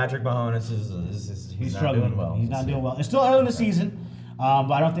 And Patrick Mahomes he's not struggling. doing well. He's not doing well. It's still early in the season,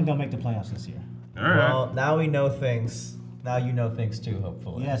 but I don't think they'll make the playoffs this year. All right. Well, now we know things. Now you know things too,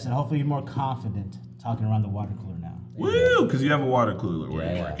 hopefully. Yes, and hopefully you're more confident talking around the water cooler now. Woo! Because you have a water cooler where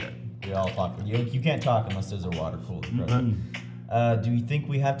you Yeah. work at. We all talk. You can't talk unless there's a water cooler present. Do you think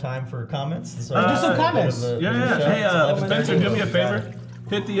we have time for comments? Let's do some comments. Yeah. Hey, Spencer, do me a favor.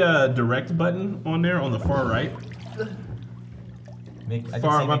 Hit the direct button on there on the far right.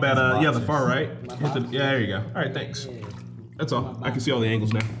 My bad. Yeah, the far right. There you go. All right, thanks. That's all. I can see all the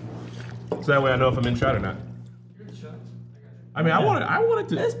angles now. So that way I know if I'm in shot or not. I mean, I wanted to. I wanted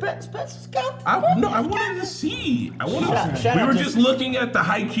to see. We were just looking at the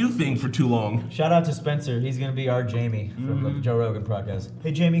Haikyuu thing for too long. Shout out to Spencer. He's gonna be our Jamie from the Joe Rogan podcast.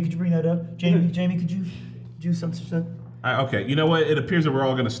 Hey, Jamie, could you bring that up? Jamie, could you do some stuff? Okay, you know what? It appears that we're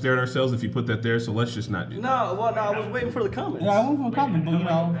all gonna stare at ourselves if you put that there. So let's just not do that. No, I was waiting for the comments. Yeah, I went for a comment, but you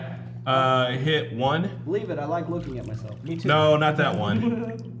know. Hit 1. Leave it. I like looking at myself. Me too. No, not that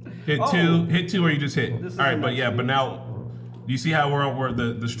one. Hit 2. Hit 2 or you just hit. All right, but yeah, but now. You see how we're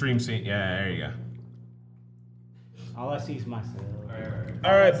the stream scene? Yeah, there you go. All I see is myself.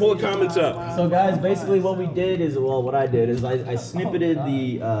 All right, pull the comments up. So guys, basically what we did is, what I did is I snippeted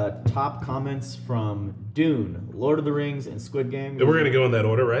the top comments from Dune, Lord of the Rings, and Squid Game. We're gonna go in that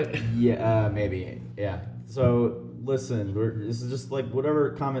order, right? Yeah, maybe. Yeah. So listen, this is just like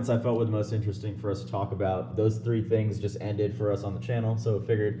whatever comments I felt were the most interesting for us to talk about. Those 3 things just ended for us on the channel, so I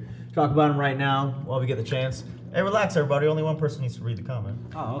figured talk about them right now while we get the chance. Hey, relax, everybody. Only one person needs to read the comment.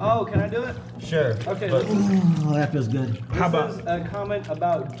 Oh, okay. Oh, can I do it? Sure. Okay. Oh, that feels good. How about a comment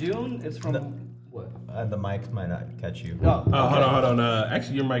about Dune? It's from what? The mic might not catch you. Oh, hold on.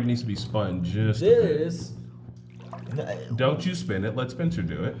 Actually, your mic needs to be spun just a bit. Don't you spin it. Let Spencer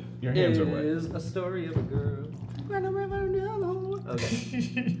do it. Your hands are wet. Is a story of a girl.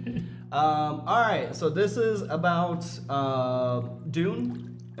 Okay. All right. So this is about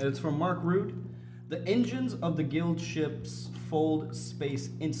Dune. It's from Mark Root. The engines of the guild ships fold space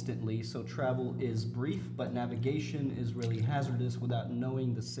instantly, so travel is brief, but navigation is really hazardous without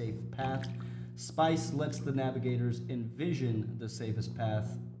knowing the safe path. Spice lets the navigators envision the safest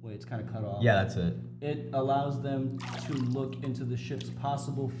path. Wait, it's kind of cut off. Yeah, that's it. It allows them to look into the ship's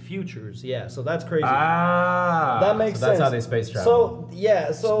possible futures. Yeah, so that's crazy. That makes so sense. That's how they space travel.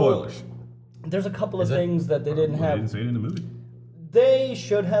 So spoilers. There's a couple of things that they didn't have. They didn't say it in the movie. They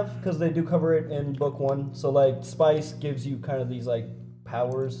should have, because they do cover it in book 1. So like Spice gives you kind of these like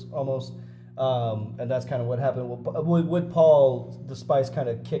powers almost, and that's kind of what happened with Paul. The Spice kind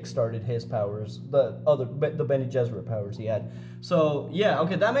of kick-started his powers, the Bene Gesserit powers he had. So yeah,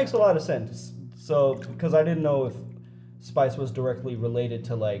 okay, that makes a lot of sense. So because I didn't know if Spice was directly related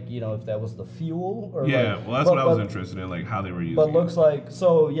to like, you know, if that was the fuel or yeah, like, well that's what I was interested in, like how they were using but looks like,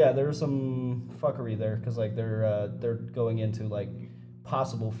 so yeah, there's some fuckery there because like they're going into like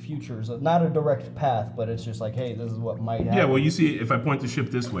possible futures, not a direct path, but it's just like, hey, this is what might happen. Yeah, well, you see, if I point the ship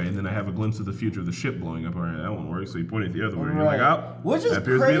this way and then I have a glimpse of the future of the ship blowing up, all right, that won't work. So you point it the other way, and you're like, oh, which is that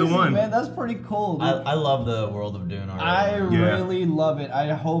appears crazy, to be the one. man. That's pretty cool. I love the world of Dune already. I really love it.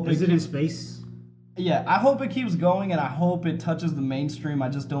 I hope Is it in space? Yeah, I hope it keeps going, and I hope it touches the mainstream. I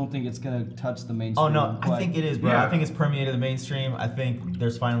just don't think it's gonna touch the mainstream. Oh no, I think it is, bro. Yeah. I think it's permeated the mainstream. I think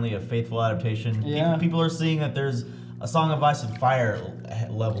there's finally a faithful adaptation. Yeah. People are seeing that there's a Song of Ice and Fire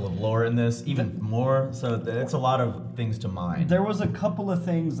level of lore in this, even more. So it's a lot of things to mine. There was a couple of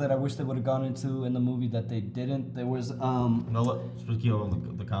things that I wish they would have gone into in the movie that they didn't. There was Speaking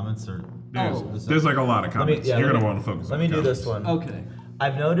of the comments, or There's like a lot of comments. You're gonna want to focus on Let me the do this comments. one. Okay.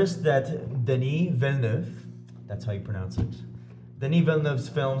 I've noticed that Denis Villeneuve, that's how you pronounce it. Denis Villeneuve's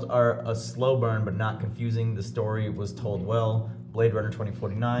films are a slow burn, but not confusing. The story was told well. Blade Runner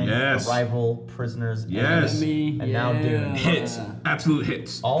 2049, Yes. Arrival, Prisoners, Yes. and now Dune. Hits, absolute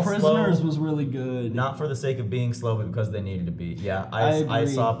hits. All Prisoners slow, was really good. not for the sake of being slow, but because they needed to be. Yeah, I I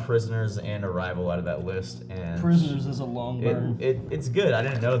agree. saw Prisoners and Arrival out of that list, and Prisoners is a long burn. it's good. I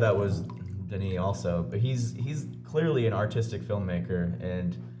didn't know that was Denis also, but he's clearly an artistic filmmaker,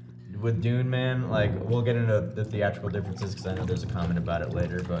 and with Dune, man, like we'll get into the theatrical differences because I know there's a comment about it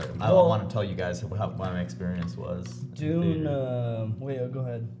later, but I want to tell you guys what my experience was. Dune. Wait, go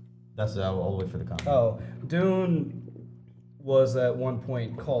ahead. That's I'll wait for the comment. Oh, Dune was at one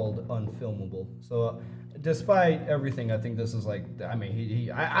point called unfilmable. So, despite everything, I think this is like. I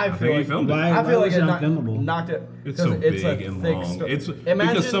mean, I feel think he like filmed it. I feel like was it it unfilmable? knocked it. It's so 'cause big a and thick long. sto- It's Imagine-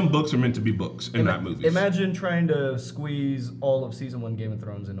 because some books are meant to be books and not movies. Imagine trying to squeeze all of season 1 Game of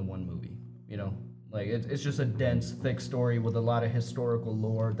Thrones into one movie. You know, like it's just a dense, thick story with a lot of historical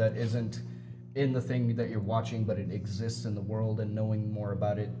lore that isn't in the thing that you're watching, but it exists in the world, and knowing more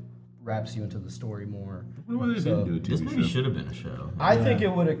about it wraps you into the story more. Why they didn't do a TV This movie show? should have been a show. I think it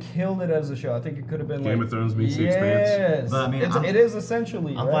would have killed it as a show. I think it could have been Game like of Thrones meets The yes. Expanse. But I mean, it is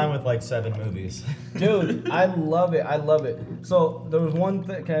essentially. I'm right? fine with like 7 movies. Dude, I love it. I love it. So there was one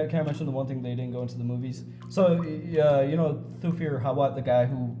thing. Can I mention the one thing they didn't go into the movies? So you know Thufir Hawat, the guy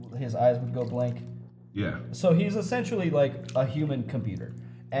who his eyes would go blank. Yeah. So he's essentially like a human computer,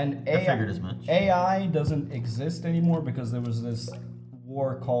 and I figured as much. AI doesn't exist anymore because there was this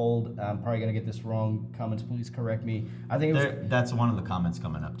war called. I'm probably gonna get this wrong. Comments, please correct me. I think it was. That's one of the comments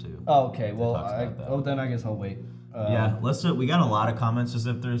coming up too. Oh, okay. Well, talks about that. then I guess I'll wait. Yeah, let's do. We got a lot of comments to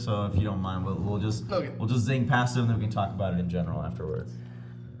sift through, so if you don't mind, we'll just zing past them, and then we can talk about it in general afterwards.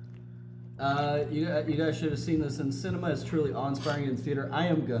 You guys should have seen this in cinema. It's truly awe-inspiring in theater. I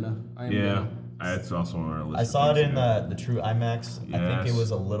am gonna. It's also on our list. I saw it in the true IMAX. I think Yes. it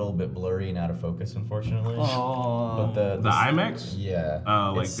was a little bit blurry and out of focus, unfortunately. Oh. But The IMAX? Yeah.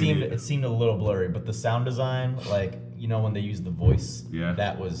 Oh, like it seemed a little blurry, but the sound design, like when they used the voice,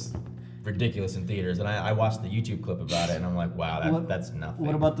 that was ridiculous in theaters. And I watched the YouTube clip about it, and I'm like, wow, that's nothing.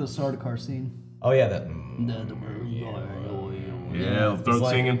 What about the Sardaukar scene? Oh yeah, that. Yeah, throat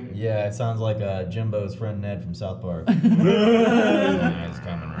singing. Yeah, it sounds like Jimbo's friend Ned from South Park. He's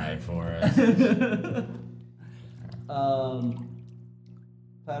coming right for us.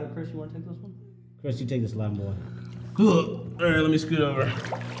 Pat or Chris, you want to take this one? Chris, you take this line, boy. All right, let me scoot over.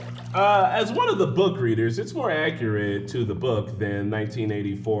 As one of the book readers, it's more accurate to the book than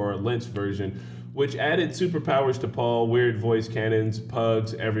 1984 Lynch version, which added superpowers to Paul, weird voice cannons,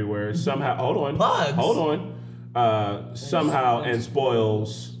 pugs everywhere. Somehow, somehow, and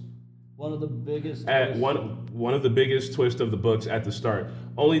spoils. One of the biggest. One of the biggest twists of the books at the start.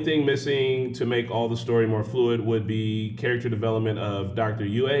 Only thing missing to make all the story more fluid would be character development of Dr.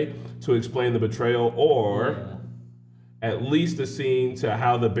 Yue to explain the betrayal, or at least a scene to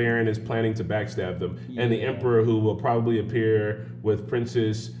how the Baron is planning to backstab them, and the Emperor, who will probably appear with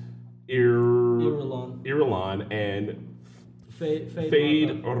Princess Irulan and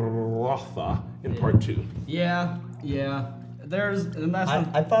Fade Rotha in part 2. Yeah. And that's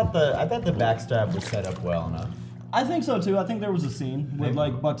I thought the backstab was set up well enough. I think so too. I think there was a scene with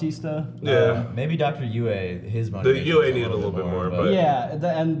like Bautista. Maybe Dr. Yue, his The motivation. Yue needed a little bit more, but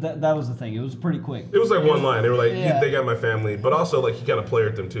that was the thing. It was pretty quick. it was like one line. They were like, they got my family, but also like he kind of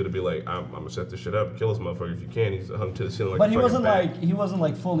played them too to be like, I'm gonna set this shit up, kill this motherfucker if you can. He's hung to the ceiling like. But a he fucking wasn't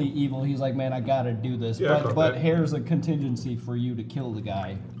like fully evil. He's like, man, I gotta do this. Yeah, I but caught that. here's a contingency for you to kill the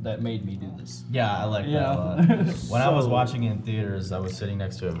guy that made me do this. Yeah, I like that a lot. When I was watching it in theaters, I was sitting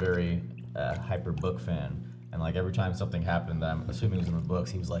next to a very hyper book fan, and like every time something happened that I'm assuming was in the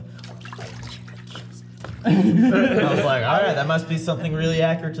books, he was like. And I was like, all right, that must be something really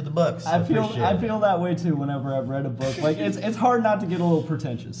accurate to the books. I feel that way too whenever I've read a book. Like it's hard not to get a little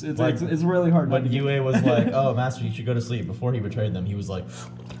pretentious. It's really hard. When Yue was like, "Oh, Master, you should go to sleep." Before he betrayed them, he was like,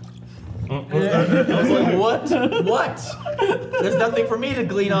 I was like, what? There's nothing for me to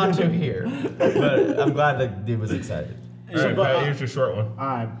glean onto here. But I'm glad that dude was excited. All right, Pat, here's your short one. All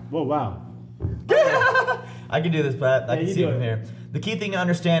right. Well, wow. I can do this, Pat. I can you see do him it. here. The key thing to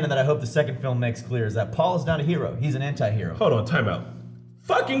understand, and that I hope the second film makes clear, is that Paul is not a hero. He's an anti-hero. Hold on, time out.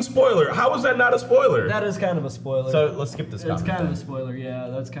 Fucking spoiler. How is that not a spoiler? That is kind of a spoiler. So let's skip this It's comment. kind of a spoiler. Yeah,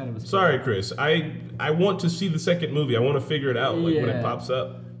 that's kind of a spoiler. Sorry, Chris. I want to see the second movie. I want to figure it out like when it Yeah. pops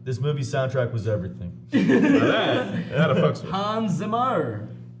up. This movie's soundtrack was everything. That fucks with. Hans Zimmer.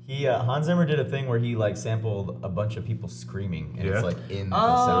 Hans Zimmer did a thing where he like sampled a bunch of people screaming, and it's like in the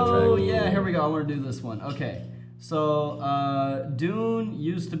Oh soundtrack. yeah, here we go. I want to do this one. Okay, so Dune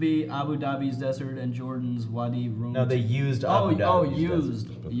used to be Abu Dhabi's desert and Jordan's Wadi Rum. No, they used Abu Dhabi's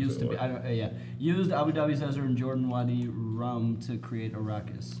desert. Used to be. I don't. Yeah, used Abu Dhabi's desert and Jordan Wadi Rum to create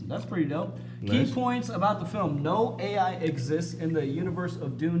Arrakis. That's pretty dope. Nice. Key points about the film: no AI exists in the universe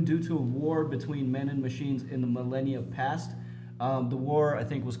of Dune due to a war between men and machines in the millennia past. The war, I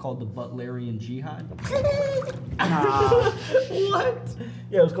think, was called the Butlerian Jihad. What?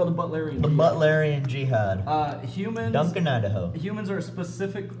 Yeah, it was called the Butlerian. The Butlerian Jihad. Humans. Duncan, Idaho. Humans are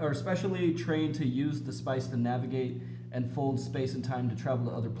specially trained to use the spice to navigate and fold space and time to travel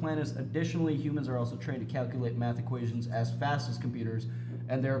to other planets. Additionally, humans are also trained to calculate math equations as fast as computers,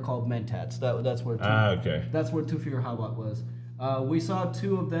 and they're called mentats. That's where. Okay. That's where Tufir Hawat was. We saw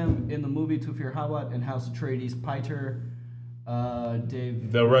two of them in the movie Tufir Hawat and House Atreides. Piter.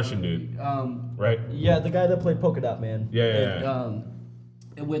 Dave. The Russian dude. Right? Yeah, the guy that played Polka Dot Man. Yeah.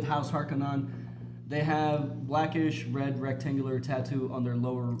 With House Harkonnen, they have blackish red rectangular tattoo on their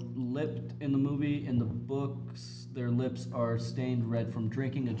lower lip in the movie. In the books, their lips are stained red from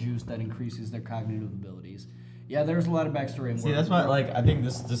drinking a juice that increases their cognitive abilities. Yeah, there's a lot of backstory. See, that's why, like, I think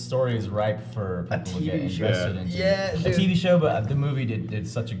this story is ripe for people to get TV show. invested into. Yeah, a dude. TV show, but the movie did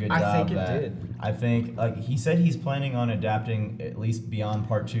such a good job. I think it that did. I think, like, he said he's planning on adapting at least beyond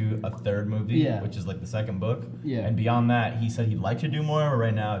Part 2 a third movie, Yeah. which is like the second book. Yeah. And beyond that, he said he'd like to do more. But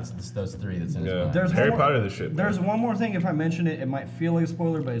right now, it's those three that's in his mind. There's Harry one more- Potter, the shit. There's one more thing. If I mention it, it might feel like a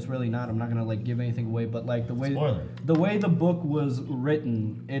spoiler, but it's really not. I'm not gonna like give anything away. But like the way the book was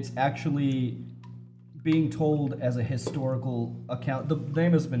written, it's actually being told as a historical account. The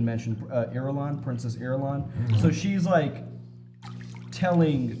name has been mentioned, Irulan, Princess Irulan. So she's like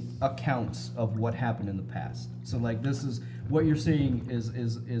telling accounts of what happened in the past. So like this is what you're seeing is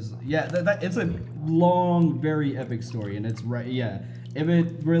yeah, it's a long, very epic story, and it's right. Yeah, if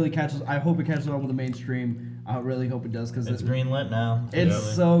it really catches, I hope it catches on with the mainstream. I really hope it does because It's greenlit now. It's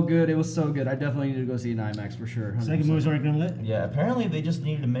Really. so good. It was so good. I definitely need to go see it in IMAX for sure. 100%. Second movie's already greenlit? Yeah, apparently they just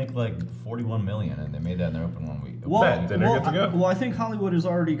needed to make like 41 million, and they made that in their open 1 week. Well, I think Hollywood is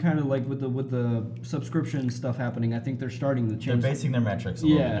already kind of like with the subscription stuff happening. I think they're starting to change. They're basing their metrics a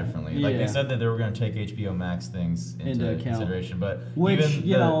little bit differently. Like they said that they were going to take HBO Max things into account. consideration, but Which, even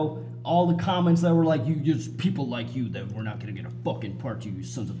you know, all the comments that were like, you just people like you that we're not gonna get a fucking part 2, you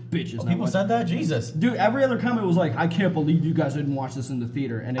sons of bitches. Oh, And I'm people like, said that? Jesus. Dude, every other comment was like, I can't believe you guys didn't watch this in the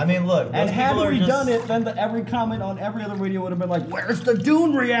theater. And I mean, look, and those had people are we just- done it, then every comment on every other video would have been like, where's the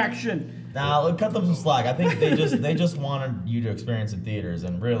Dune reaction? Nah, look, cut them some slack. I think they just wanted you to experience in theaters,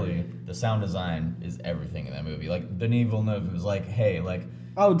 and really, the sound design is everything in that movie. Like Denis Villeneuve was like, hey, like,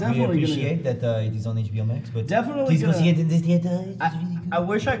 oh, definitely we appreciate that it is on HBO Max, but Definitely please go gonna- see it in the theater. I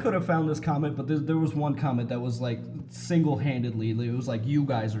wish I could have found this comment, but there was one comment that was like single-handedly. It was like, you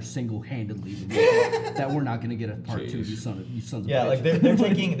guys are single-handedly the reason that we're not going to get a part 2. You sons of Yeah, bitches.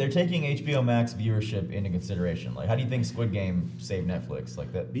 like they're taking HBO Max viewership into consideration. Like, how do you think Squid Game saved Netflix?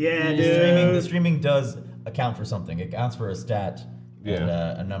 Like that? Yeah, the streaming does account for something. It accounts for a stat. And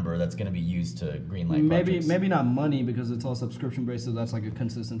a number that's going to be used to greenlight projects. Maybe not money because it's all subscription based, so that's like a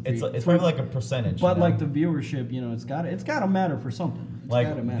consistent fee. It's probably like a percentage. But you know? like the viewership, you know, it's got to matter for something. It's Like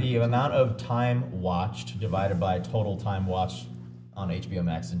gotta matter the for amount of time watched divided by total time watched on HBO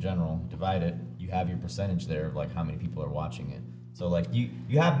Max in general, divide it, you have your percentage there of like how many people are watching it. So like you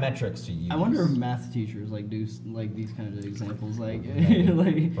have metrics to use. I wonder if math teachers like do like these kind of examples. Like,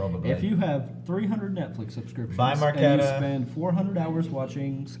 like Probably. if you have 300 Netflix subscriptions Buy and you Marquetta. spend 400 hours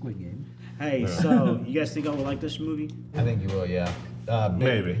watching Squid Game. Hey, so you guys think I would like this movie? I think you will, yeah.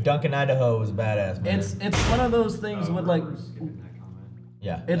 Maybe. Duncan Idaho was a badass, man. It's one of those things with like.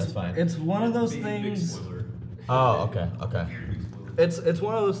 Yeah, It's that's fine. It's one of those things. Oh, okay. It's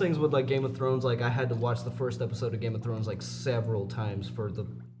one of those things with like Game of Thrones. Like I had to watch the first episode of Game of Thrones like several times for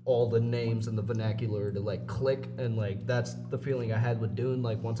all the names and the vernacular to like click, and like that's the feeling I had with Dune.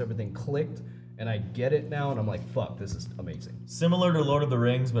 Like once everything clicked and I get it now, and I'm like, fuck, this is amazing. Similar to Lord of the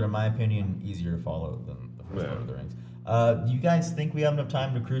Rings, but in my opinion, easier to follow than the first Lord of the Rings. Do you guys think we have enough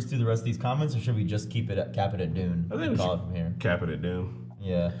time to cruise through the rest of these comments, or should we just cap it at Dune? I think we call should it from here. cap it at Dune.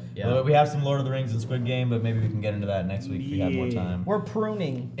 Yeah. Yeah. Well, we have some Lord of the Rings and Squid Game, but maybe we can get into that next week if we have more time. We're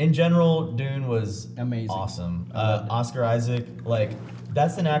pruning. In general, Dune was amazing, awesome. Oscar Isaac, like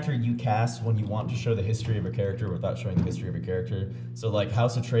that's an actor you cast when you want to show the history of a character without showing the history of a character. So like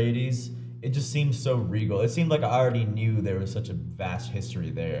House Atreides, it just seems so regal. It seemed like I already knew there was such a vast history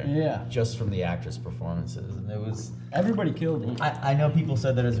there. Yeah. Just from the actress' performances, and it was everybody killed it. I know people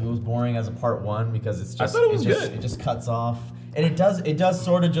said that it was boring as a part 1 because it's just I thought it was good. It just cuts off, and it does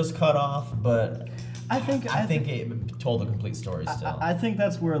sort of just cut off, but I think it told a complete story still. I think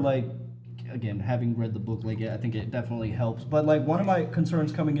that's where like, again, having read the book, like I think it definitely helps. But like one of my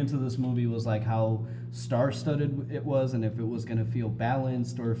concerns coming into this movie was like how star-studded it was, and if it was gonna feel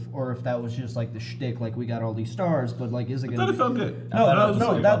balanced, or if that was just like the shtick, like we got all these stars, but like is it gonna? I thought it felt good.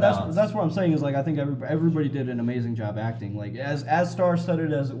 No. That's what I'm saying is like I think everybody did an amazing job acting. Like as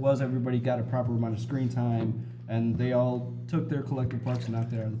star-studded as it was, everybody got a proper amount of screen time, and they all took their collective parts and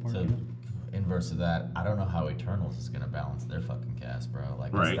knocked it out of the park. So, you know? inverse of that, I don't know how Eternals is gonna balance their fucking cast, bro.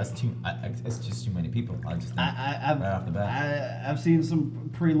 Like that's too. It's just too many people. I just think right off the bat. I've seen some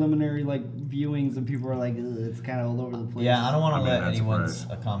preliminary like viewings, and people are like, it's kind of all over the place. Yeah, I don't want to let anyone's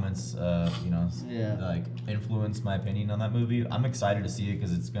comments, Yeah. like influence my opinion on that movie. I'm excited to see it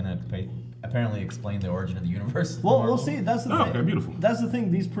because it's gonna apparently explain the origin of the universe. of Well, Marvel. we'll see. That's the thing. Okay, beautiful. That's the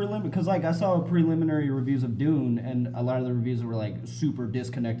thing. These because like I saw preliminary reviews of Dune, and a lot of the reviews were like super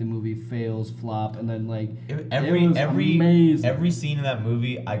disconnected movie, fails, flop, and then like every amazing. every scene in that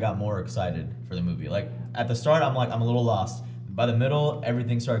movie, I got more excited for the movie. Like at the start, I'm a little lost. By the middle,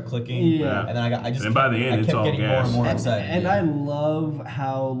 everything started clicking. Yeah. And then I And by the end, I it's kept all getting gas. more and more excited. And yeah. I love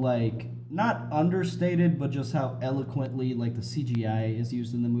how like not understated, but just how eloquently like the CGI is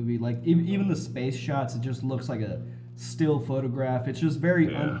used in the movie. Like even the space shots, it just looks like a still photograph. It's just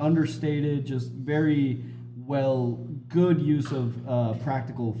very understated, just very good use of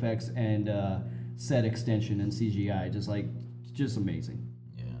practical effects and set extension and CGI. Just amazing.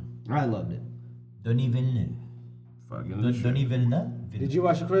 Yeah, I loved it. Denis Villeneuve. Denis Villeneuve. Did you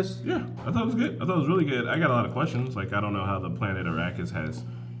watch it, Chris? Yeah, I thought it was good. I thought it was really good. I got a lot of questions. Like, I don't know how the planet Arrakis has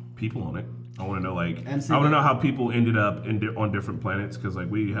people on it. I want to know, like, I want to know how people ended up on different planets, because,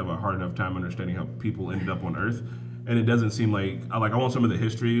 like, we have a hard enough time understanding how people ended up on Earth. And it doesn't seem like I want some of the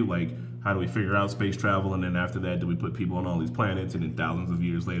history, like, how do we figure out space travel, and then after that, do we put people on all these planets, and then thousands of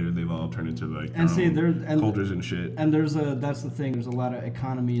years later, they've all turned into, like, cultures and shit. And that's the thing, there's a lot of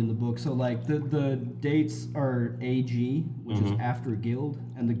economy in the book. So, like, the dates are AG, which is after Guild,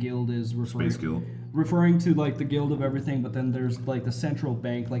 and the Guild is Space Guild. Referring to, like, the Guild of everything, but then there's, like, the central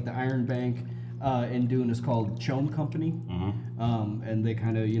bank, like the Iron Bank in Dune is called Chom Company. And they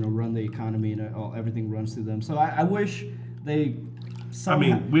kind of, run the economy, and everything runs through them. So I wish they...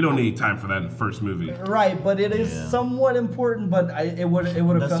 we don't need time for that in the first movie. Right, but it is somewhat important. But it would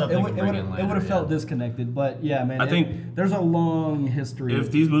have felt disconnected. But yeah, man, I think there's a long history.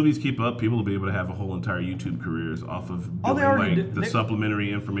 If these movies keep up, people will be able to have a whole entire YouTube careers off of doing the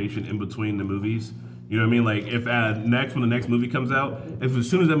supplementary information in between the movies. You know what I mean? Like, if when the next movie comes out, if as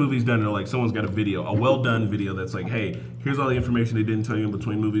soon as that movie's done, they're like, someone's got a well-done video that's like, hey, here's all the information they didn't tell you in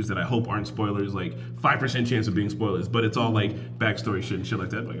between movies that I hope aren't spoilers, like 5% chance of being spoilers, but it's all like backstory shit and shit like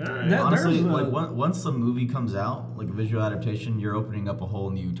that. Like, all right. Honestly, like once the movie comes out, like a visual adaptation, you're opening up a whole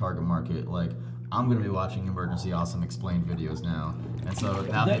new target market. Like, I'm gonna be watching Emergency Awesome Explained videos now, and so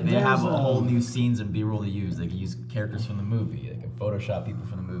now they have a whole new scenes and B-roll to use. They can use characters from the movie. They can Photoshop people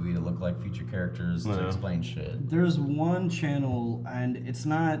from the movie to look like future characters to explain shit. There's one channel, and it's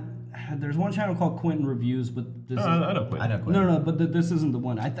not. There's one channel called Quentin Reviews, but this I know Quentin. No, but this isn't the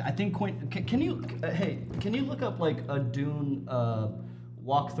one. I think Quentin. Can you look up like a Dune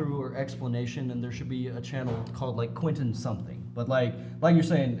walkthrough or explanation, and there should be a channel called like Quentin something. But like you're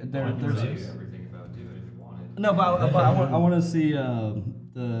saying, there's everything about Dune if you want it. No, but I want to see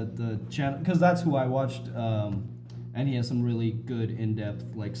the channel, because that's who I watched, and he has some really good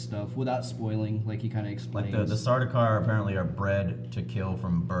in-depth like stuff without spoiling. Like he kind of explains. Like the Sardaukar apparently are bred to kill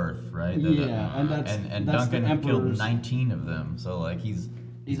from birth, right? And that's Duncan killed 19 of them, so like he's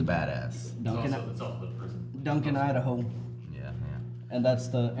a badass. Duncan, Idaho. And that's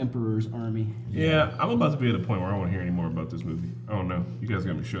the Emperor's army. Yeah, I'm about to be at a point where I don't want to hear any more about this movie. I don't know. You guys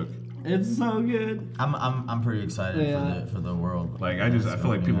got me shook. It's so good. I'm pretty excited for the world. Like I feel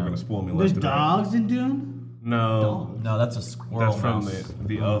like people are gonna spoil me. There's dogs in Dune? No, that's a squirrel. That's from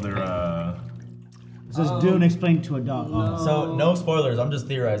the other. It says Dune explained to a dog. No. So no spoilers. I'm just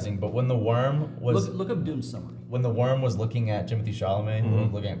theorizing. But when the worm was look up Dune summary. When the worm was looking at Timothée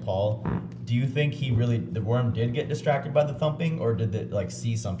Chalamet, looking at Paul, do you think the worm did get distracted by the thumping, or did it like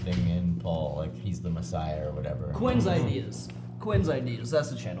see something in Paul, like he's the Messiah or whatever? Quinn's Ideas. That's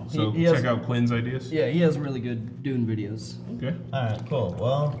the channel. So check out Quinn's Ideas. Yeah, he has really good Dune videos. Okay. All right, cool.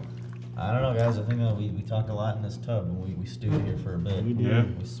 Well, I don't know, guys. I think we talked a lot in this tub, and we stewed here for a bit. Yeah.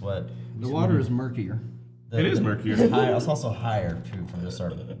 We sweat. The water is murkier. It is murkier. It's also higher too from just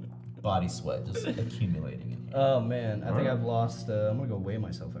our body sweat just accumulating. Oh man, I think I've lost. I'm gonna go weigh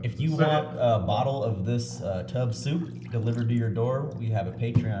myself. If you want a bottle of this tub soup delivered to your door, we have a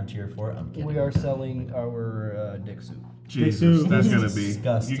Patreon tier for it. I'm kidding. We are selling our dick soup. Jesus, that's gonna be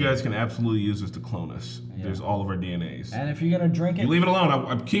disgusting. You guys can absolutely use this to clone us. Yeah. There's all of our DNAs. And if you're gonna drink it, you leave it alone.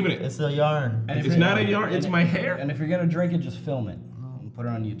 I'm keeping it. It's a yarn. It's not a yarn. It's my hair. And if you're gonna drink it, just film it. Put it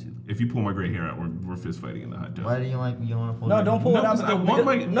on YouTube. If you pull my gray hair out, we're fist fighting in the hot tub. Why do you want to pull it out? No, don't pull it out. I want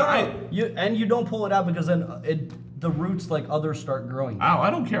my... You don't pull it out because then the roots, like others, start growing. Oh, I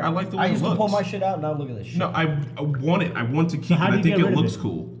don't care. I like the way it looks. I used to pull my shit out. Now look at this shit. No, I want it. I want to keep it. I think it looks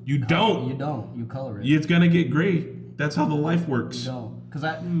cool. You don't. You don't. You color it. It's gonna get gray. That's how the life works. You don't.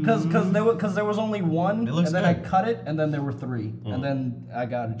 Because there was only one, and then I cut it, and then there were three, and then I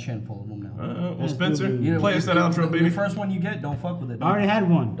got a chin full of them now. Well, Spencer, play us that outro, baby. The first one you get, don't fuck with it. I already had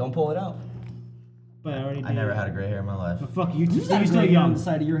one. Don't pull it out. But I already did. I never had a gray hair in my life. But fuck you, you're still young. On the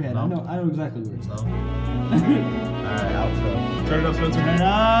side of your head. No. I know exactly where it's at. Alright, outro. Turn it up, Spencer. Turn it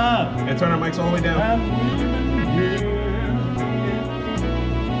up. And turn our mics all the way down.